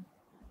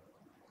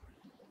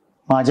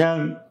 माझ्या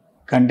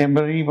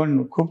कंटेम्पररी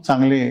पण खूप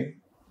चांगले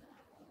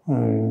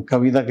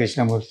कविता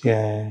कृष्णमूर्ती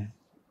आहे.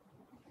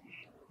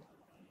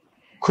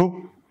 खूप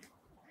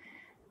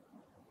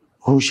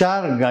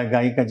हुशार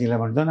गायिका जिला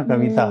म्हणतो ना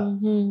कविता.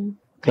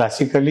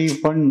 क्लासिकली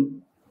पण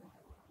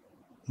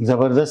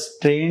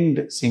जबरदस्त ट्रेंड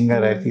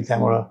सिंगर आहे ती,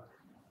 त्यामुळं.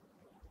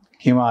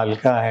 किंवा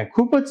अलका आहे.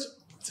 खूपच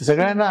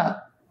सगळ्यांना,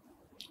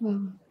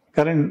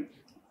 कारण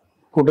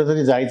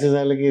कुठंतरी जायचं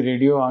झालं की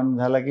रेडिओ ऑन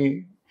झाला की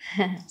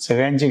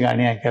सगळ्यांची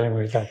गाणी ऐकायला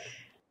मिळतात.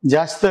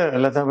 जास्त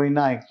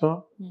लताबाईंना ऐकतो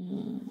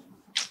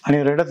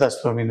आणि रडत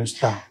असतो मी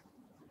नुसता.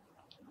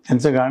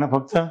 त्यांचं गाणं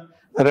फक्त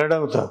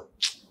रडवतं.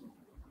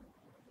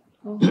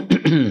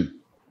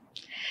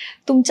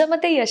 तुमच्या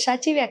मते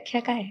यशाची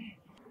व्याख्या काय आहे?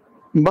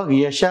 बघ,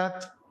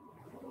 यशात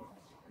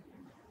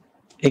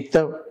एक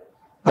तर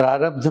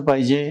प्रारब्ध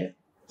पाहिजे,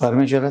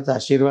 परमेश्वराचा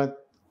आशीर्वाद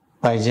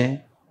पाहिजे,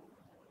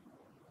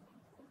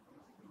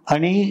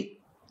 आणि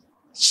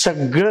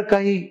सगळं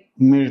काही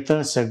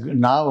मिळतं,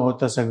 नाव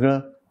होतं सगळं.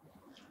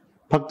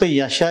 फक्त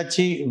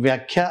यशाची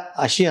व्याख्या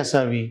अशी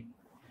असावी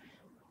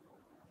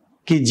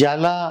की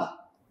ज्याला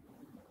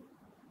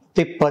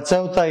ते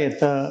पचवता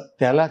येतं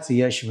त्यालाच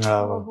यश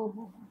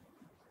मिळावं.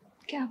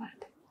 क्या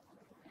बात.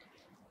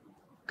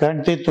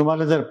 कारण ते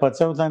तुम्हाला जर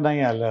पचवता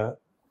नाही आलं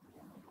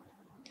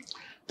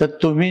तर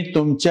तुम्ही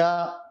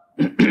तुमच्या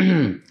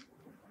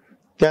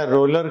त्या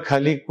रोलर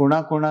खाली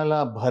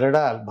कुणाकुणाला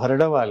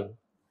भरडवाल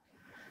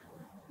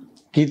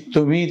की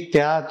तुम्ही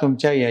त्या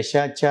तुमच्या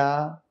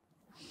यशाच्या,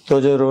 तो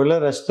जो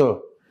रोलर असतो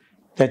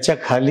त्याच्या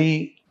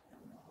खाली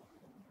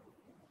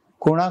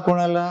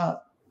कुणाकुणाला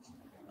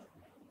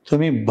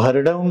तुम्ही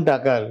भरडवून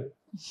टाकाल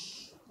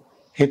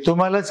हे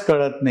तुम्हालाच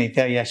कळत नाही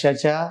त्या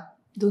यशाच्या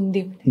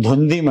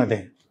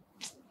धुंदीमध्ये.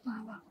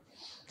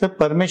 तर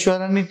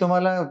परमेश्वरांनी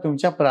तुम्हाला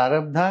तुमच्या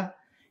प्रारब्धात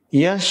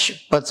यश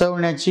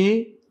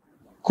पचवण्याची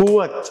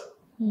कुवत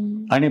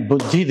आणि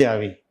बुद्धी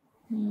द्यावी,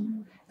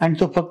 आणि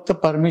तो फक्त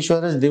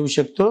परमेश्वरच देऊ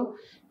शकतो.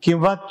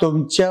 किंवा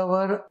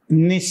तुमच्यावर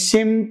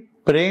निस्सीम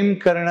प्रेम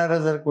करणारा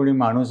जर कोणी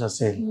माणूस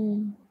असेल,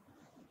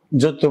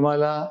 जो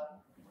तुम्हाला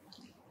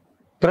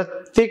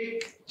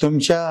प्रत्येक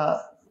तुमच्या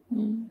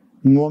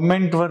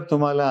मोमेंटवर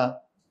तुम्हाला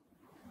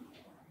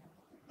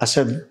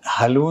असं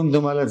हलवून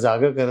तुम्हाला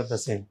जागं करत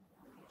असेल,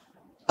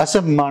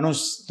 असं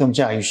माणूस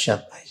तुमच्या आयुष्यात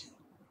पाहिजे.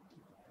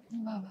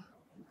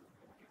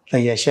 तर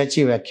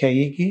यशाची व्याख्या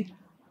ही की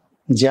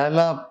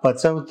ज्याला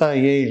पचवता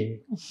येईल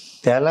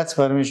त्यालाच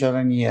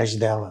परमेश्वरांनी यश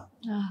द्यावं.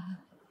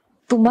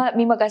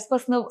 मी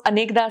मगासपासून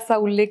अनेकदा असा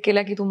उल्लेख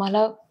केला की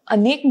तुम्हाला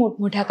अनेक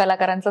मोठमोठ्या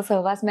कलाकारांचा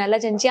सहवास मिळाला,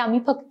 ज्यांची आम्ही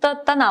फक्त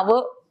आता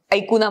नावं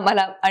ऐकून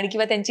आम्हाला आणि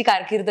किंवा त्यांची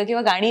कारकीर्द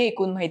किंवा गाणी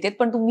ऐकून माहिती आहेत,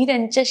 पण तुम्ही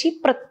त्यांच्याशी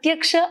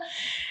प्रत्यक्ष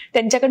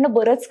त्यांच्याकडनं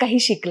बरंच काही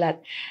शिकलात.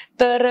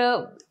 तर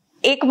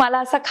एक मला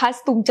असा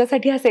खास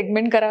तुमच्यासाठी हा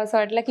सेगमेंट करावा असं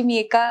वाटला की मी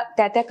एका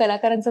त्या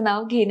कलाकारांचं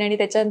नाव घेईन आणि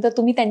त्याच्यानंतर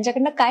तुम्ही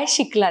त्यांच्याकडनं काय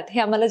शिकलात हे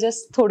आम्हाला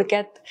जस्ट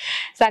थोडक्यात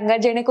सांगा,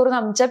 जेणेकरून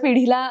आमच्या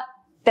पिढीला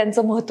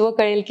त्यांचं महत्व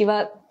कळेल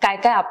किंवा काय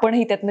काय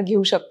आपणही त्यातनं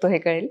घेऊ शकतो हे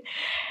कळेल.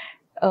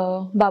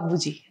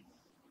 बाबूजी.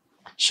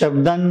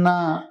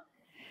 शब्दांना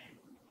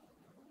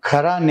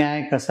खरा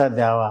न्याय कसा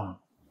द्यावा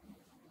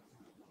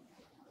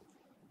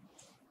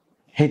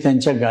हे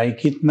त्यांच्या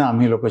गायकीतनं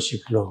आम्ही लोक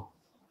शिकलो.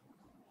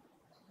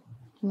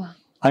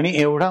 आणि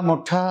एवढा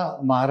मोठा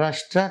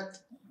महाराष्ट्रात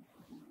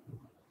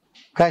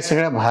काय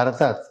सगळ्या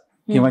भारतात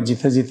किंवा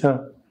जिथं जिथं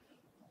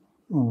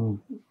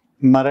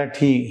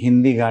मराठी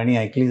हिंदी गाणी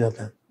ऐकली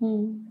जातात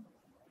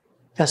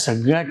त्या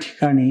सगळ्या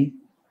ठिकाणी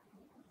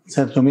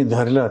जर तुम्ही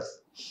धरलं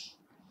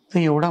तर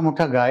एवढा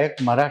मोठा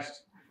गायक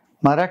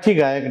मराठी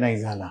गायक नाही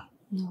झाला.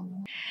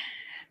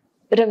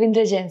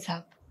 रवींद्र जैन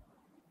साहेब.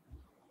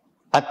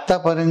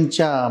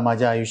 आत्तापर्यंतच्या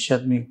माझ्या आयुष्यात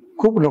मी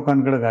खूप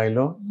लोकांकडे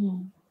गायलो.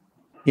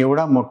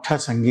 एवढा मोठा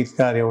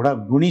संगीतकार, एवढा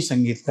गुणी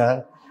संगीतकार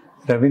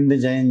रवींद्र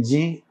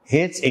जैनजी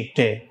हेच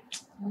एकटे.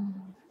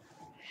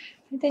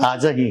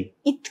 आजही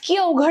इतकी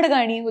अवघड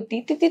गाणी होती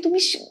ती तुम्ही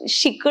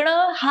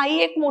शिकणं हाही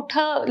एक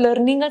मोठा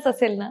लर्निंगच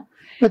असेल ना.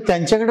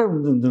 त्यांच्याकडे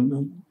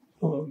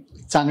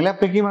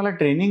चांगल्यापैकी मला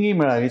ट्रेनिंगही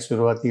मिळाली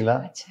सुरुवातीला.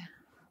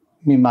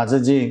 मी माझं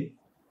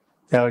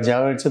ज्या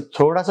वेळेचा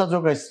थोडासा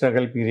जो काही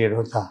स्ट्रगल पिरियड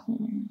होता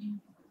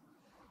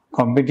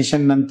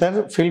कॉम्पिटिशन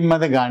नंतर फिल्म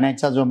मध्ये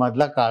गाण्याचा जो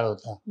मधला काळ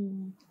होता,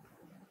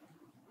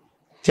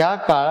 त्या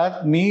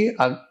काळात मी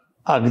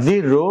अगदी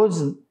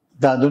रोज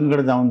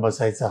दादूंकडे जाऊन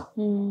बसायचा,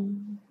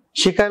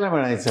 शिकायला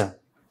मिळायचं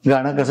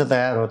गाणं कसं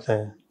तयार होत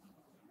आहे,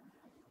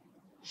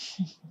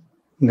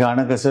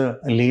 गाणं कसं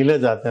लिहिलं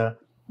जातं,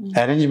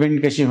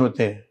 अरेंजमेंट कशी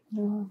होते.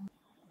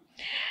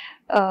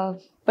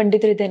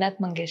 पंडित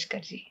हृदयनाथ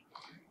मंगेशकरजी,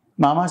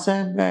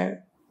 मामासाहेब काय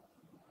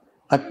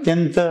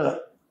अत्यंत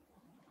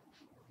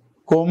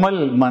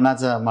कोमल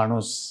मनाचा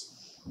माणूस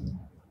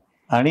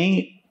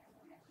आणि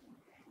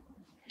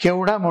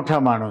केवढा मोठा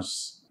माणूस.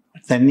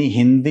 त्यांनी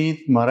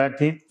हिंदीत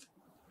मराठीत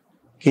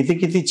किती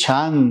किती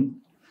छान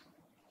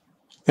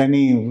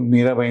त्यांनी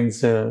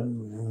मीराबाईंचं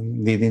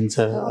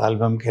दीदींचं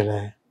अल्बम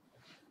केलंय,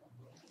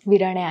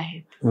 विराण्या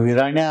आहेत,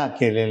 विराण्या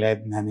केलेल्या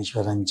आहेत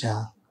ज्ञानेश्वरांच्या.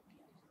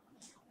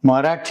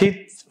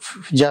 मराठीत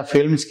ज्या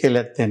फिल्म्स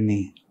केल्यात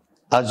त्यांनी,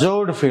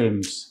 अजोड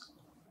फिल्म्स,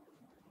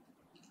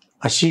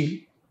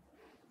 अशी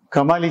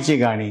कमालीची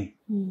गाणी,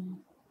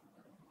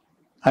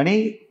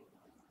 आणि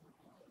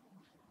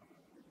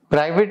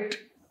प्रायव्हेट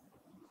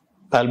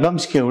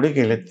अल्बम्स केवढे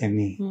केलेत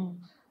त्यांनी,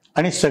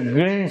 आणि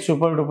सगळे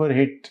सुपर डुपर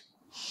हिट.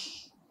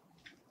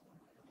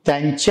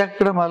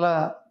 त्यांच्याकडं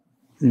मला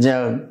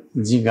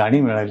जी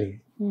गाणी मिळाली,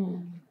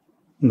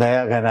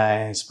 दया घना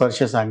आहे,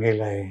 स्पर्श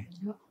सांगेल आहे,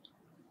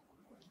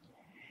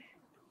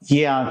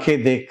 ये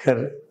आंखें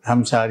देखकर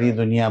हम सारी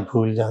दुनिया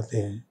भूल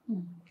जाते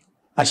हैं,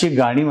 अशी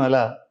गाणी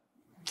मला,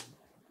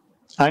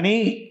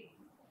 आणि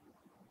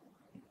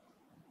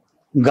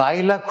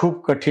गायला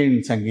खूप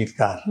कठीण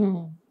संगीतकार,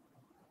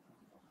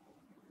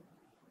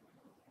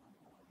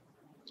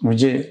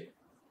 म्हणजे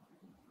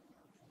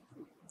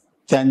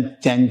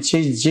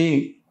त्यांची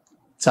जी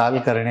चाल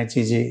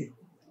करण्याची जी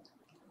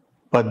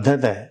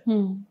पद्धत आहे,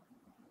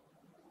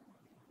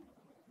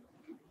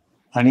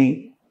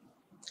 आणि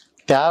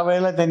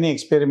त्यावेळेला त्यांनी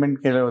एक्सपेरिमेंट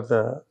केलं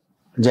होतं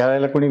ज्या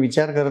वेळेला कोणी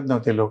विचार करत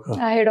नव्हते लोक.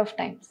 Ahead of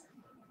time.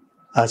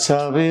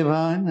 असा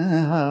विभान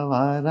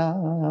हवारा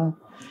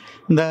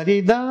दारी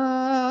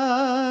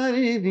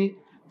दारी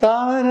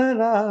तारी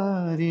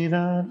रा री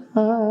रा.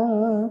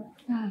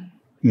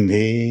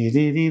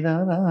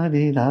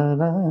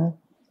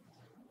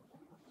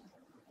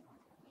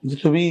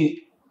 तुम्ही,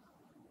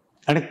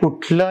 आणि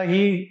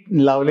कुठलाही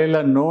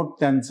लावलेला नोट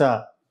त्यांचा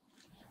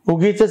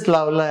उगीच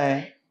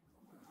लावलाय,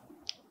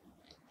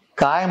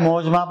 काय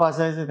मोजमाप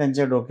असायचं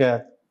त्यांच्या डोक्यात.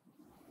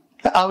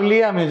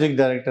 अवलिया म्युझिक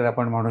डायरेक्टर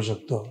आपण म्हणू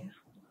शकतो.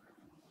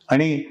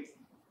 आणि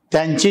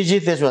त्यांची जी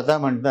ते स्वतः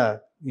म्हणतात,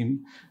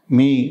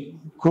 मी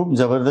खूप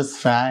जबरदस्त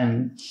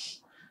फॅन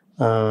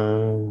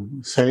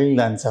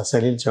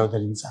सलील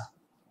चौधरींचा.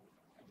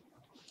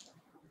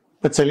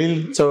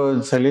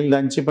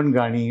 सलीलदांची पण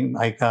गाणी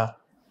ऐका.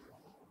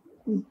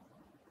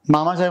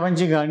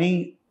 मामासाहेबांची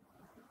गाणी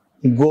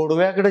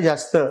गोडव्याकडे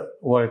जास्त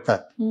वळतात.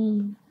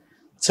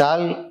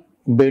 चाल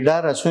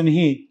बेडार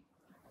असूनही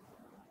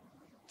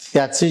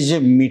त्याची जे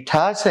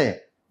मिठास आहे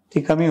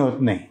ती कमी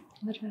होत नाही.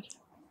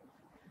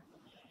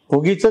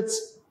 उगीच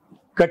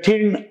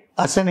कठीण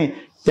असं नाही.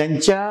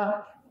 त्यांच्या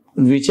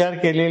विचार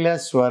केलेल्या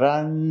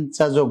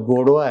स्वरांचा जो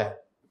गोडवा आहे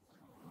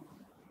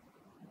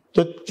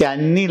तो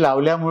त्यांनी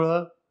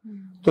लावल्यामुळं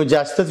तो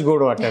जास्तच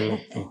गोड वाटायला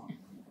लागतो.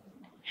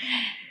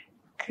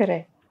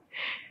 खरंय.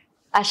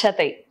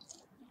 आशाताई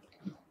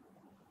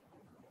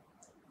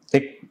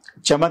एक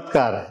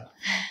चमत्कार आहे.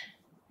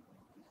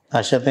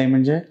 आशाताई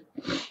म्हणजे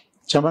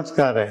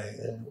चमत्कार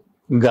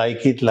आहे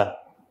गायकीतला.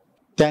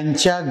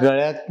 त्यांच्या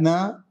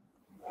गळ्यातनं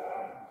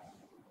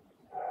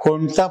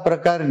कोणता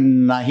प्रकार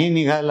नाही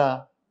निघाला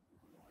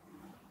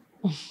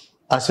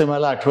असं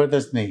मला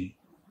आठवतच नाही.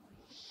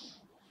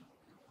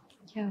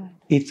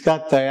 इतका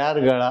तयार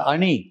गळा.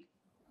 आणि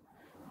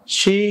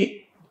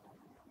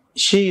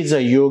शी इज अ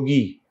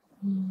योगी.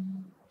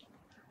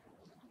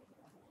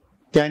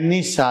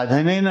 त्यांनी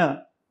साधनेनं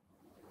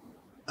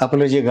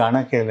आपलं जे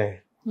गाणं केलंय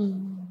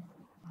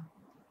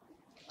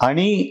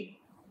आणि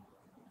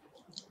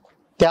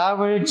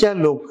त्यावेळच्या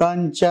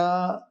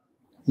लोकांच्या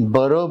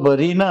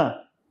बरोबरीनं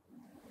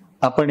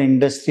आपण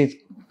इंडस्ट्रीत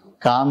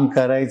काम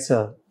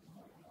करायचं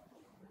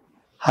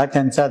हा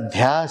त्यांचा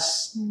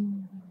ध्यास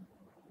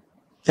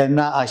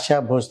त्यांना आशा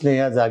भोसले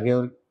या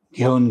जागेवर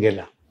घेऊन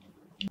गेला.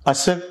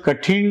 असं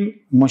कठीण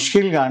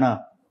मुश्किल गाणं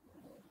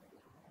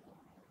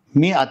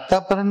मी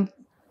आतापर्यंत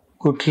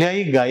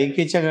कुठल्याही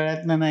गायिकेच्या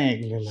गळ्यातनं नाही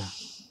ऐकलेलं.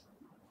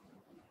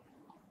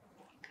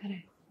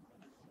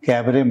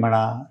 कॅबरे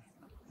म्हणा,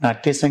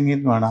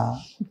 नाट्यसंगीत म्हणा,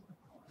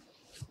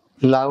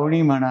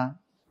 लावणी म्हणा,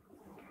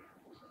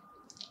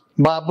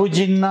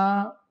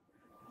 बाबूजींना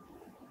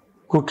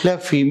कुठल्या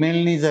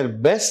फिमेलनी जर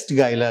बेस्ट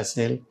गायला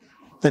असेल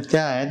तर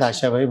त्या आहेत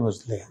आशाबाई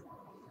भोसले.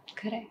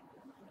 खरंय.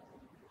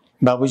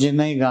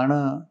 बाबूजींनाही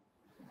गाणं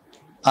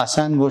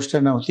आसान गोष्ट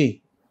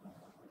नव्हती.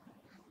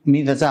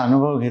 मी त्याचा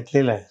अनुभव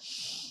घेतलेला आहे.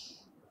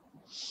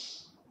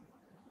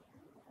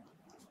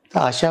 तर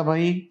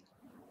आशाबाई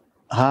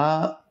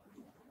हा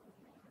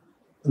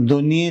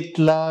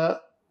दुनियेतला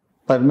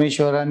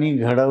परमेश्वरांनी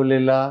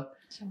घडवलेला,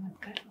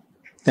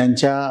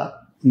 त्यांच्या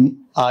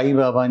आई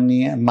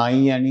बाबांनी,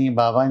 माई आणि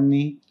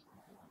बाबांनी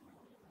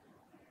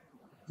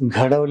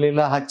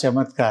घडवलेला हा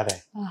चमत्कार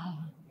आहे.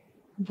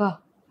 वा.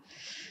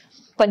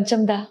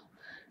 पंचमदा.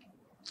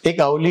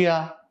 एक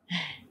अवलिया,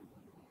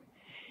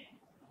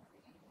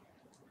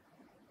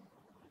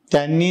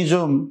 त्यांनी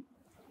जो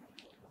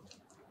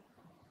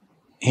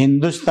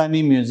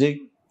Hindustani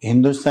music,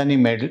 Hindustani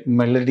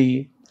melody,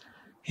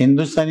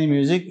 Hindustani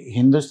music,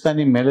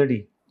 Hindustani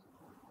melody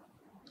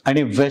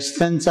आणि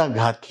वेस्टर्नचा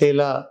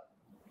घातलेला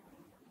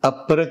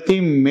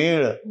अप्रतिम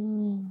मेळ,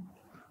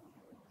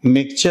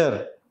 मिक्सचर,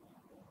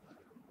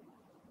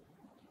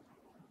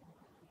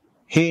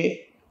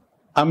 हे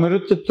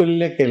अमृत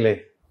तुल्य केले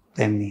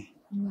त्यांनी.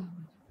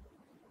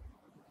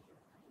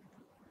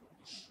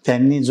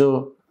 त्यांनी जो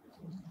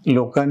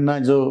लोकांना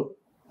जो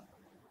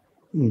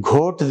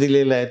घोट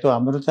दिलेला आहे तो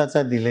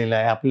अमृताचा दिलेला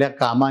आहे आपल्या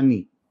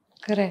कामानी,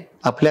 खरंय,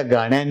 आपल्या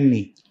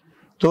गाण्यांनी.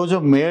 तो जो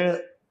मेळ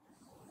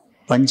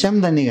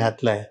पंचमदानी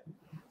घातलाय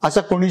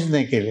असा कोणीच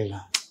नाही केलेला.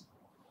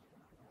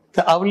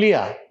 तर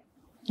अवलिया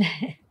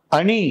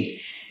आणि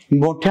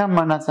मोठ्या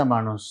मनाचा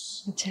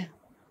माणूस.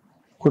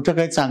 कुठं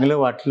काही चांगलं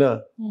वाटलं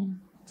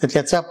तर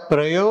त्याचा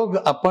प्रयोग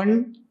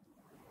आपण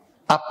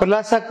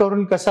आपलासा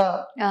करून कसा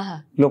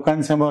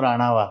लोकांसमोर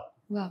आणावा,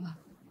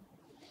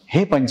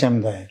 हे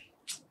पंचमदा आहे.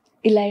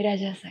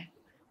 इलाईराजा साहेब.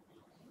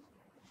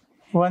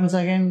 वन्स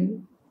अगेन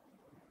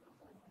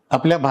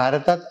आपल्या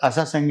भारतात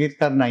असा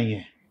संगीतकार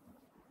नाहीये.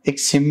 एक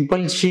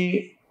सिंपलशी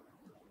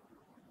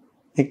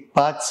एक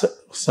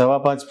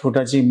 5-5.25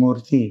 फुटाची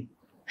मूर्ती,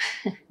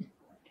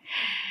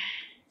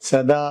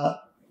 सदा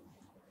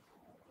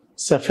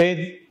सफेद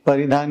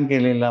परिधान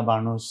केलेला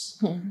माणूस,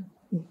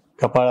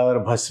 कपाळावर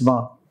भस्म,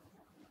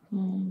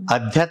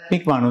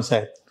 आध्यात्मिक माणूस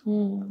आहेत.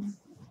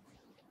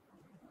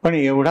 पण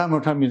एवढा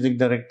मोठा म्युझिक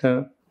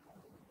डायरेक्टर,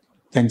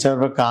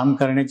 त्यांच्याबरोबर काम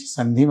करण्याची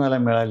संधी मला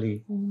मिळाली.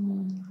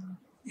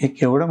 हे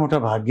केवढं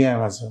मोठं भाग्य आहे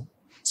माझं.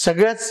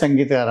 सगळ्याच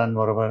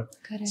संगीतकारांबरोबर,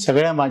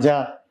 सगळ्या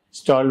माझ्या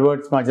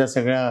स्टॉलवर्ड्स, माझ्या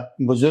सगळ्या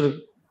बुजुर्ग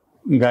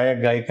गायक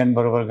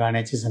गायिकांबरोबर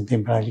गाण्याची संधी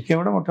मिळाली.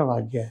 केवढं मोठं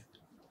भाग्य आहे.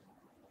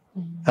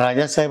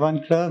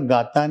 राजासाहेबांकडं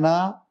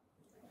गाताना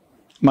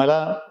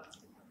मला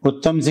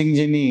उत्तम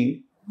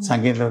सिंगजींनी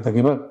सांगितलं होतं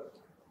की बघ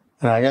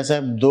राजा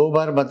साहब 2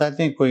 बार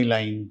बताते हैं कोई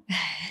लाइन,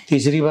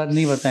 तीसरी बार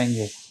नहीं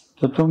बताएंगे,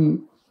 तो तुम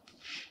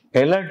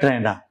अलर्ट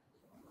रहना,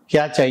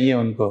 क्या चाहिए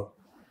उनको,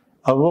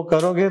 अब वो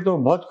करोगे तो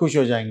बहुत खुश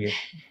हो जाएंगे.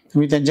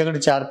 तुम्ही त्यांच्याकडे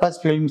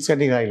 4-5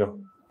 फिल्म्ससाठी गायलो.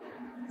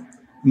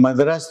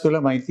 मद्रास तुला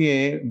माहिती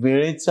आहे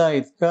वेळेचा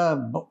इतका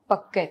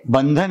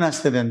बंधन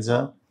असतं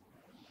त्यांचं.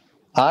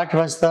 8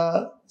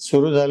 वाजता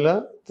सुरू झालं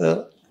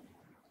तर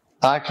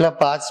 8ला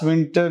 5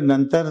 मिनिटं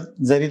नंतर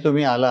जरी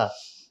तुम्ही आला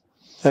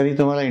तरी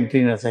तुम्हाला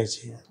एंट्री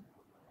नसायची.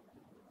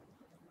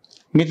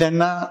 मी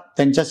त्यांना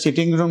त्यांच्या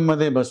सिटिंग रूम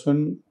मध्ये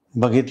बसून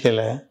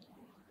बघितलेलं आहे.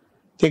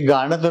 ते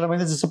गाणं तुला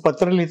माहिती जसं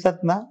पत्र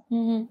लिहितात ना,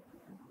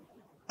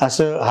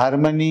 असं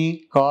हार्मनी,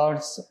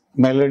 कॉर्ड्स,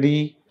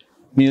 मेलोडी,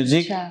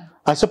 म्युझिक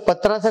असं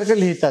पत्रासारखं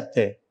लिहितात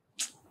ते.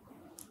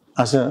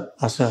 असं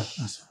असं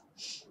असं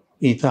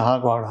इथं हा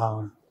कॉर्ड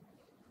हा.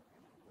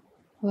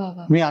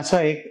 मी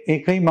असा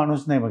एकही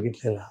माणूस नाही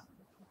बघितलेला.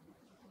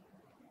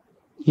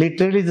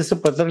 लिटरली जसं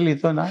पत्र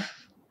लिहितो ना,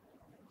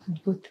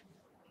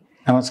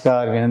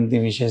 नमस्कार, विनंती,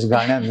 विशेष,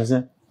 गाण्यात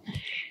जसं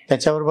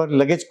त्याच्याबरोबर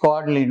लगेच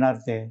कॉर्ड लिहिणार,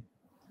 ते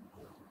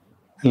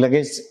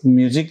लगेच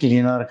म्युझिक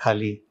लिहिणार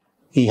खाली,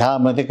 की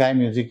ह्यामध्ये काय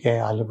म्युझिक आहे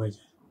आलं पाहिजे.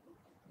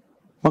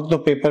 मग तो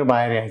पेपर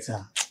बाहेर यायचा,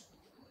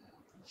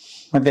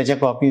 मग त्याच्या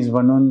कॉपीज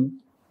बनवून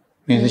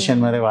म्युझिशियन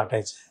मध्ये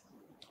वाटायचं.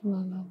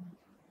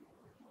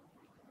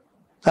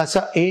 असा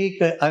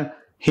एक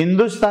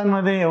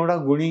हिंदुस्थानमध्ये एवढा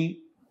गुणी,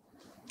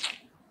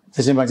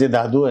 जसे माझे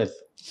दादू आहेत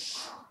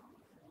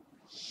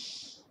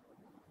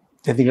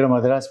ते तिकडे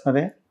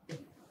मद्रासमध्ये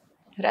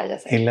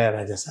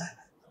राजासाहेब.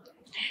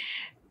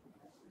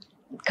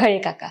 खळे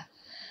काका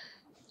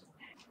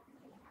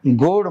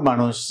गोड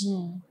माणूस,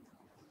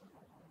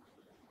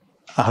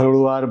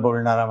 हळूवार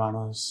बोलणारा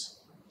माणूस.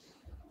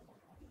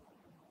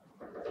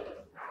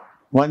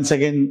 वन्स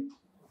अगेन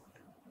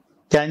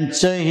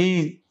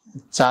त्यांचंही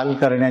चाल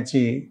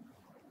करण्याची,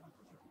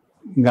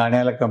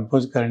 गाण्याला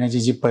कंपोज करण्याची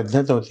जी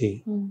पद्धत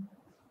होती,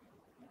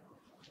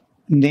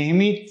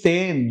 नेहमी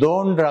ते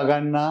 2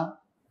 रागांना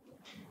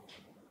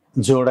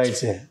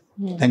जोडायचे.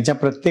 त्यांच्या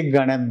प्रत्येक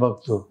गाण्यात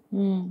बघतो.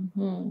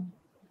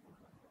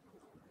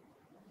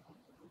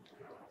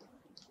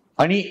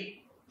 आणि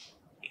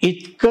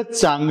इतकं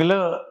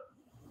चांगलं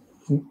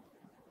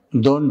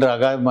 2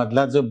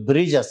 रागांमधला जो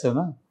ब्रिज असतो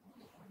ना,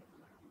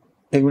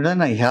 एक मिनिट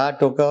ना, ह्या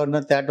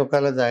टोकावरनं त्या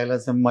टोकाला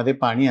जायला मध्ये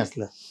पाणी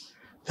असलं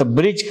तर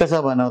ब्रिज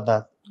कसा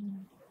बनवतात,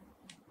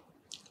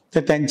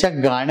 तर त्यांच्या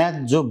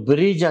गाण्यात जो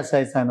ब्रिज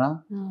असायचा ना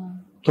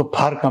तो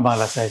फार कमाल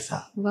असायचा.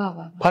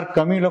 फार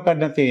कमी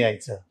लोकांना ते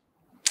यायचं.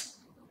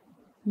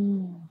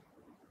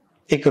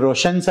 एक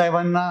रोशन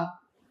साहेबांना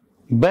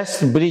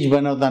बेस्ट ब्रिज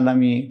बनवताना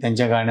मी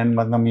त्यांच्या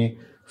गाण्यांमधनं मी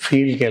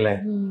फील केलंय,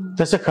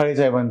 तसं खळे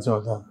साहेबांचं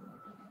होतं.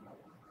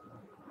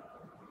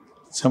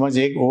 समज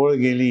एक ओळ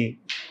गेली,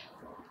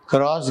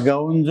 क्रॉस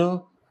गाऊन जो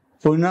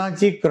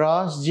पुन्हाची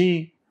क्रॉस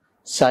जी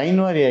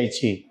साईनवर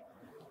यायची,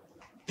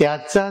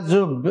 त्याचा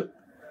जो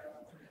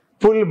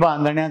पूल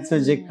बांधण्याचं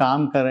जे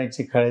काम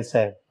करायचे खळे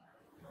साहेब,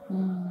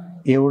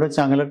 एवढं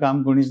चांगलं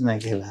काम कोणीच नाही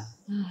केलं.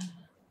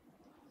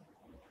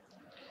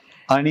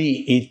 आणि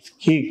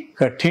इतकी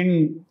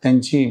कठीण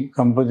त्यांची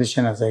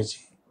कंपोजिशन असायची,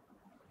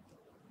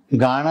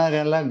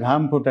 गाणाऱ्याला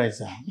घाम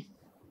फुटायचा.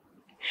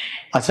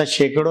 असा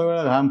शेकडो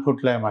वेळा घाम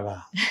फुटलाय मला.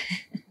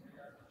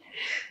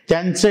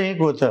 त्यांचं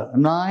एक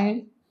होतं,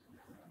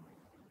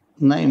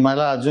 नाही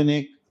मला अजून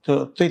एक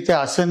ते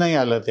असं नाही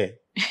आलं ते,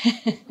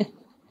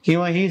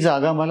 किंवा ही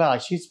जागा मला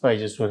अशीच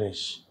पाहिजे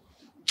सुरेश.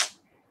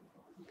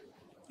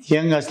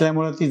 यंग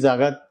असल्यामुळे ती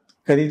जागा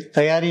कधी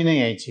तयारी नाही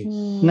यायची,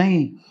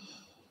 नाही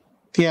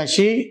ती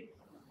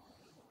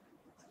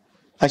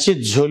अशी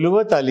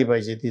झुलवत आली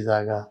पाहिजे ती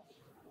जागा.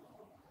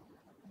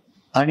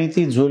 आणि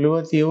ती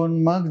झुलवत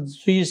येऊन मग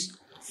जी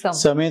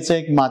समेचं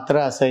एक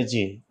मात्रा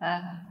असायची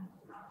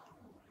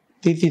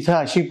ती तिथं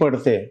अशी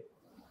पडते.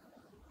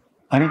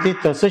 आणि ते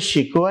तसं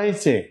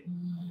शिकवायचे.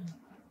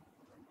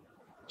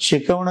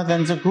 शिकवणं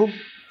त्यांचं खूप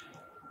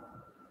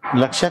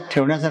लक्षात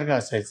ठेवण्यासारखं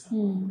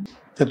असायचं.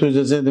 तर तू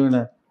जसं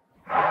म्हणणार,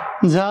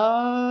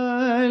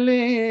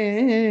 झाले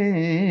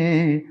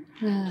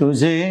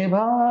तुझे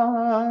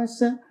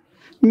भास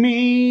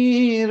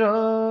मी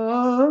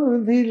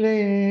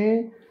रोधिले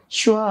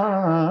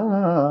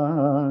श्वास.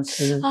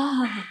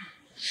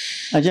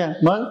 अच्छा,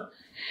 मग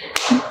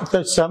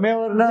तर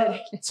समेवरनं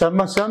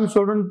सम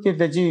सोडून ते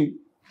त्याची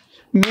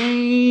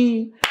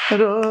मी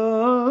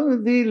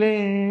रोधिले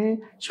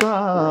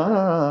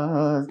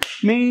श्वास,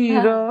 मी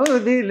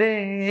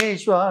रोधिले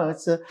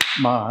श्वास,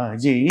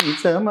 माझी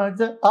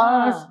समज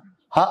आस.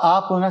 हा आ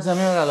पुन्हा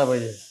समेवर आला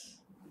पाहिजे.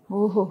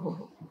 हो हो हो.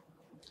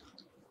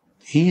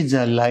 ही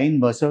लाईन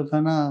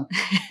बसवताना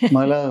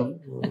मला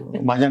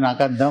माझ्या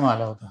नाकात दम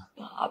आला होता.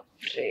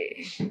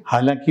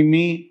 हालाकी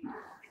मी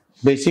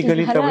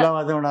बेसिकली तबला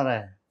वाजवणार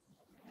आहे.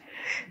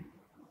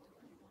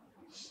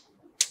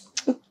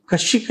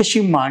 कशी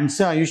कशी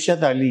माणसं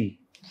आयुष्यात आली,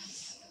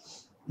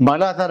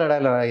 मला आता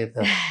रडायला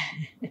येतं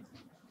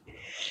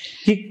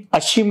की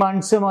अशी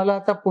माणसं मला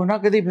आता पुन्हा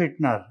कधी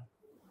भेटणार.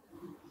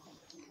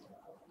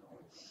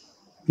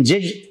 जे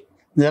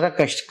जरा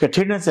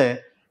कठीणच आहे,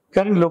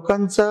 कारण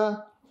लोकांचा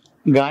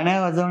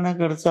गाण्या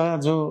वाजवण्याकडचा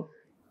जो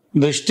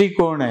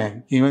दृष्टिकोन आहे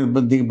किंवा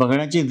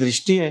बघण्याची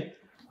दृष्टी आहे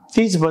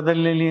तीच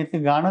बदललेली आहे. ते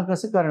गाणं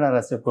कसं करणार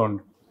असं कोण.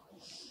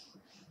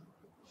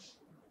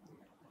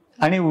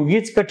 आणि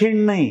उगीच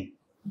कठीण नाही,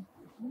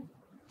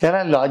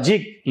 त्याला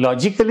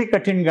लॉजिकली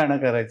कठीण गाणं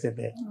करायचं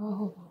ते.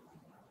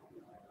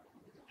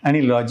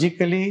 आणि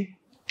लॉजिकली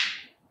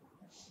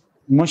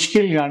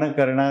मुश्किल गाणं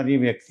करणारी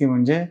व्यक्ती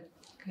म्हणजे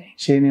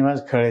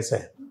श्रीनिवास खळे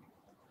साहेब.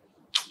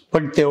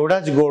 पण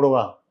तेवढाच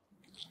गोडवा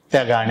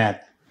त्या गाण्यात.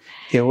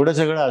 एवढं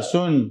सगळं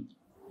असून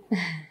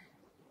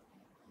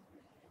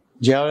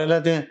ज्या वेळेला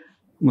ते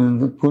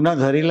पुन्हा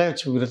धरीला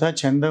वृथा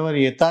छंदवर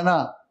येताना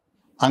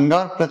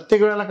अंगावर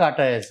प्रत्येक वेळेला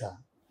काटा यायचा.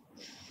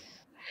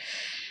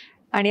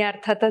 आणि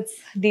अर्थातच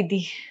दीदी,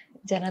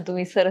 ज्यांना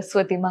तुम्ही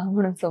सरस्वती मा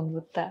म्हणून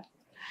संबोधता.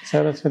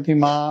 सरस्वती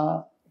मा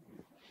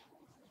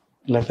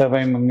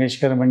लताबाई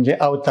मंगेशकर म्हणजे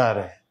अवतार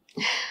आहे.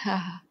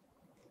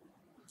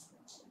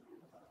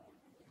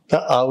 तर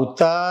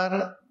अवतार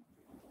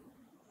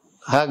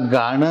हा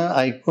गाणं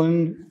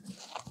ऐकून,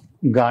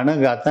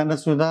 गाणं गाताना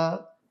सुद्धा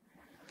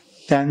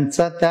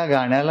त्यांचा त्या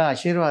गाण्याला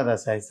आशीर्वाद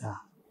असायचा.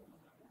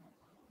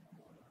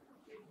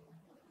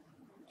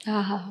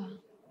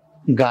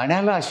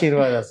 गाण्याला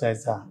आशीर्वाद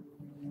असायचा,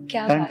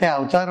 कारण ते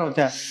अवतार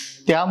होत्या.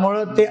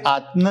 त्यामुळं ते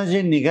आतनं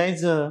जे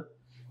निघायचं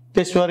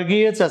ते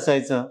स्वर्गीयच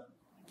असायचं.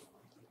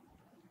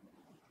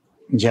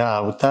 ज्या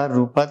अवतार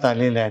रूपात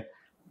आलेल्या आहेत,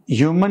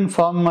 ह्युमन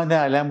फॉर्म मध्ये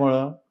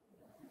आल्यामुळं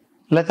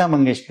लता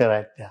मंगेशकर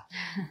आहेत त्या.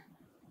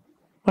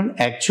 पण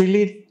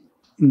ऍक्च्युली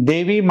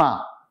देवी मा,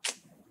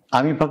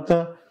 आम्ही फक्त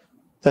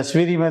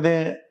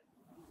तस्विरीमध्ये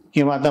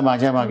किंवा आता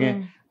माझ्या मागे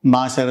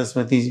मा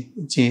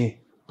सरस्वतीची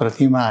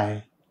प्रतिमा आहे,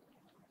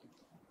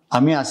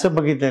 आम्ही असं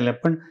बघितलेलं.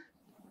 पण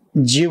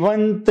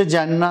जिवंत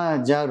ज्यांना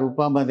ज्या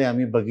रूपामध्ये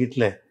आम्ही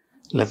बघितलंय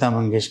लता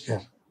मंगेशकर,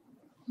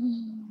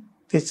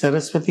 ते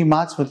सरस्वती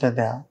माच होत्या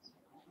त्या.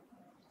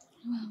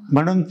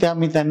 म्हणून त्या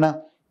मी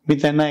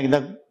त्यांना एकदा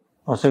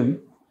असं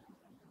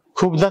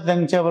खूपदा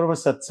त्यांच्याबरोबर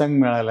सत्संग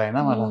मिळालाय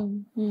ना मला.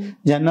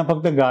 ज्यांना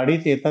फक्त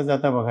गाडीत येता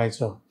जाता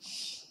बघायचो,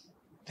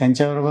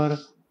 त्यांच्याबरोबर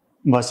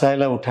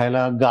बसायला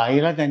उठायला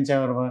गायला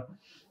त्यांच्याबरोबर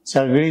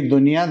सगळी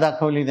दुनिया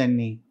दाखवली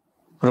त्यांनी.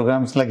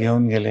 प्रोग्राम्सला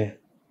घेऊन गेले,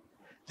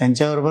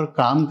 त्यांच्याबरोबर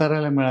काम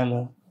करायला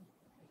मिळालं.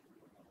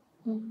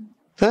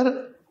 तर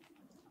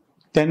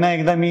त्यांना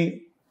एकदा मी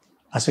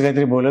असं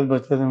काहीतरी बोलत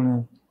बसलो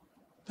म्हणून,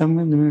 तर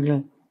मी म्हटलं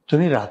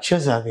तुम्ही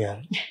राक्षस आहात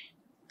यार.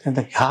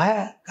 त्यांना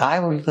काय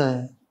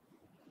बोलताय.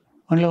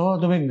 म्हणलं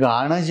हो, तुम्ही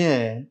गाणं जे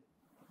आहे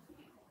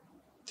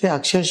ते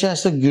अक्षरशः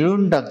असं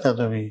गिळून टाकता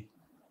तुम्ही,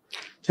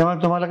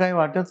 त्यामुळे तुम्हाला काही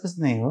वाटतच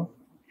नाही हो.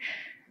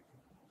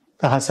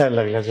 तर हसायला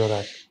लागल्या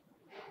जोरात.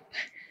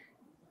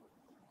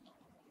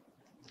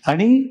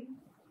 आणि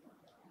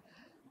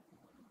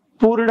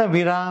पूर्ण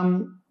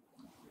विराम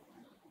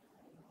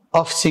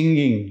of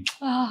singing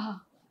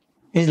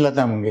is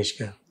Lata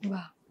Mangeshkar.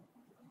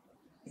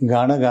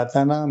 गाणं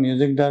गाताना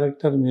music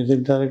director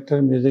music director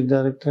music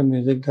director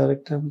music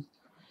director,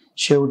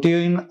 शेवटी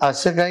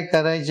असं काय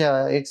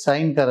करायच्या, एक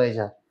साईन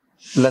करायच्या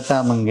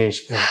लता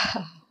मंगेशकर.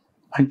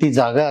 आणि ती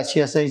जागा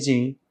अशी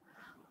असायची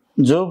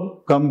जो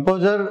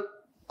कंपोजर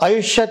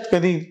आयुष्यात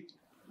कधी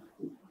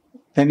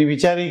त्यांनी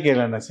विचारही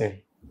केला नसेल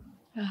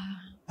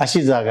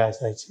अशी जागा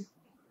असायची.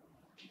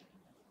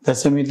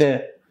 तसं मी ते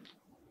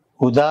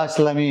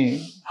उदासला मी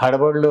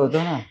हडबडलो होतो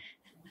ना,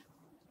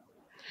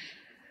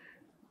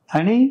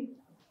 आणि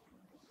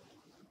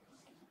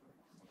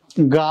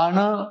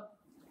गाणं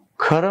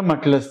खरं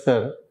म्हटलंच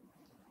तर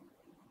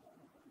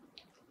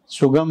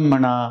सुगम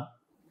म्हणा,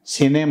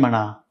 सिने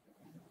म्हणा,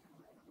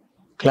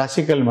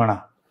 क्लासिकल म्हणा,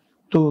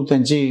 तू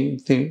त्यांची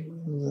ते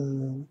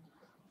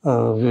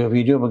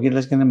व्हिडिओ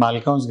बघितलास की नाही,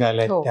 मालकांस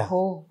गायला आहेत त्या.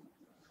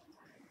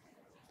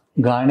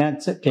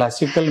 गाण्याचं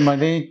क्लासिकल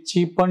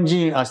मध्येची पण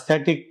जी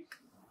अस्थेटिक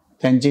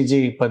त्यांची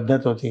जी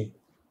पद्धत होती,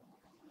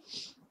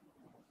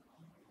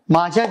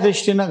 माझ्या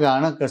दृष्टीनं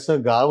गाणं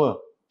कसं गावं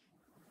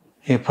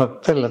हे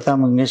फक्त लता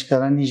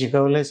मंगेशकरांनी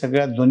शिकवलंय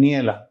सगळ्या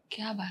दुनियेला.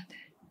 क्या बात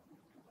आहे.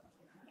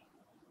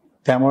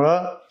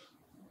 त्यामुळं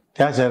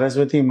त्या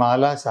सरस्वती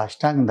माला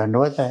साष्टांग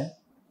दंडवत आहे.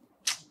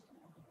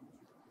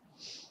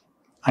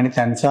 आणि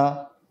त्यांचा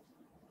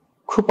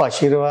खूप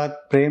आशीर्वाद,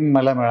 प्रेम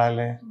मला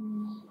मिळालंय.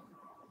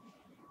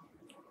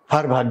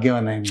 फार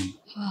भाग्यवान आहे मी.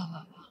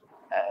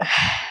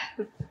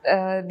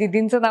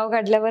 दीदींचं नाव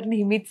काढल्यावर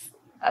नेहमीच,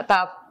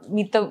 आता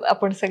मी तर,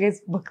 आपण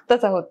सगळेच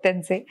भक्तच आहोत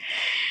त्यांचे,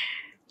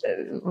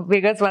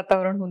 वेगळंच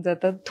वातावरण होऊन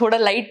जातं. थोडं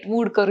लाईट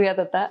मूड करूयात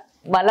आता.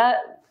 मला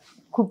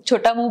खूप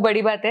छोटा मूव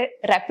बडी बात आहे,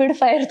 रॅपिड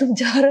फायर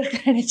तुमच्यावर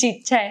करण्याची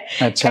इच्छा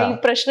आहे. काही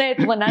प्रश्न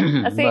आहेत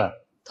मनात असे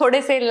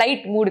थोडेसे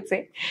लाईट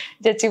मूडचे,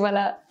 ज्याची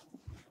मला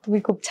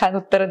तुम्ही खूप छान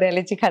उत्तर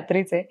द्यायची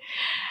खात्रीच आहे.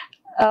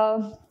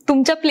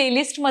 तुमच्या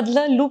प्लेलिस्ट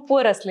मधलं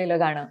लूपवर असलेलं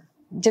गाणं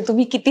जे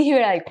तुम्ही कितीही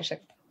वेळा ऐकू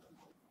शकता.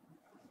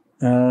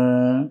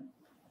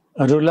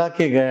 रुला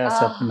के गया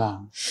सपना.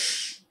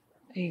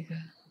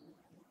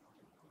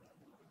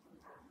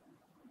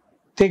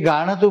 ते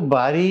गाणं तू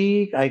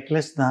बारीक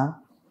ऐकलंस ना,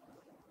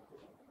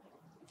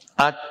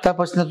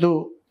 आत्तापासून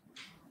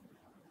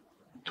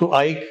तू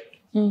ऐक.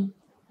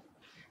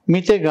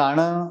 मी ते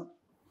गाणं,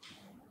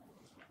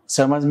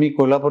 समज मी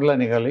कोल्हापूरला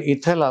निघालो,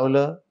 इथं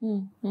लावलं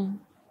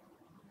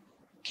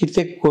की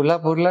ते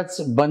कोल्हापूरलाच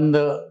बंद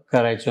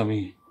करायचो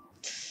मी.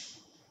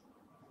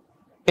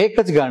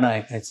 एकच गाणं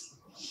ऐकायचं.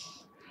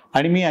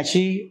 आणि मी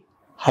अशी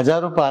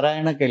हजारो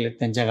पारायणं केलेत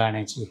त्यांच्या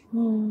गाण्याची.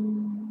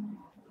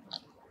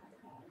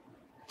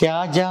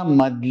 त्या ज्या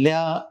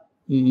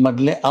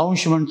मधले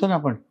अंश म्हणतो ना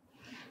आपण,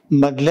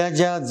 मधल्या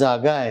ज्या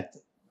जागा आहेत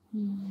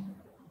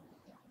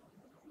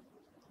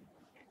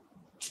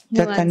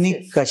त्या त्यांनी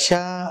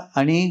कशा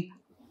आणि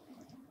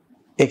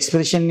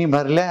एक्सप्रेशननी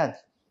भरल्यात,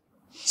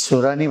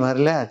 सुरांनी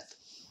भरल्यात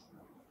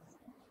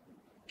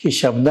की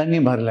शब्दांनी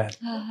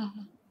भरल्यात.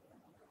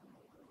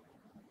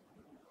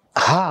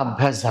 हा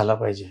अभ्यास झाला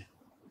पाहिजे.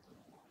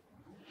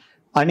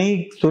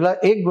 आणि तुला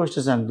एक गोष्ट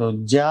सांगतो,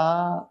 ज्या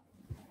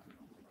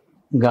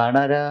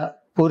गाणाऱ्या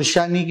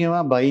पुरुषांनी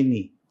किंवा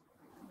बाईंनी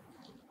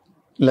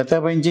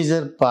लताबाईंची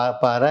जर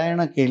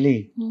पारायण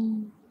केली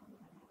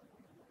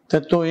तर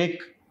तो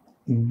एक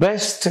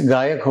बेस्ट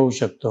गायक होऊ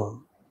शकतो.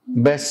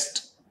 बेस्ट.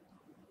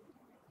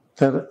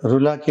 तर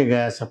रुला के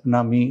गया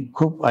सपना मी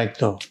खूप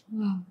ऐकतो.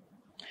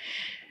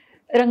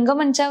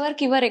 रंगमंचावर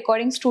किंवा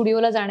रेकॉर्डिंग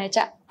स्टुडिओला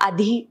जाण्याच्या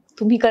आधी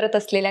तुम्ही करत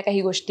असलेल्या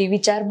काही गोष्टी,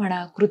 विचार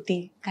म्हणा,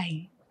 कृती,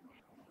 काही?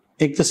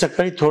 एक तर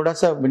सकाळी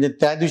थोडासा, म्हणजे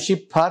त्या दिवशी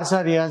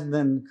फारसा रियाज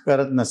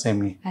करत नसे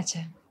मी.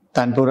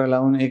 तानपुरा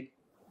लावून एक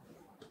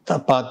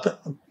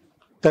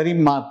तरी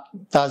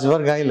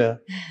तासभर गायलं,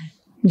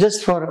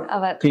 जस्ट फॉर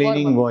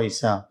क्लिनिंग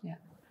व्हॉइस.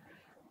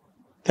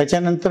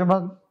 त्याच्यानंतर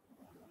मग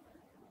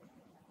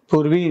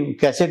पूर्वी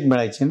कॅसेट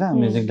मिळायची ना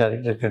म्युझिक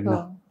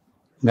डायरेक्टरकडनं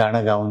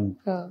गाणं गाऊन.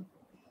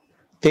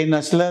 ते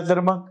नसलं तर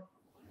मग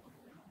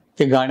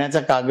ते गाण्याचा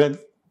कागद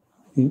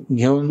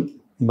घेऊन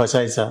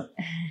बसायचा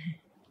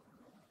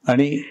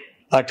आणि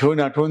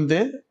आठवून ते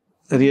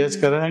रियाज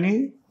करा.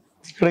 आणि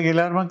तिकडे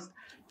गेल्यावर मग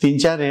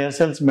 3-4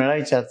 रिहर्सल्स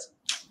मिळायच्याच.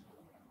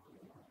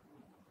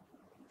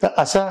 तर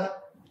असा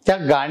त्या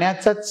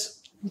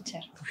गाण्याचाच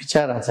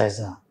विचार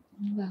असायचा.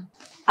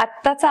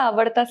 आत्ताचा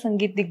आवडता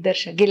संगीत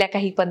दिग्दर्शक गेल्या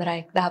काही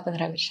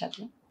 10-15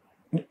 वर्षात?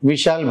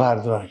 विशाल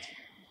भारद्वाज.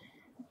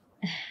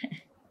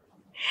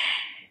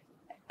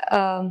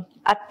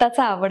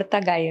 आत्ताचा आवडता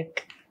गायक?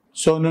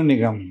 सोनू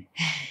निगम.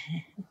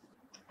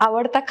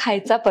 आवडता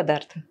खायचा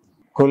पदार्थ?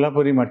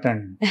 कोल्हापुरी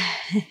मटण.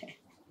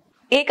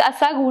 एक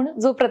असा गुण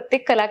जो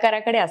प्रत्येक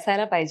कलाकाराकडे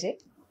असायला पाहिजे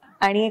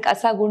आणि एक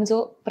असा गुण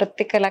जो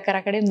प्रत्येक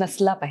कलाकाराकडे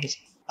नसला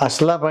पाहिजे?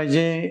 असला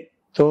पाहिजे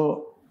तो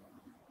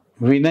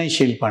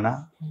विनयशीलपणा.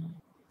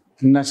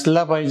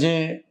 नसला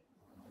पाहिजे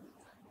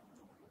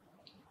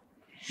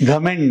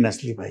घमेंड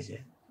नसली पाहिजे.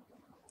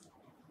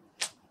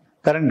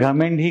 कारण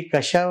घमेंड ही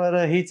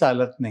कशावरही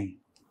चालत नाही.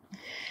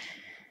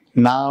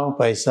 नाव,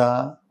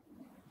 पैसा,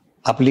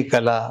 आपली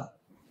कला,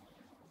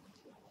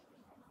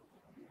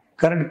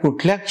 कारण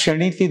कुठल्या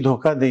क्षणी ती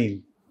धोका देईल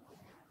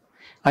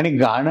आणि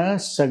गाणं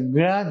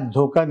सगळ्यात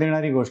धोका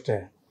देणारी गोष्ट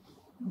आहे.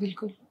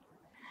 बिलकुल.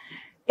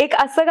 एक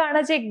असं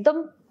गाणं जे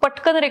एकदम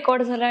पटकन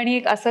रेकॉर्ड झालं आणि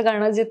एक असं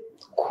गाणं जे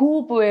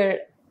खूप वेळ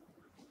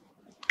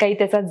काही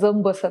त्याचा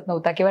जम बसत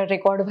नव्हता किंवा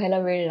रेकॉर्ड व्हायला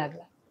वेळ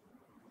लागला.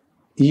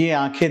 ये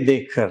आंखें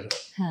देखकर.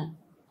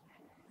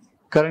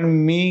 कारण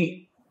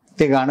मी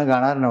ते गाणं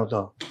गाणार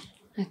नव्हतं.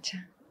 अच्छा.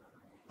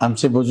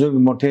 आमचे बुजुर्ग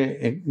मोठे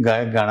एक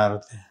गायक गाणार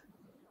होते,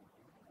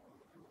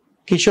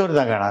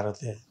 किशोरदा गाणार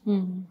होते.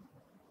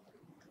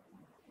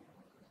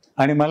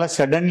 आणि मला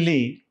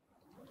सडनली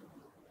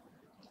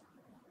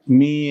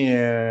मी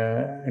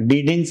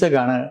डीडींचं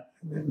गाणं,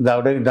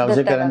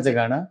 दावजेकरांचं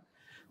गाणं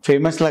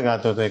फेमसला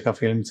गात होतो एका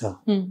फिल्मचं.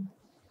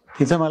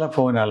 तिथं मला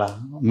फोन आला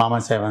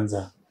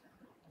मामासाहेबांचा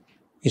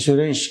की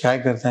सुरेश काय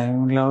करताय.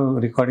 म्हटलं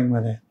रेकॉर्डिंग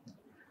मध्ये.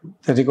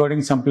 तर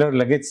रेकॉर्डिंग संपल्यावर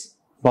लगेच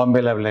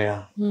बॉम्बेला या,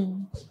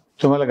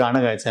 तुम्हाला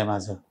गाणं गायचं आहे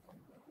माझं.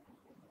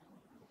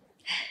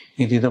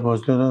 मी तिथं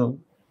पोहोचलो तर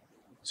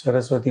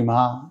सरस्वती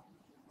महा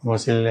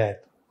बसलेले आहेत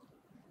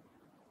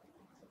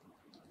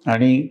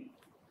आणि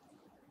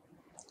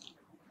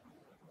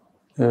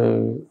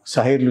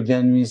साहिर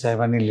लुधियानवी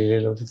साहेबांनी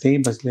लिहिलेलं होतं तेही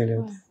बसलेले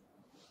होते.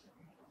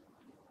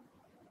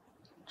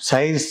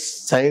 साहिर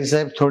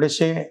साहेब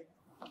थोडेसे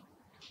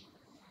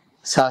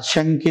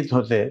साशंकित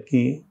होते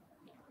की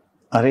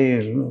अरे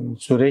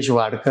सुरेश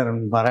वाडकर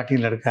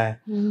मराठी लड़का है,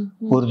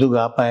 उर्दू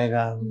गा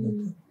पाएगा.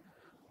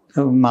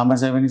 तो मामा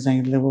साहेबांनी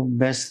सांगितलं वो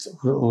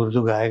बेस्ट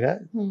उर्दू गाएगा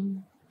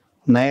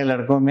नए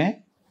लड़कों में,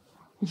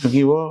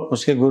 क्योंकि वो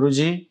उसके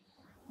गुरुजी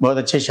बहुत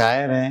अच्छे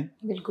शायर हैं.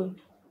 बिल्कुल.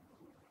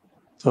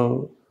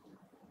 तो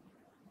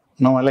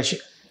मग मला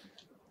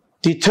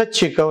तिथंच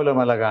शिकवलं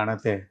मला गाणं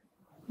ते.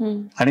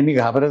 आणि मी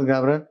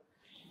घाबरत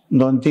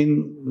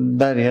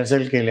 2-3दा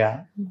रिहर्सल केल्या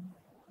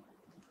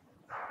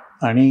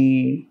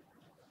आणि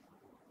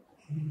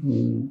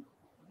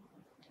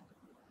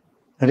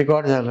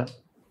रेकॉर्ड झालं.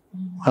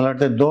 मला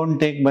वाटतं 2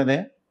 टेक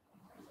मध्ये.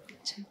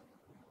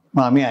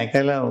 मग आम्ही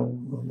ऐकायला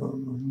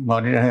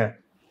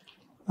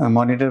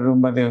मॉनिटर रूम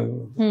मध्ये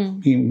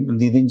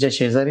दीदींच्या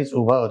शेजारीच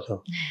उभा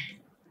होतो.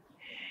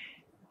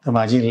 तर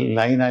माझी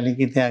लाईन आली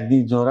की ते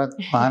अगदी जोरात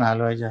पान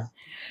हलवायच्या.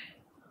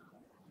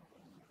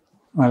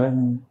 मला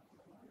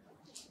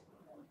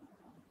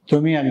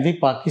तुम्ही अगदी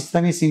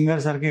पाकिस्तानी सिंगर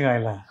सारखे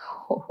गायला.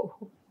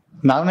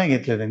 नाव नाही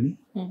घेतलं त्यांनी.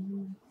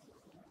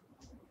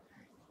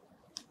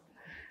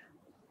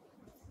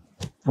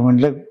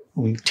 म्हटलं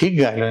ठीक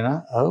गायलोय ना.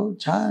 अहो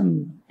छान.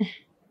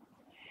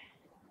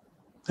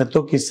 तर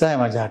तो किस्सा आहे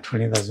माझ्या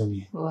आठवणीत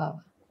अजूनही.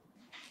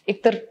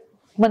 एकतर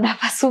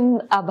मनापासून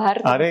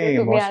आभार. अरे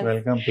मोस्ट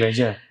वेलकम,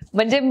 प्लेजर.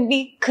 म्हणजे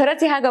मी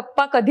खरंच ह्या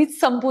गप्पा कधीच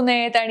संपू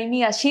नयेत आणि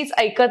मी अशीच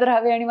ऐकत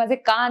राहावे आणि माझे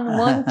कान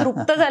मन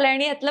तृप्त झाले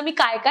आणि यातलं मी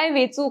काय काय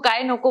वेचू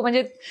काय नको.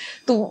 म्हणजे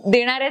तू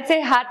देणाऱ्याचे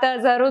हात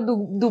हजारो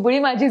दुबळी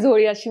माझी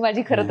झोळी, अशी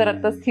माझी खरं तर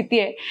आता स्थिती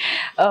आहे.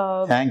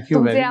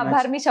 तुमचे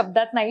आभार मी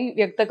शब्दात नाही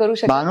व्यक्त करू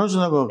शकत. मानूच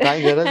नको,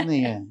 काही गरज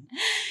नाही आहे.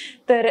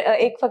 तर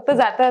एक फक्त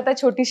जाता जाता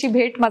छोटीशी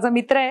भेट. माझा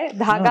मित्र आहे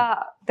धागा,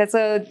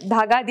 त्याचं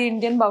धागा दी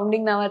इंडियन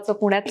बाउंडिंग नावाचं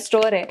पुण्यात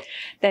स्टोअर आहे,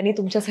 त्यांनी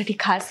तुमच्यासाठी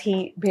खास ही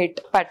भेट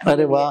पाठवली.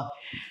 अरे वा.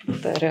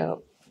 तर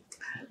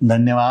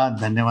धन्यवाद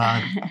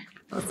धन्यवाद.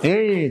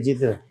 हे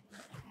जित्र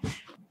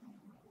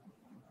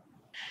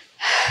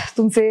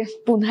तुमचे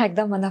पुन्हा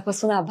एकदा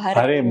मनापासून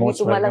आभार. मी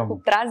तुम्हाला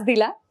खूप त्रास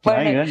दिला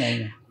पण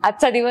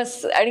आजचा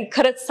दिवस आणि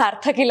खरंच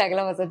सार्थकी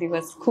लागला माझा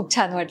दिवस. खूप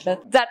छान वाटलं.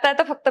 जाता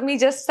आता फक्त मी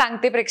जस्ट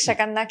सांगते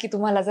प्रेक्षकांना की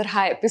तुम्हाला जर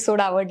हा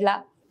एपिसोड आवडला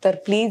तर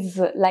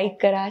प्लीज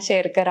लाईक करा,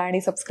 शेअर करा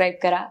आणि सबस्क्राईब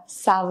करा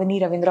सावनी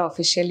रवींद्र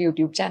ऑफिशियल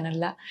युट्यूब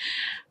चॅनलला.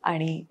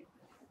 आणि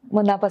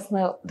मनापासून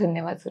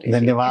धन्यवाद सुरेश.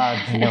 धन्यवाद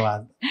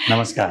धन्यवाद.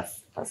 नमस्कार.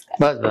 नमस्कार.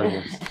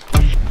 बस.